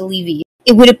 It is alleviated.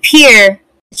 It would appear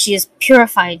that she has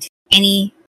purified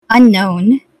any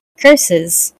unknown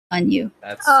curses on you.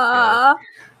 That's Aww.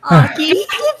 Aki,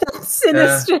 that's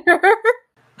sinister.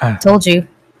 Told you,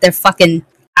 they're fucking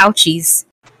ouchies.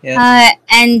 Yeah.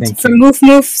 And Thank for you. Moof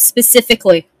Moof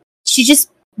specifically, she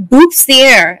just boops the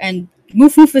air, and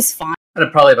Moof Moof is fine.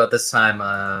 And probably about this time,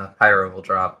 Pyro will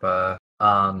drop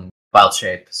Wild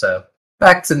Shape. So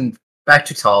back to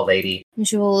Tall Lady. And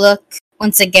she will look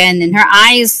once again, and her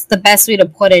eyes, the best way to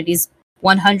put it, is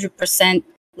 100%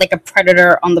 like a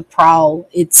predator on the prowl.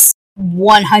 It's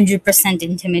 100%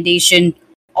 intimidation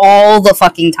all the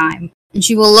fucking time. And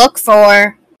she will look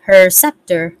for her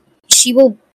scepter. She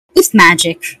will, with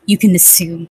magic, you can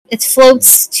assume. It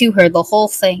floats to her, the whole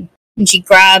thing. And she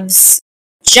grabs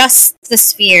just the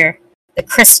sphere, the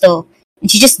crystal,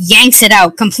 and she just yanks it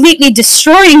out, completely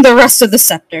destroying the rest of the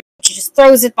scepter. She just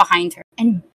throws it behind her.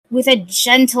 And with a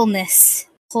gentleness,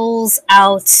 pulls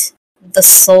out the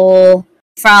soul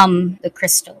from the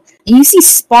crystal. And you see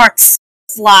sparks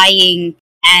flying,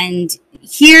 and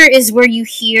here is where you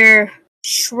hear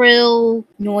shrill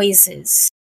noises.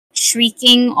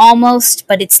 Shrieking almost,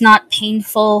 but it's not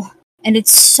painful. And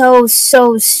it's so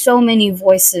many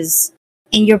voices.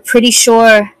 And you're pretty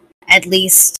sure, at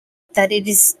least, that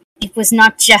it was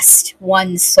not just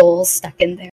one soul stuck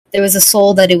in there. There was a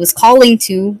soul that it was calling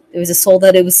to, there was a soul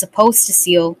that it was supposed to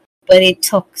seal, but it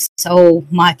took so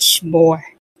much more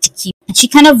to keep. And she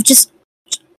kind of just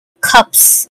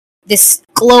cups this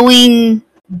glowing,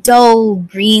 dull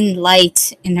green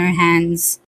light in her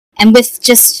hands, and with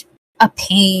just a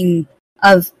pain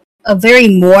of a very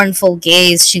mournful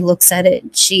gaze, she looks at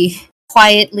it. She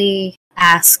quietly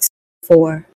asks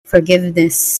for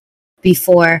forgiveness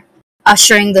before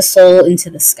ushering the soul into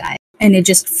the sky, and it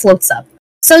just floats up.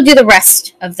 So do the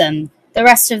rest of them. The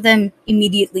rest of them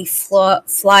immediately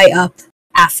fly up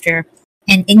after.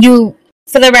 And you,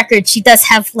 for the record, she does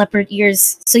have leopard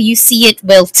ears, so you see it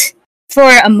wilt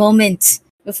for a moment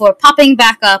before popping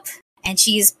back up, and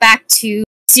she's back to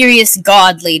serious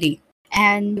god lady.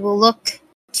 And will look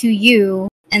to you,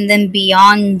 and then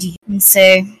beyond you, and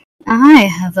say, I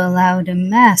have allowed a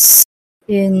mess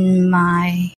in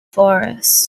my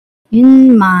forest,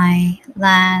 in my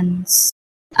lands.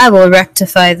 I will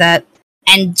rectify that.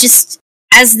 And just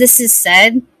as this is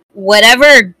said,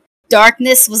 whatever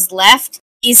darkness was left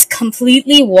is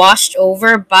completely washed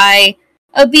over by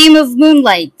a beam of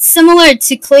moonlight, similar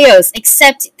to Cleo's,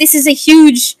 except this is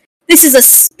a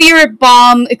spirit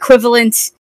bomb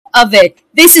equivalent of it.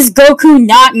 This is Goku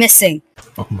not missing.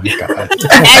 Oh my god.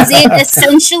 As it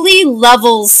essentially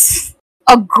levels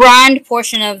a grand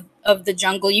portion of the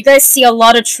jungle. You guys see a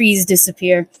lot of trees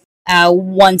disappear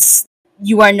once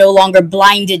you are no longer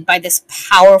blinded by this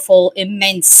powerful,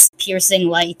 immense, piercing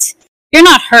light. You're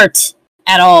not hurt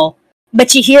at all,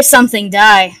 but you hear something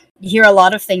die. You hear a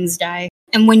lot of things die.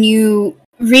 And when you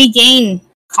regain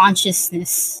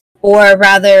consciousness, or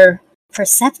rather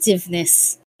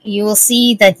perceptiveness, you will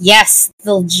see that yes,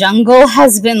 the jungle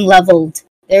has been leveled.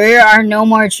 There are no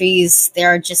more trees, there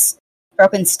are just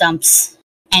broken stumps.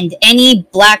 And any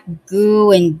black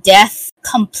goo and death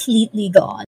completely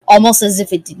gone. Almost as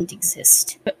if it didn't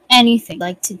exist. But anything you'd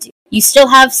like to do. You still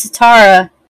have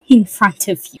Satara in front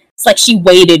of you. It's like she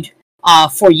waited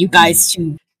for you guys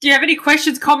to... Do you have any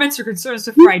questions, comments, or concerns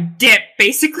before I dip,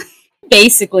 basically?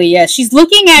 Basically, yeah. She's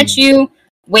looking at you,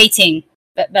 waiting.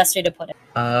 Best way to put it.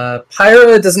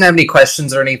 Pyra doesn't have any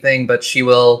questions or anything, but she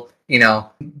will,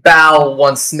 bow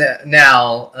once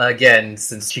now again,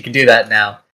 since she can do that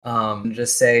now.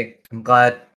 Just say, I'm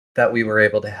glad that we were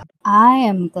able to help. I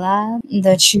am glad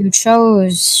that you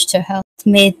chose to help. It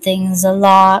made things a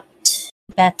lot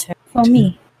better for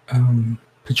me.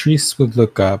 Patrice would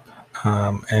look up,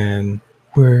 and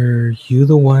were you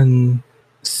the one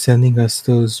sending us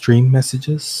those dream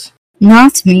messages?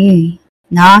 Not me.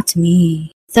 Not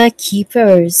me. The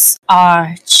keepers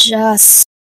are just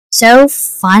so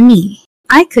funny.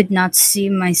 I could not see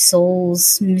my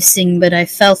souls missing, but I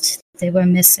felt they were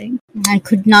missing. I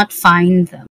could not find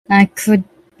them. I could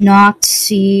not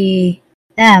see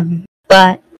them.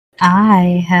 But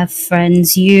I have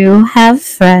friends. You have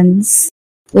friends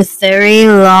with very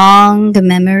long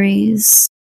memories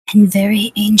and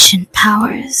very ancient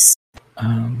powers.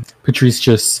 Patrice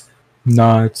just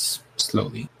nods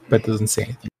slowly, but doesn't say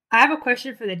anything. I have a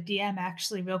question for the DM,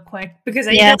 actually, real quick, because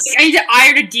I Yes. need to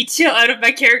iron a detail out of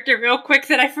my character real quick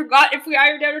that I forgot if we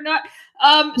ironed out or not.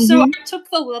 So I took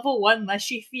the level 1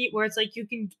 Leshy feat, where it's like you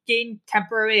can gain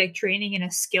temporary training in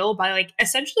a skill by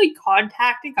essentially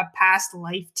contacting a past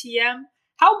life TM.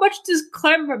 How much does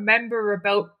Clem remember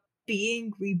about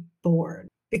being reborn?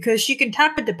 Because she can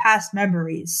tap into past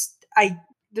memories. I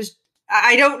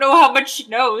don't know how much she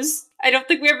knows. I don't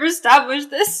think we ever established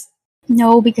this.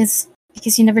 No, because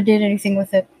you never did anything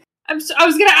with it. I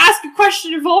was gonna ask a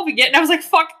question involving it, and I was like,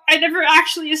 fuck, I never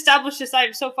actually established this. I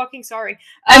am so fucking sorry.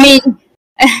 I mean,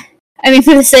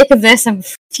 for the sake of this,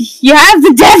 you have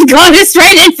the death goddess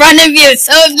right in front of you,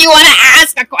 so if you want to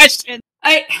ask a question.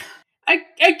 I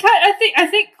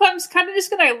think Clem's kind of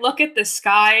just gonna look at the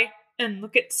sky and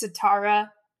look at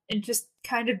Satara and just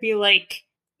kind of be like,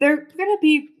 they're gonna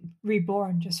be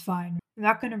reborn just fine. They're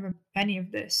not gonna remember any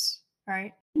of this,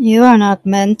 right? You are not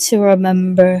meant to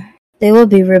remember. They will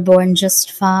be reborn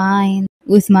just fine,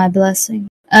 with my blessing.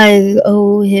 I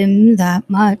owe him that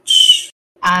much.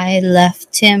 I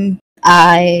left him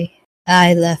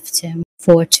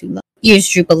for too long. Ears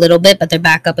droop a little bit, but they're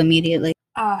back up immediately.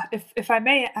 If I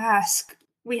may ask,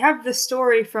 we have the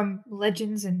story from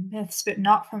legends and myths, but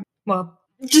not from, well,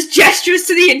 just gestures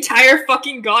to the entire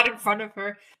fucking god in front of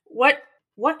her. What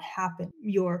happened?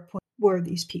 Your point were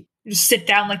these people? Just sit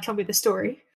down, like, tell me the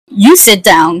story. You sit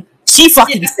down. She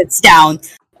fucking sits down.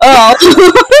 Oh.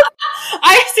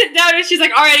 I sit down and she's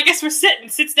like, alright, I guess we're sitting.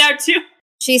 Sits down too.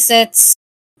 She sits.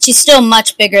 She's still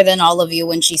much bigger than all of you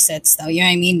when she sits, though. You know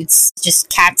what I mean? It's just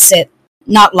cat sit.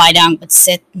 Not lie down, but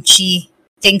sit. And she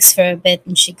thinks for a bit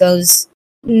and she goes,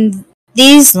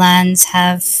 these lands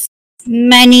have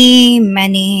many,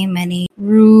 many, many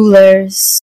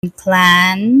rulers and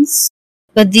clans.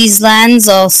 But these lands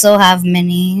also have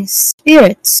many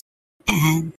spirits.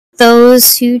 And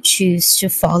those who choose to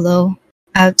follow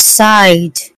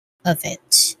outside of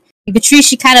it. Patrice,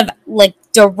 she kind of, like,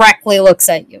 directly looks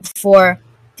at you before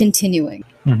continuing.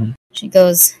 Mm-hmm. She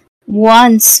goes,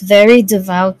 once very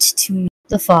devout to me,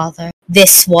 the Father,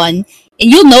 this one.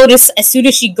 And you'll notice as soon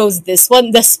as she goes this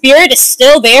one, the spirit is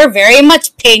still there, very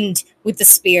much pinned with the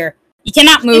spear. He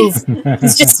cannot move.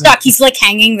 He's just stuck. He's, like,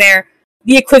 hanging there.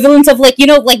 The equivalent of, like, you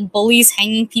know, like bullies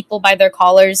hanging people by their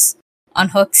collars on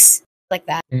hooks. Like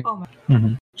that. Oh my.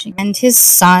 Mm-hmm. And his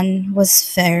son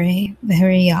was very,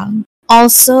 very young.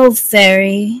 Also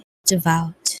very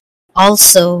devout.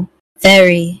 Also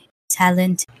very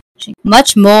talented.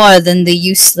 Much more than the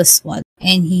useless one.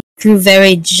 And he grew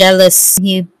very jealous.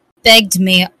 He begged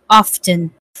me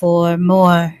often for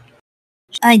more.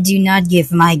 I do not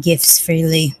give my gifts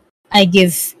freely. I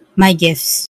give my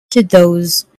gifts to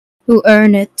those who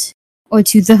earn it, or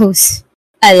to those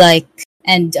I like.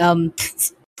 And,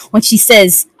 when she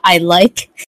says, I like,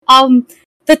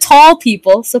 the tall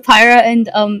people, so Pyra and,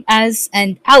 Az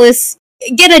and Alice,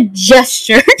 get a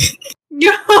gesture.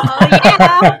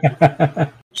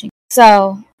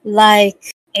 So,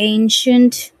 like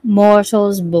ancient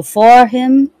mortals before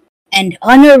him, and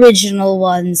unoriginal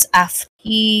ones after,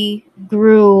 he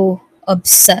grew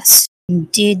obsessed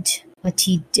and did what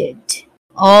he did.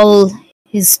 All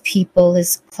his people,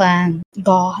 his clan,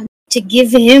 gone. To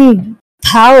give him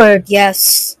power,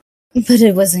 yes, but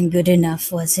it wasn't good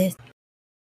enough, was it?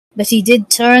 But he did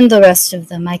turn the rest of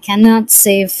them. I cannot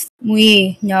save.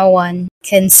 No one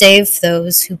can save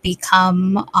those who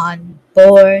become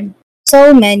unborn.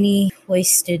 So many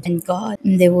wasted and gone,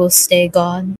 and they will stay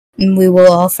gone, and we will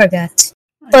all forget.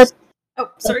 But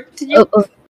sorry, continue.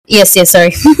 Yes,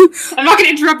 sorry. I'm not gonna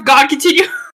interrupt God, continue.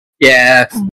 Yeah.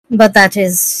 But that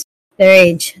is their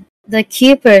age. The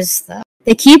keepers, though.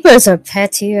 The keepers are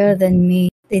pettier than me.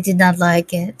 They did not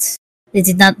like it. They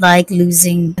did not like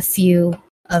losing a few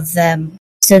of them.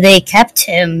 So they kept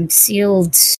him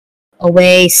sealed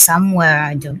away somewhere,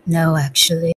 I don't know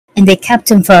actually. And they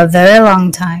kept him for a very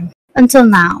long time. Until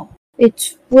now.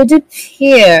 It would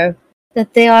appear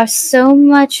that they are so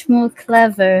much more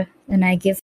clever than I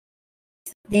give.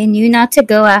 They knew not to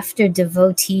go after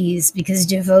devotees, because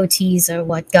devotees are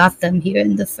what got them here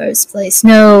in the first place.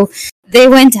 No, they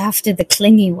went after the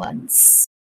clingy ones.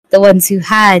 The ones who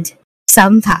had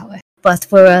some power, but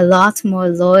were a lot more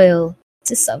loyal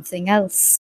to something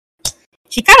else.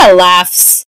 She kind of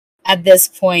laughs at this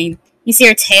point. You see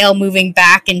her tail moving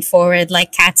back and forward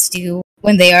like cats do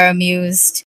when they are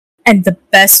amused. And the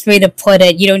best way to put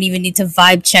it, you don't even need to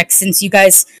vibe check since you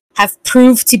guys have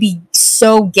proved to be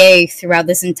so gay throughout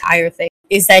this entire thing,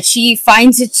 is that she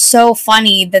finds it so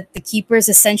funny that the keepers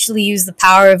essentially use the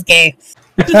power of gay.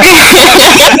 She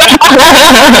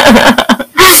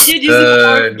did use the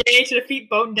power of gay to defeat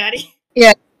Bone Daddy.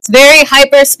 Yeah, it's very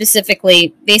hyper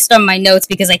specifically based on my notes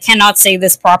because I cannot say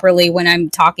this properly when I'm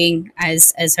talking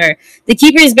as her. The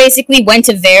keepers basically went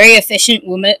to very efficient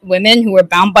women who were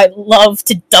bound by love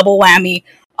to double whammy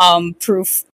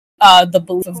proof the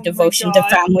belief of devotion to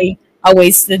family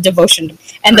always the devotion.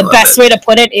 And the best way to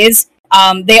put it is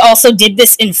they also did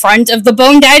this in front of the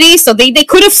Bone Daddy, so they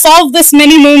could have solved this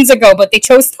many moons ago, but they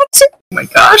chose not to. Oh my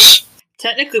gosh.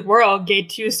 Technically, we're all gay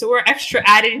too, so we're extra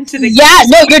added into the. Yeah,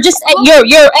 no, you're just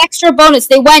you're extra bonus.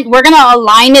 They went, we're gonna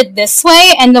align it this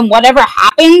way, and then whatever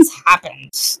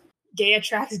happens. Gay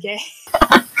attracts gay.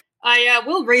 I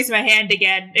will raise my hand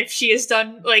again if she has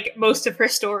done like most of her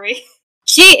story.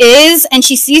 She is, and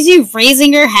she sees you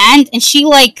raising your hand, and she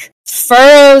like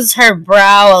furrows her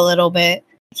brow a little bit.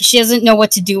 She doesn't know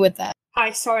what to do with that. Hi,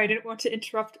 sorry, I didn't want to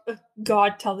interrupt a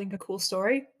god telling a cool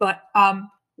story, but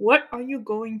what are you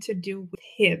going to do with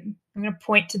him? I'm gonna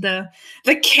point to the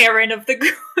Karen of the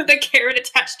the Karen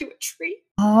attached to a tree.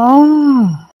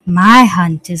 Oh, my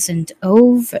hunt isn't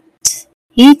over.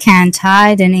 He can't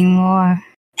hide anymore,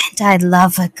 and I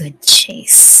love a good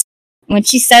chase. When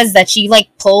she says that, she like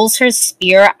pulls her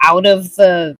spear out of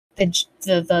the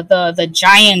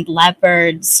giant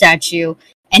leopard statue,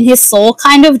 and his soul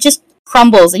kind of just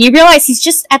crumbles, and you realize he's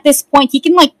just at this point he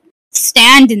can like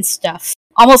stand and stuff,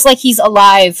 almost like he's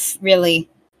alive, really,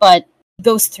 but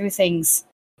goes through things.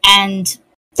 And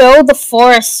though the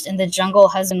forest and the jungle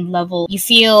has been leveled,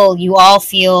 you all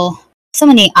feel so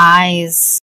many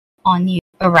eyes on you,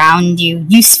 around you.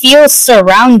 You feel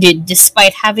surrounded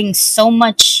despite having so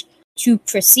much to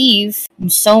perceive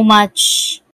and so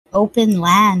much open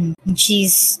land. And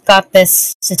she's got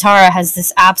this, Sitara has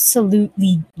this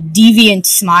absolutely deviant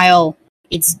smile.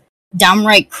 It's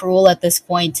downright cruel at this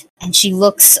point. And she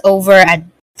looks over at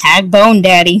Bone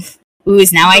Daddy, who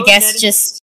is now, I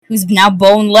guess, who's now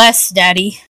boneless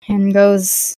Daddy, and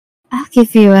goes, I'll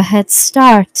give you a head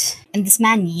start. And this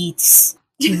man yeets.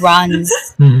 He runs.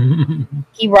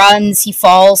 He runs, he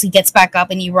falls, he gets back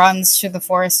up, and he runs through the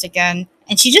forest again.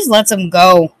 And she just lets him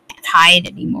go. Can't hide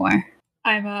anymore.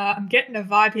 I'm getting a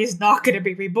vibe he's not gonna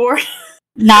be reborn.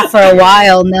 Not for a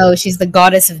while, no. She's the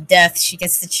goddess of death. She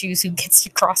gets to choose who gets to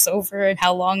cross over and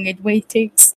how long it wait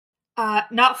takes.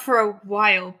 Not for a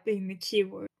while being the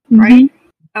keyword, right?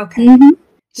 Okay.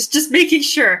 Just making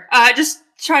sure. Just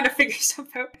trying to figure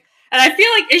something out. And I feel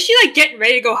like, is she like getting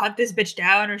ready to go hunt this bitch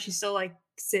down, or is she still like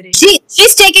sitting?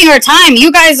 She's taking her time.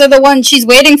 You guys are the ones she's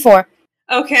waiting for.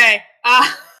 Okay.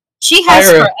 She has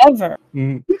forever.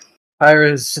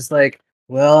 Pyra's just like,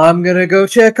 well, I'm gonna go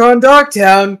check on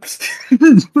Dogtown.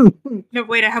 No,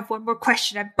 wait, I have one more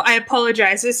question. I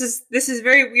apologize. This is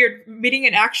very weird. Meeting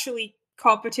an actually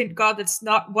competent god that's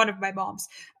not one of my moms.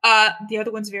 The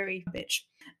other one's very bitch.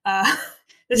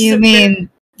 You mean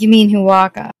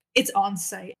Huwaka? It's on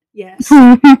site, yes.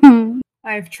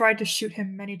 I've tried to shoot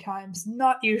him many times.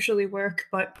 Not usually work,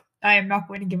 but I am not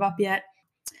going to give up yet.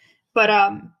 But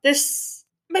this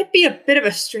might be a bit of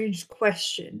a strange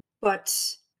question, but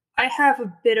I have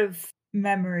a bit of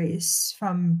memories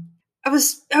from... I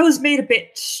was made a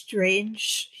bit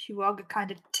strange. Huwaka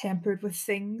kind of tampered with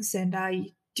things, and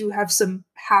I do have some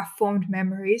half-formed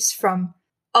memories from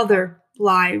other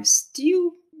lives. Do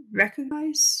you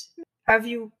recognize? Have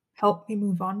you helped me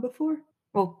move on before?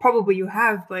 Well, probably you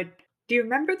have, but do you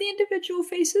remember the individual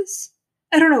faces?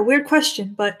 I don't know, weird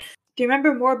question, but do you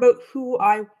remember more about who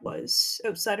I was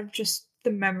outside of just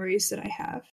the memories that I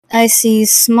have? I see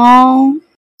small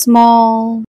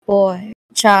boy,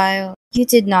 child. You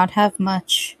did not have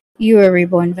much. You were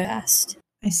reborn fast.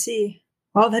 I see.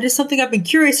 Well, that is something I've been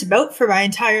curious about for my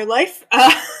entire life.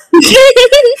 I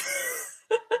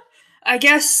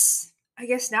guess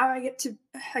now I get to...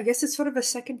 I guess it's sort of a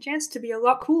second chance to be a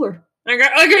lot cooler. I'm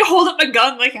gonna hold up my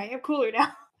gun like I am cooler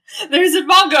now. There's a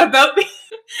manga about me.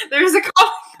 There's a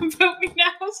comic about me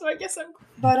now, so I guess I'm...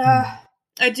 But,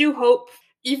 I do hope,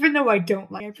 even though I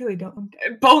really don't.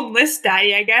 Boneless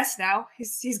Daddy, I guess, now.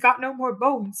 He's got no more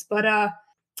bones, but, I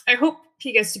hope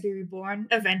he gets to be reborn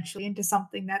eventually into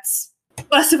something that's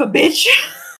less of a bitch.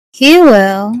 He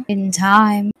will, in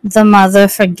time. The mother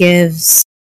forgives.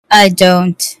 I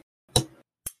don't.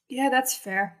 Yeah, that's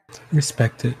fair.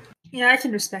 Respect it. Yeah, I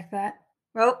can respect that.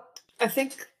 Well, I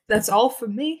think that's all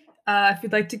from me. If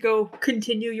you'd like to go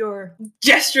continue your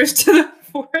gestures to the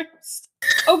forest.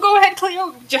 Oh, go ahead,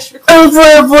 Cleo. Gesture. Oh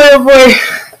boy.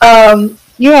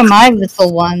 You are my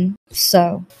little one,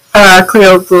 so.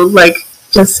 Cleo will,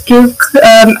 just give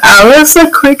Alice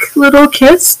a quick little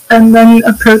kiss and then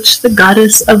approach the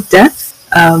goddess of death.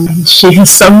 She is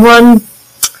someone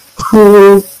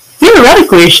who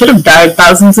theoretically should have died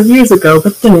thousands of years ago,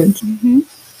 but didn't.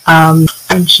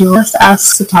 And she just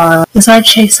asks Sitara, is our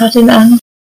chase at an end?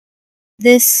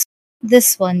 This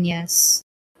one, yes.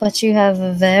 But you have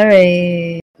a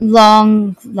very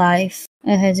long life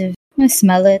ahead of you. I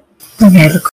smell it. Okay.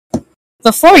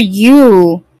 Before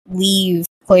you leave,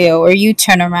 Cleo, or you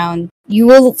turn around, you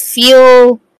will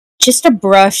feel just a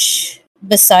brush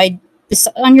beside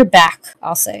on your back,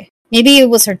 I'll say. Maybe it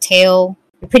was her tail.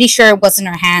 You're pretty sure it wasn't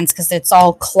her hands because it's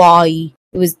all clawy.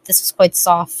 This was quite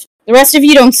soft. The rest of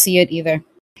you don't see it either.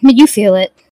 But you feel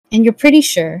it, and you're pretty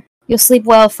sure you'll sleep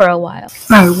well for a while.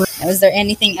 Now, is there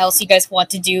anything else you guys want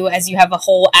to do as you have a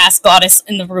whole ass goddess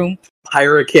in the room?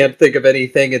 Pyra can't think of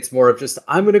anything. It's more of just,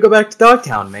 I'm gonna go back to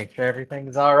Dogtown, make sure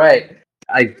everything's alright.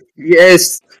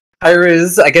 Yes, Pyra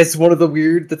is, I guess, one of the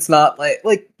weird that's not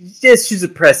yes, she's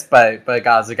oppressed by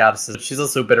gods and goddesses. She's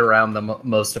also been around them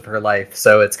most of her life,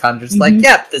 so it's kind of just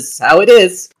yeah, this is how it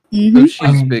is.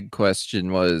 Sushi's big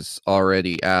question was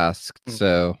already asked,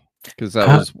 so, because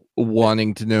I was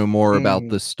wanting to know more about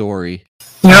the story.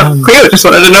 Yeah, Cleo just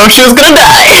wanted to know if she was gonna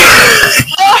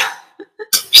die.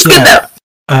 She's good though.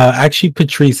 Actually,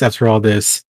 Patrice, after all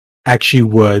this, actually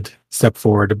would step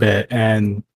forward a bit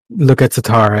and look at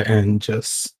Satara and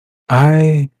just,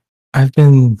 I've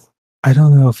been, I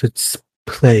don't know if it's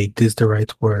plagued is the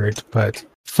right word, but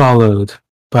followed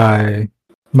by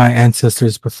my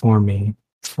ancestors before me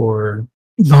for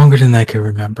longer than I can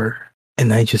remember.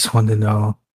 And I just want to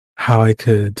know how I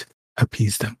could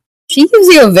appease them. She gives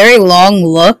you a very long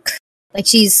look. Like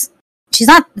she's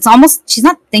not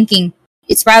thinking.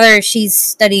 It's rather she's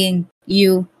studying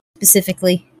you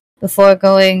specifically before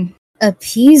going.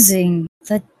 Appeasing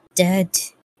the dead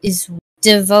is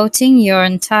devoting your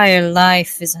entire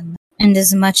life is enough. And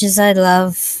as much as I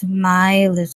love my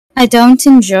life, I don't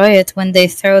enjoy it when they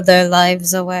throw their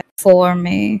lives away for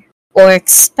me or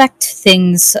expect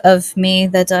things of me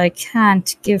that I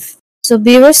can't give. So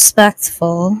be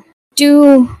respectful.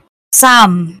 Do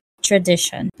some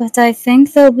tradition, but I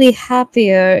think they'll be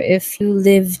happier if you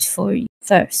lived for you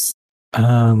first.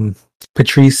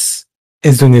 Patrice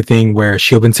is doing the thing where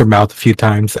she opens her mouth a few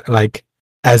times, like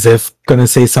as if gonna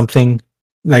say something,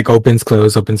 like opens,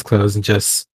 close, and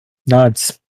just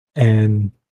nods.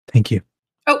 And thank you.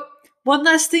 Oh, one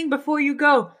last thing before you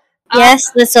go.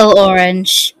 Yes, little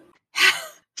orange.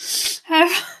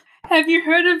 Have you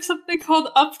heard of something called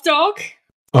Updog?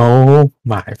 Oh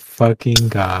my fucking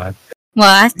god.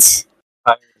 What?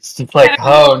 It's like,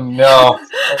 oh no.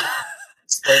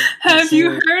 Have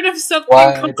you heard of something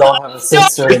Why called I don't have a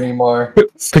sister anymore.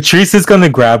 Patrice is gonna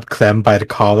grab Clem by the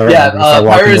collar and start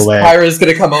walking away. Pyra's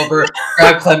gonna come over,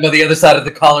 grab Clem by the other side of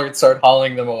the collar and start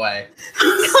hauling them away.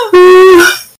 No!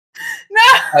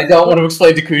 I don't want to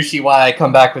explain to Kushi why I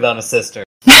come back without a sister.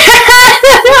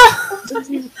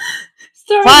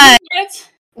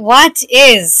 What? What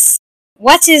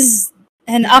is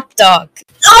an updog?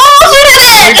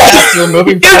 Oh, Faster,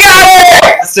 moving you got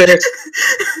it! faster.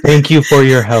 Thank you for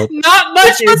your help. Not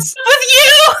much with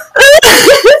you!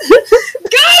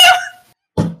 Got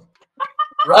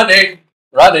him!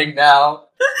 Running now.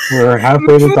 We're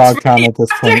halfway to Dogtown at this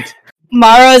point.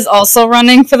 Mara is also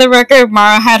running, for the record.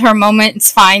 Mara had her moment.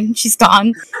 It's fine. She's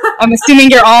gone. I'm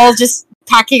assuming you're all just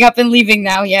packing up and leaving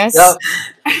now, yes? Yep.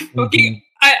 Okay,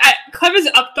 Clem is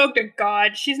updogged to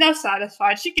God. She's now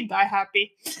satisfied. She can die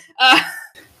happy.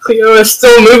 Cleo is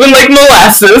still moving like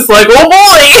molasses, like,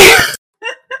 oh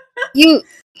boy!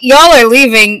 Y'all are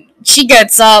leaving. She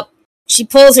gets up. She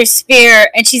pulls her spear,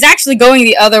 and she's actually going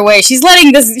the other way. She's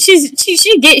letting this.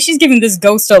 She's giving this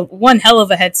ghost one hell of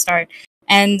a head start,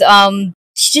 and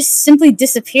she just simply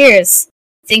disappears,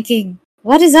 thinking,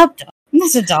 "What is up, dog?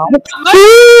 That's a dog." Did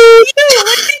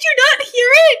you not hear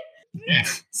it?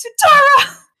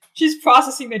 Satara! She's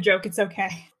processing the joke. It's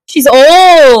okay. She's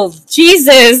old.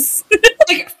 Jesus.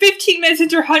 Like 15 minutes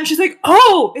into her hunt, she's like,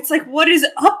 "Oh, it's like, what is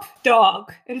up,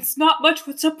 dog?" And it's not much.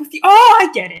 What's up with you? Oh,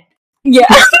 I get it. Yeah.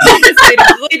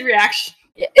 Delayed reaction.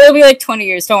 It'll be like 20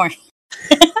 years, don't worry.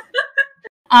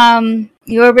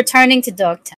 You're returning to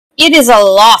Dogtown. It is a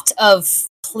lot of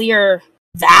clear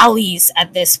valleys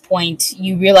at this point.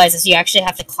 You realize that you actually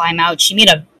have to climb out. She made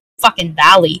a fucking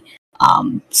valley.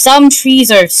 Some trees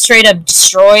are straight up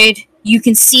destroyed. You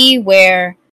can see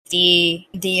where the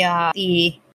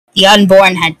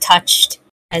unborn had touched,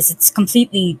 as it's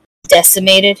completely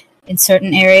decimated in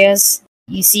certain areas.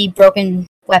 You see broken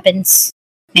weapons,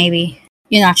 maybe.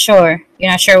 You're not sure.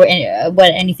 You're not sure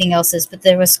what anything else is, but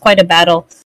there was quite a battle.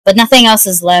 But nothing else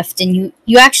is left, and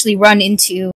you actually run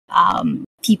into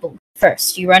people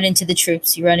first. You run into the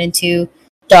troops. You run into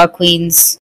Dog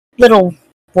Queen's little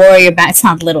warrior band. It's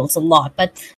not little, it's a lot,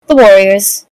 but the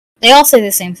warriors. They all say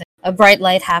the same thing. A bright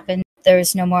light happened. There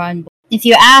is no more unborn. If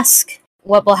you ask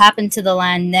what will happen to the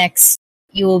land next,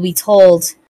 you will be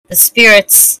told the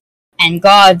spirits and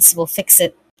gods will fix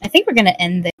it. I think we're gonna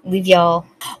end there. Leave y'all.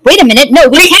 Wait a minute. No,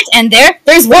 we can't end there.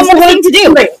 There's one more thing to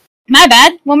do. My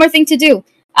bad. One more thing to do.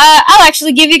 I'll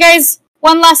actually give you guys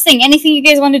one last thing. Anything you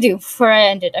guys want to do before I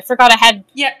end it? I forgot I had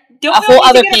don't a whole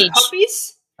other page.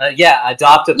 Puppies? Yeah,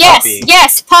 adopt a Yes, puppy.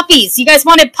 yes, puppies. You guys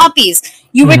wanted puppies.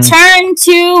 You return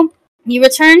to You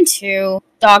return to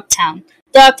Dogtown.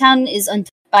 Dogtown is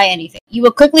untouched by anything. You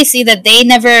will quickly see that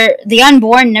the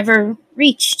Unborn never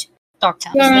reached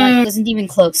Dogtown. It wasn't even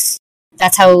close.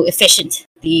 That's how efficient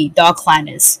the Dog Clan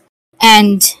is.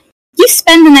 And you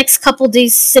spend the next couple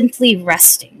days simply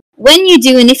resting. When you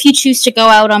do, and if you choose to go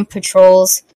out on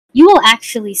patrols, you will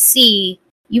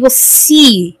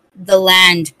see the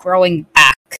land growing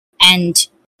back, and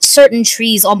certain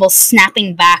trees almost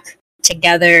snapping back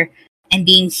together and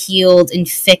being healed and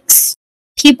fixed.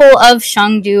 People of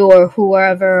Shangdu or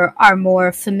whoever are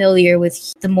more familiar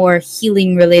with the more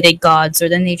healing-related gods or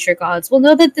the nature gods will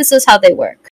know that this is how they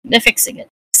work. They're fixing it.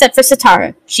 Except for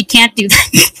Satara. She can't do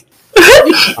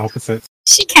that. Opposite.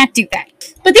 She can't do that.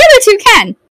 But the other two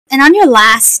can. And on your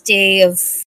last day of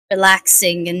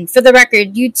relaxing, and for the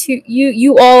record,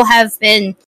 you all have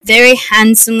been very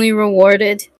handsomely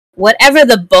rewarded. Whatever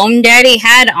the Bone Daddy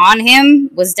had on him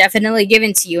was definitely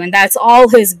given to you, and that's all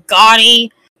his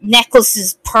gaudy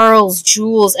necklaces, pearls,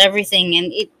 jewels, everything.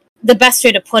 And the best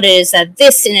way to put it is that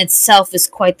this in itself is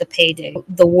quite the payday,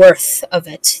 the worth of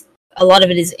it. A lot of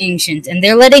it is ancient, and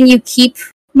they're letting you keep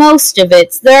most of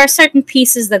it. There are certain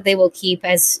pieces that they will keep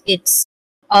as it's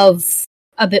of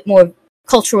a bit more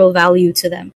cultural value to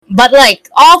them. But like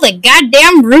all the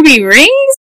goddamn ruby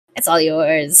rings, it's all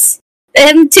yours.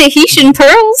 Them Tahitian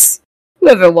pearls,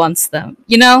 whoever wants them,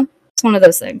 you know? It's one of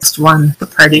those things. Just one. The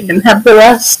party can have the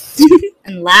rest.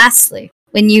 And lastly,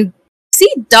 when you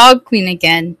see Dog Queen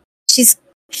again, she's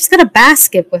got a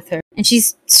basket with her, and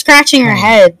she's scratching her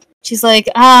head. She's like,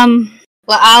 well,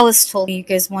 Alice told me you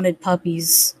guys wanted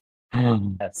puppies.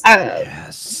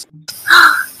 Yes.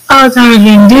 Oh,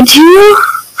 darling, did you?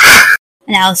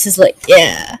 And Alice is like,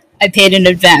 yeah, I paid in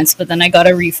advance, but then I got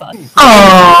a refund.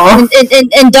 Oh.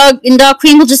 And Dog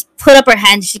Queen will just put up her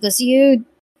hand. She goes, you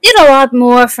did a lot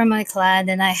more for my clan,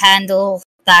 and I handle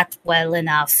that well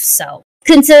enough, so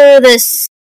consider this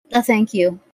a thank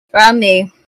you from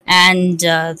me and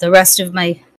the rest of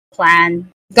my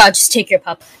clan. God, just take your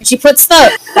pup. And she puts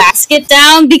the basket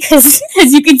down because,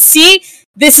 as you can see,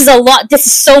 this is a lot. This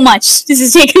is so much. This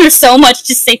is taking her so much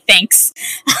to say thanks.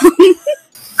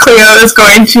 Cleo is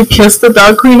going to kiss the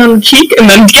Dog Queen on the cheek and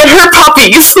then get her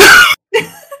puppies.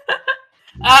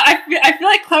 I feel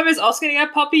like Clem is also getting a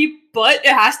puppy, but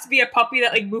it has to be a puppy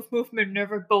that like Moof and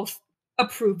Minerva both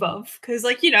approve of. Because,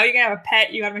 like, you know, you're gonna have a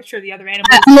pet, you gotta make sure the other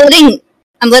animals.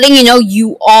 I'm letting you know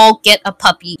you all get a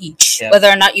puppy each, Yep. whether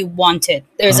or not you want it.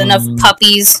 There's enough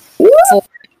puppies for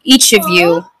each of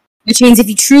you, which means if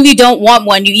you truly don't want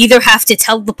one, you either have to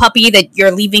tell the puppy that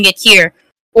you're leaving it here,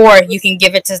 or you can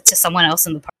give it to someone else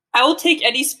in the park. I will take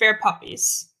any spare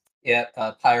puppies. Yeah,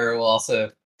 Pyra will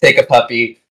also take a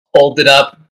puppy, hold it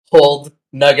up,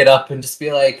 nug it up, and just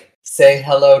be like, say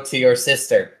hello to your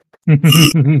sister.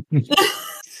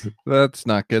 That's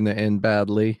not going to end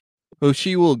badly. Oh,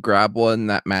 she will grab one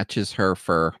that matches her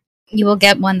fur. You will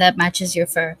get one that matches your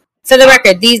fur. For the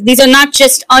record, these are not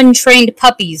just untrained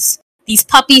puppies. These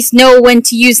puppies know when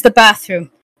to use the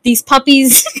bathroom. These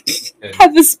puppies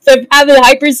have a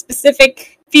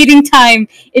hyper-specific feeding time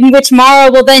in which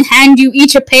Mara will then hand you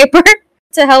each a paper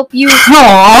to help you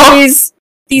raise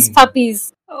these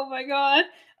puppies. Oh my god.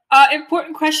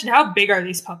 Important question, how big are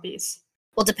these puppies?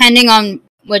 Well, depending on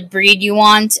what breed you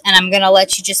want, and I'm gonna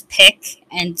let you just pick,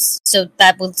 and so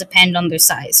that will depend on their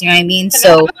size, you know what I mean? Can I So,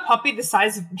 have a puppy the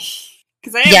size of me?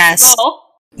 Because I am Yes.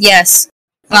 small. yes.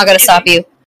 I'm not gonna stop you.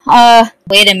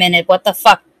 Wait a minute, what the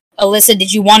fuck? Alyssa,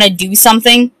 did you want to do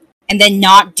something and then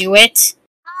not do it?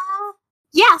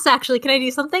 Yes, actually, can I do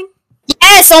something?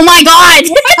 Yes, oh my god!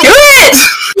 Do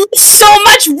it! So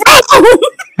much wrong!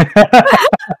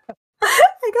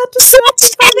 I got So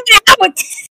distracted.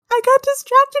 much I got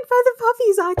distracted by the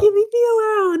puppies, Aki. Leave me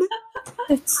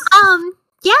alone.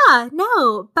 Yeah,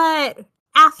 no, but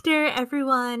after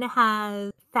everyone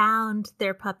has found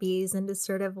their puppies and is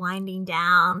sort of winding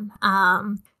down,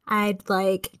 I'd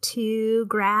like to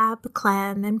grab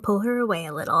Clem and pull her away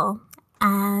a little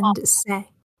and say,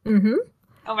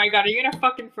 Oh my god, are you gonna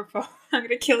fucking propose? I'm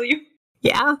gonna kill you.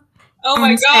 yeah. Oh my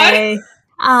and god!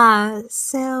 say,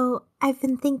 so I've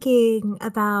been thinking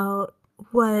about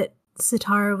what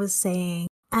Sitara was saying,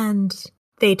 and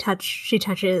she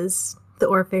touches the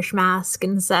Oarfish mask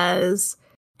and says,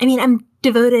 I mean, I'm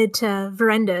devoted to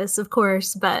Verendus, of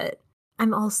course, but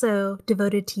I'm also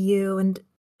devoted to you, and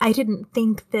I didn't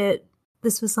think that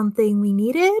this was something we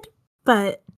needed,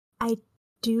 but I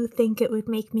do think it would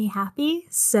make me happy,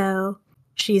 so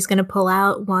she's gonna pull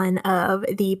out one of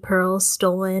the pearls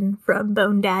stolen from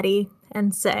Bone Daddy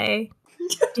and say,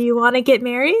 do you want to get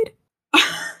married?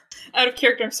 Out of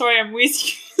character, I'm sorry, I'm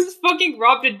wheezing. You just fucking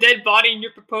robbed a dead body and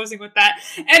you're proposing with that.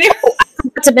 Anyway.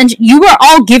 Not to mention, you were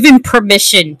all given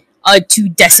permission to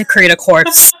desecrate a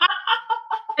corpse.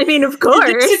 I mean, of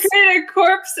course. Desecrated a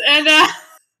corpse, and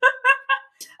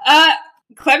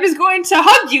Clem is going to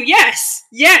hug you. Yes,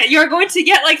 yeah, you're going to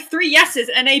get like 3 yeses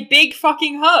and a big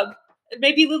fucking hug,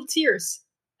 maybe little tears,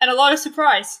 and a lot of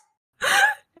surprise.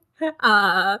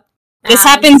 This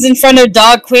happens in front of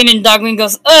Dog Queen, and Dog Queen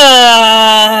goes,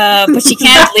 but she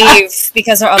can't leave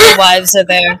because her other wives are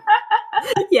there.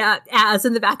 Yeah, as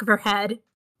in the back of her head.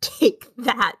 Take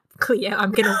that, Cleo.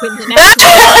 I'm gonna win the next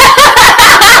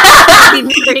one.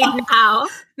 Be married now.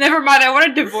 Never mind, I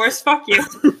want a divorce. Fuck you.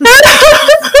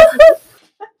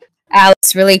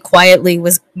 Alice really quietly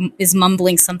is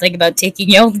mumbling something about taking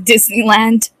you to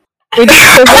Disneyland.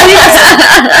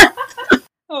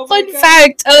 Oh my Fun God.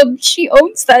 fact, she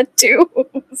owns that too.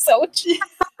 So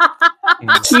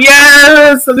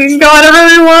Yes, we can go whatever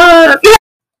we want.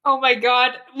 Oh my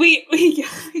God, we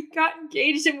got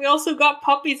engaged and we also got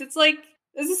puppies. It's like,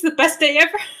 this is the best day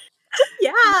ever.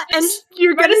 Yeah, and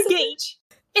you're Right gonna as a get bitch.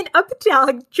 an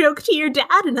up-dog joke to your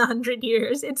dad in 100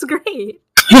 years. It's great.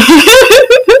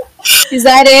 is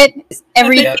that it?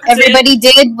 Yep. Everybody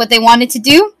did what they wanted to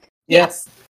do? Yes.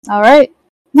 Alright.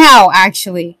 Now,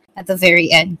 actually, at the very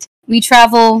end, we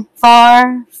travel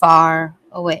far, far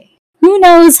away. Who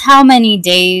knows how many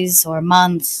days or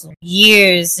months or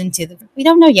years into the... We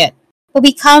don't know yet. But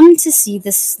we come to see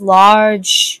this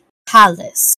large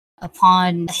palace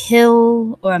upon a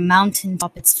hill or a mountain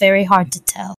top. It's very hard to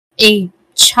tell. A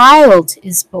child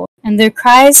is born, and their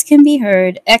cries can be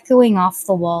heard echoing off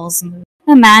the walls.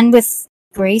 A man with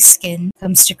gray skin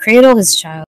comes to cradle his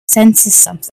child, senses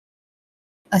something.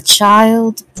 A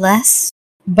child blessed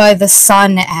by the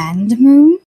sun and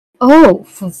moon? Oh,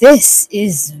 this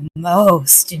is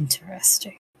most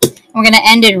interesting. We're gonna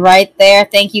end it right there.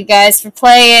 Thank you guys for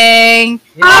playing.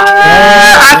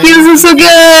 Oculus is so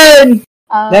good.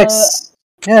 Next.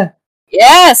 Yeah.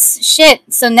 Yes, shit.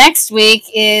 So next week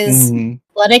is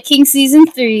Blood of King Season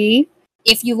 3.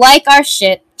 If you like our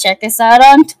shit, check us out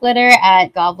on Twitter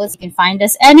at Goblins. You can find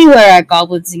us anywhere at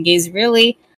Goblins and Gays,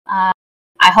 really. I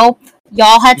hope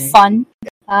y'all had fun.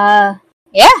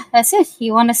 Yeah, that's it.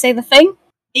 You want to say the thing?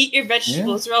 Eat your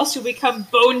vegetables or else you'll become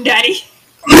Bone Daddy.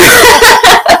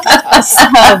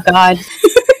 Oh, God.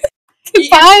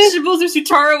 Eat your vegetables or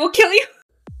Sutara will kill you.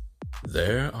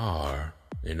 There are,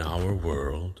 in our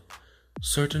world,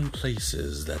 certain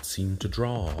places that seem to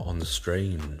draw on the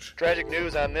strange. Tragic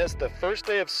news on this, the first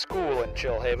day of school in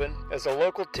Chillhaven, as a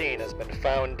local teen has been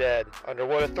found dead, under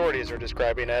what authorities are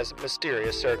describing as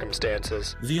mysterious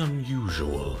circumstances. The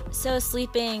unusual. So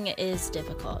sleeping is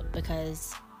difficult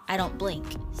because I don't blink.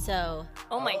 So,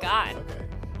 Oh my god.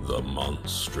 The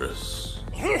monstrous.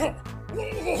 And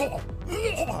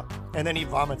then he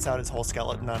vomits out his whole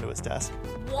skeleton onto his desk.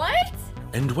 What?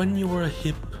 And when you are a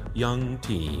hip, young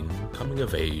teen coming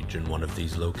of age in one of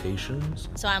these locations,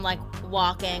 so I'm like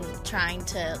walking, trying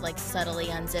to like subtly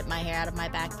unzip my hair out of my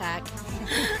backpack.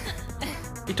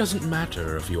 it doesn't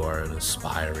matter if you are an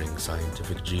aspiring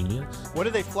scientific genius, What do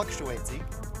they fluctuate, Zeke?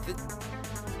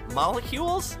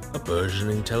 Molecules? a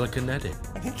burgeoning telekinetic,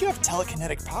 I think you have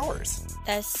telekinetic powers.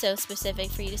 That's so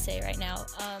specific for you to say right now.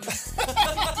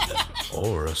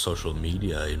 or a social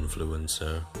media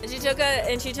influencer. And she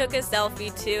took a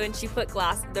selfie too, and she put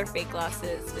their fake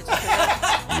glasses.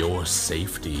 Your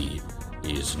safety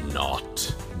is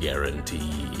not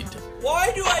guaranteed.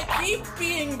 Why do I keep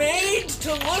being made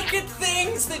to look at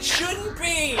things that shouldn't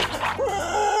be?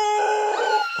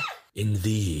 In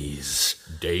these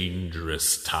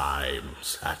dangerous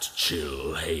times at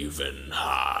Chillhaven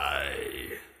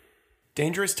High.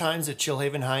 Dangerous Times at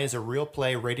Chillhaven High is a real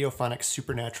play radiophonic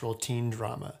supernatural teen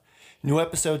drama. New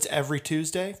episodes every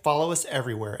Tuesday. Follow us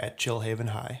everywhere at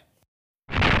Chillhaven High.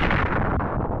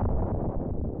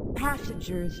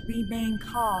 Passengers, remain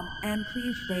calm and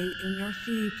please stay in your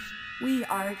seats. We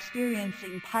are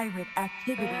experiencing pirate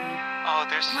activity. Oh,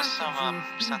 there's just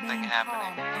something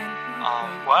happening.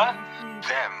 What?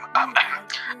 Them.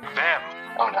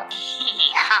 Oh no.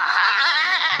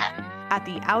 At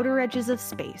the outer edges of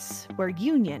space, where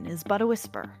union is but a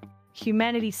whisper,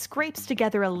 humanity scrapes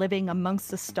together a living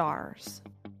amongst the stars.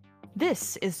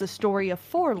 This is the story of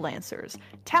 4 Lancers,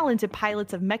 talented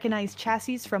pilots of mechanized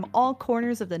chassis from all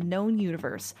corners of the known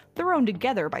universe, thrown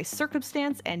together by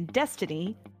circumstance and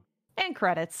destiny, and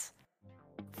credits.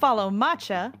 Follow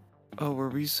Matcha. Oh, were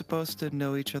we supposed to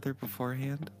know each other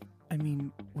beforehand? I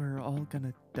mean, we're all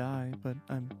gonna die, but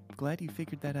I'm glad you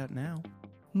figured that out now.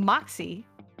 Moxie.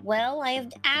 Well, I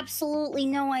have absolutely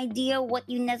no idea what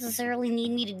you necessarily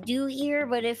need me to do here,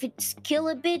 but if it's kill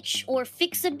a bitch or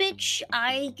fix a bitch,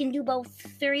 I can do both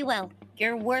very well.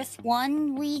 You're worth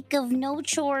 1 week of no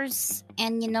chores,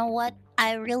 and you know what?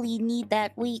 I really need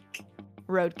that week.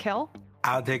 Roadkill?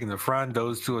 I'll take in the front,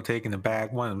 those two are taking the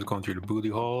back. One of them's going through the booty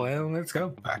hole, and let's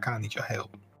go. I kind of need your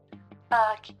help.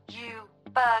 Fuck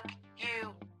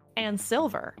you. And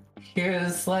Silver?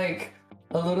 Here's like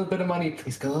a little bit of money.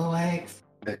 Please go away.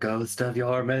 The ghost of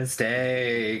your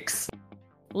mistakes.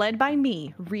 Led by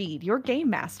me, Reed, your game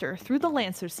master, through the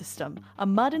Lancer system, a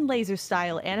mud and laser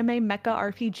style anime mecha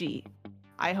RPG.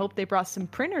 I hope they brought some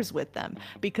printers with them,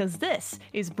 because this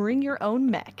is Bring Your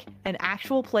Own Mech, an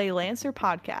actual play Lancer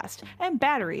podcast, and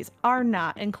batteries are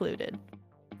not included.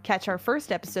 Catch our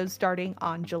first episode starting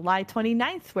on July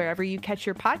 29th, wherever you catch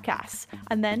your podcasts,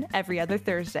 and then every other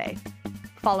Thursday.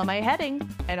 Follow my heading,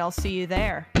 and I'll see you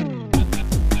there.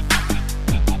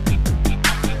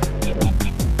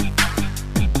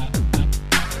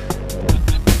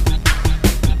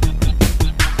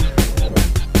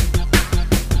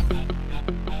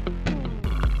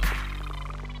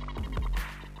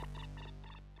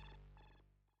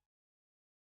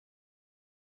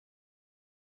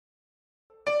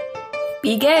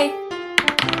 Be gay.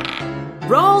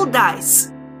 Roll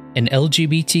dice. An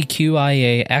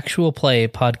LGBTQIA actual play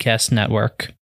podcast network.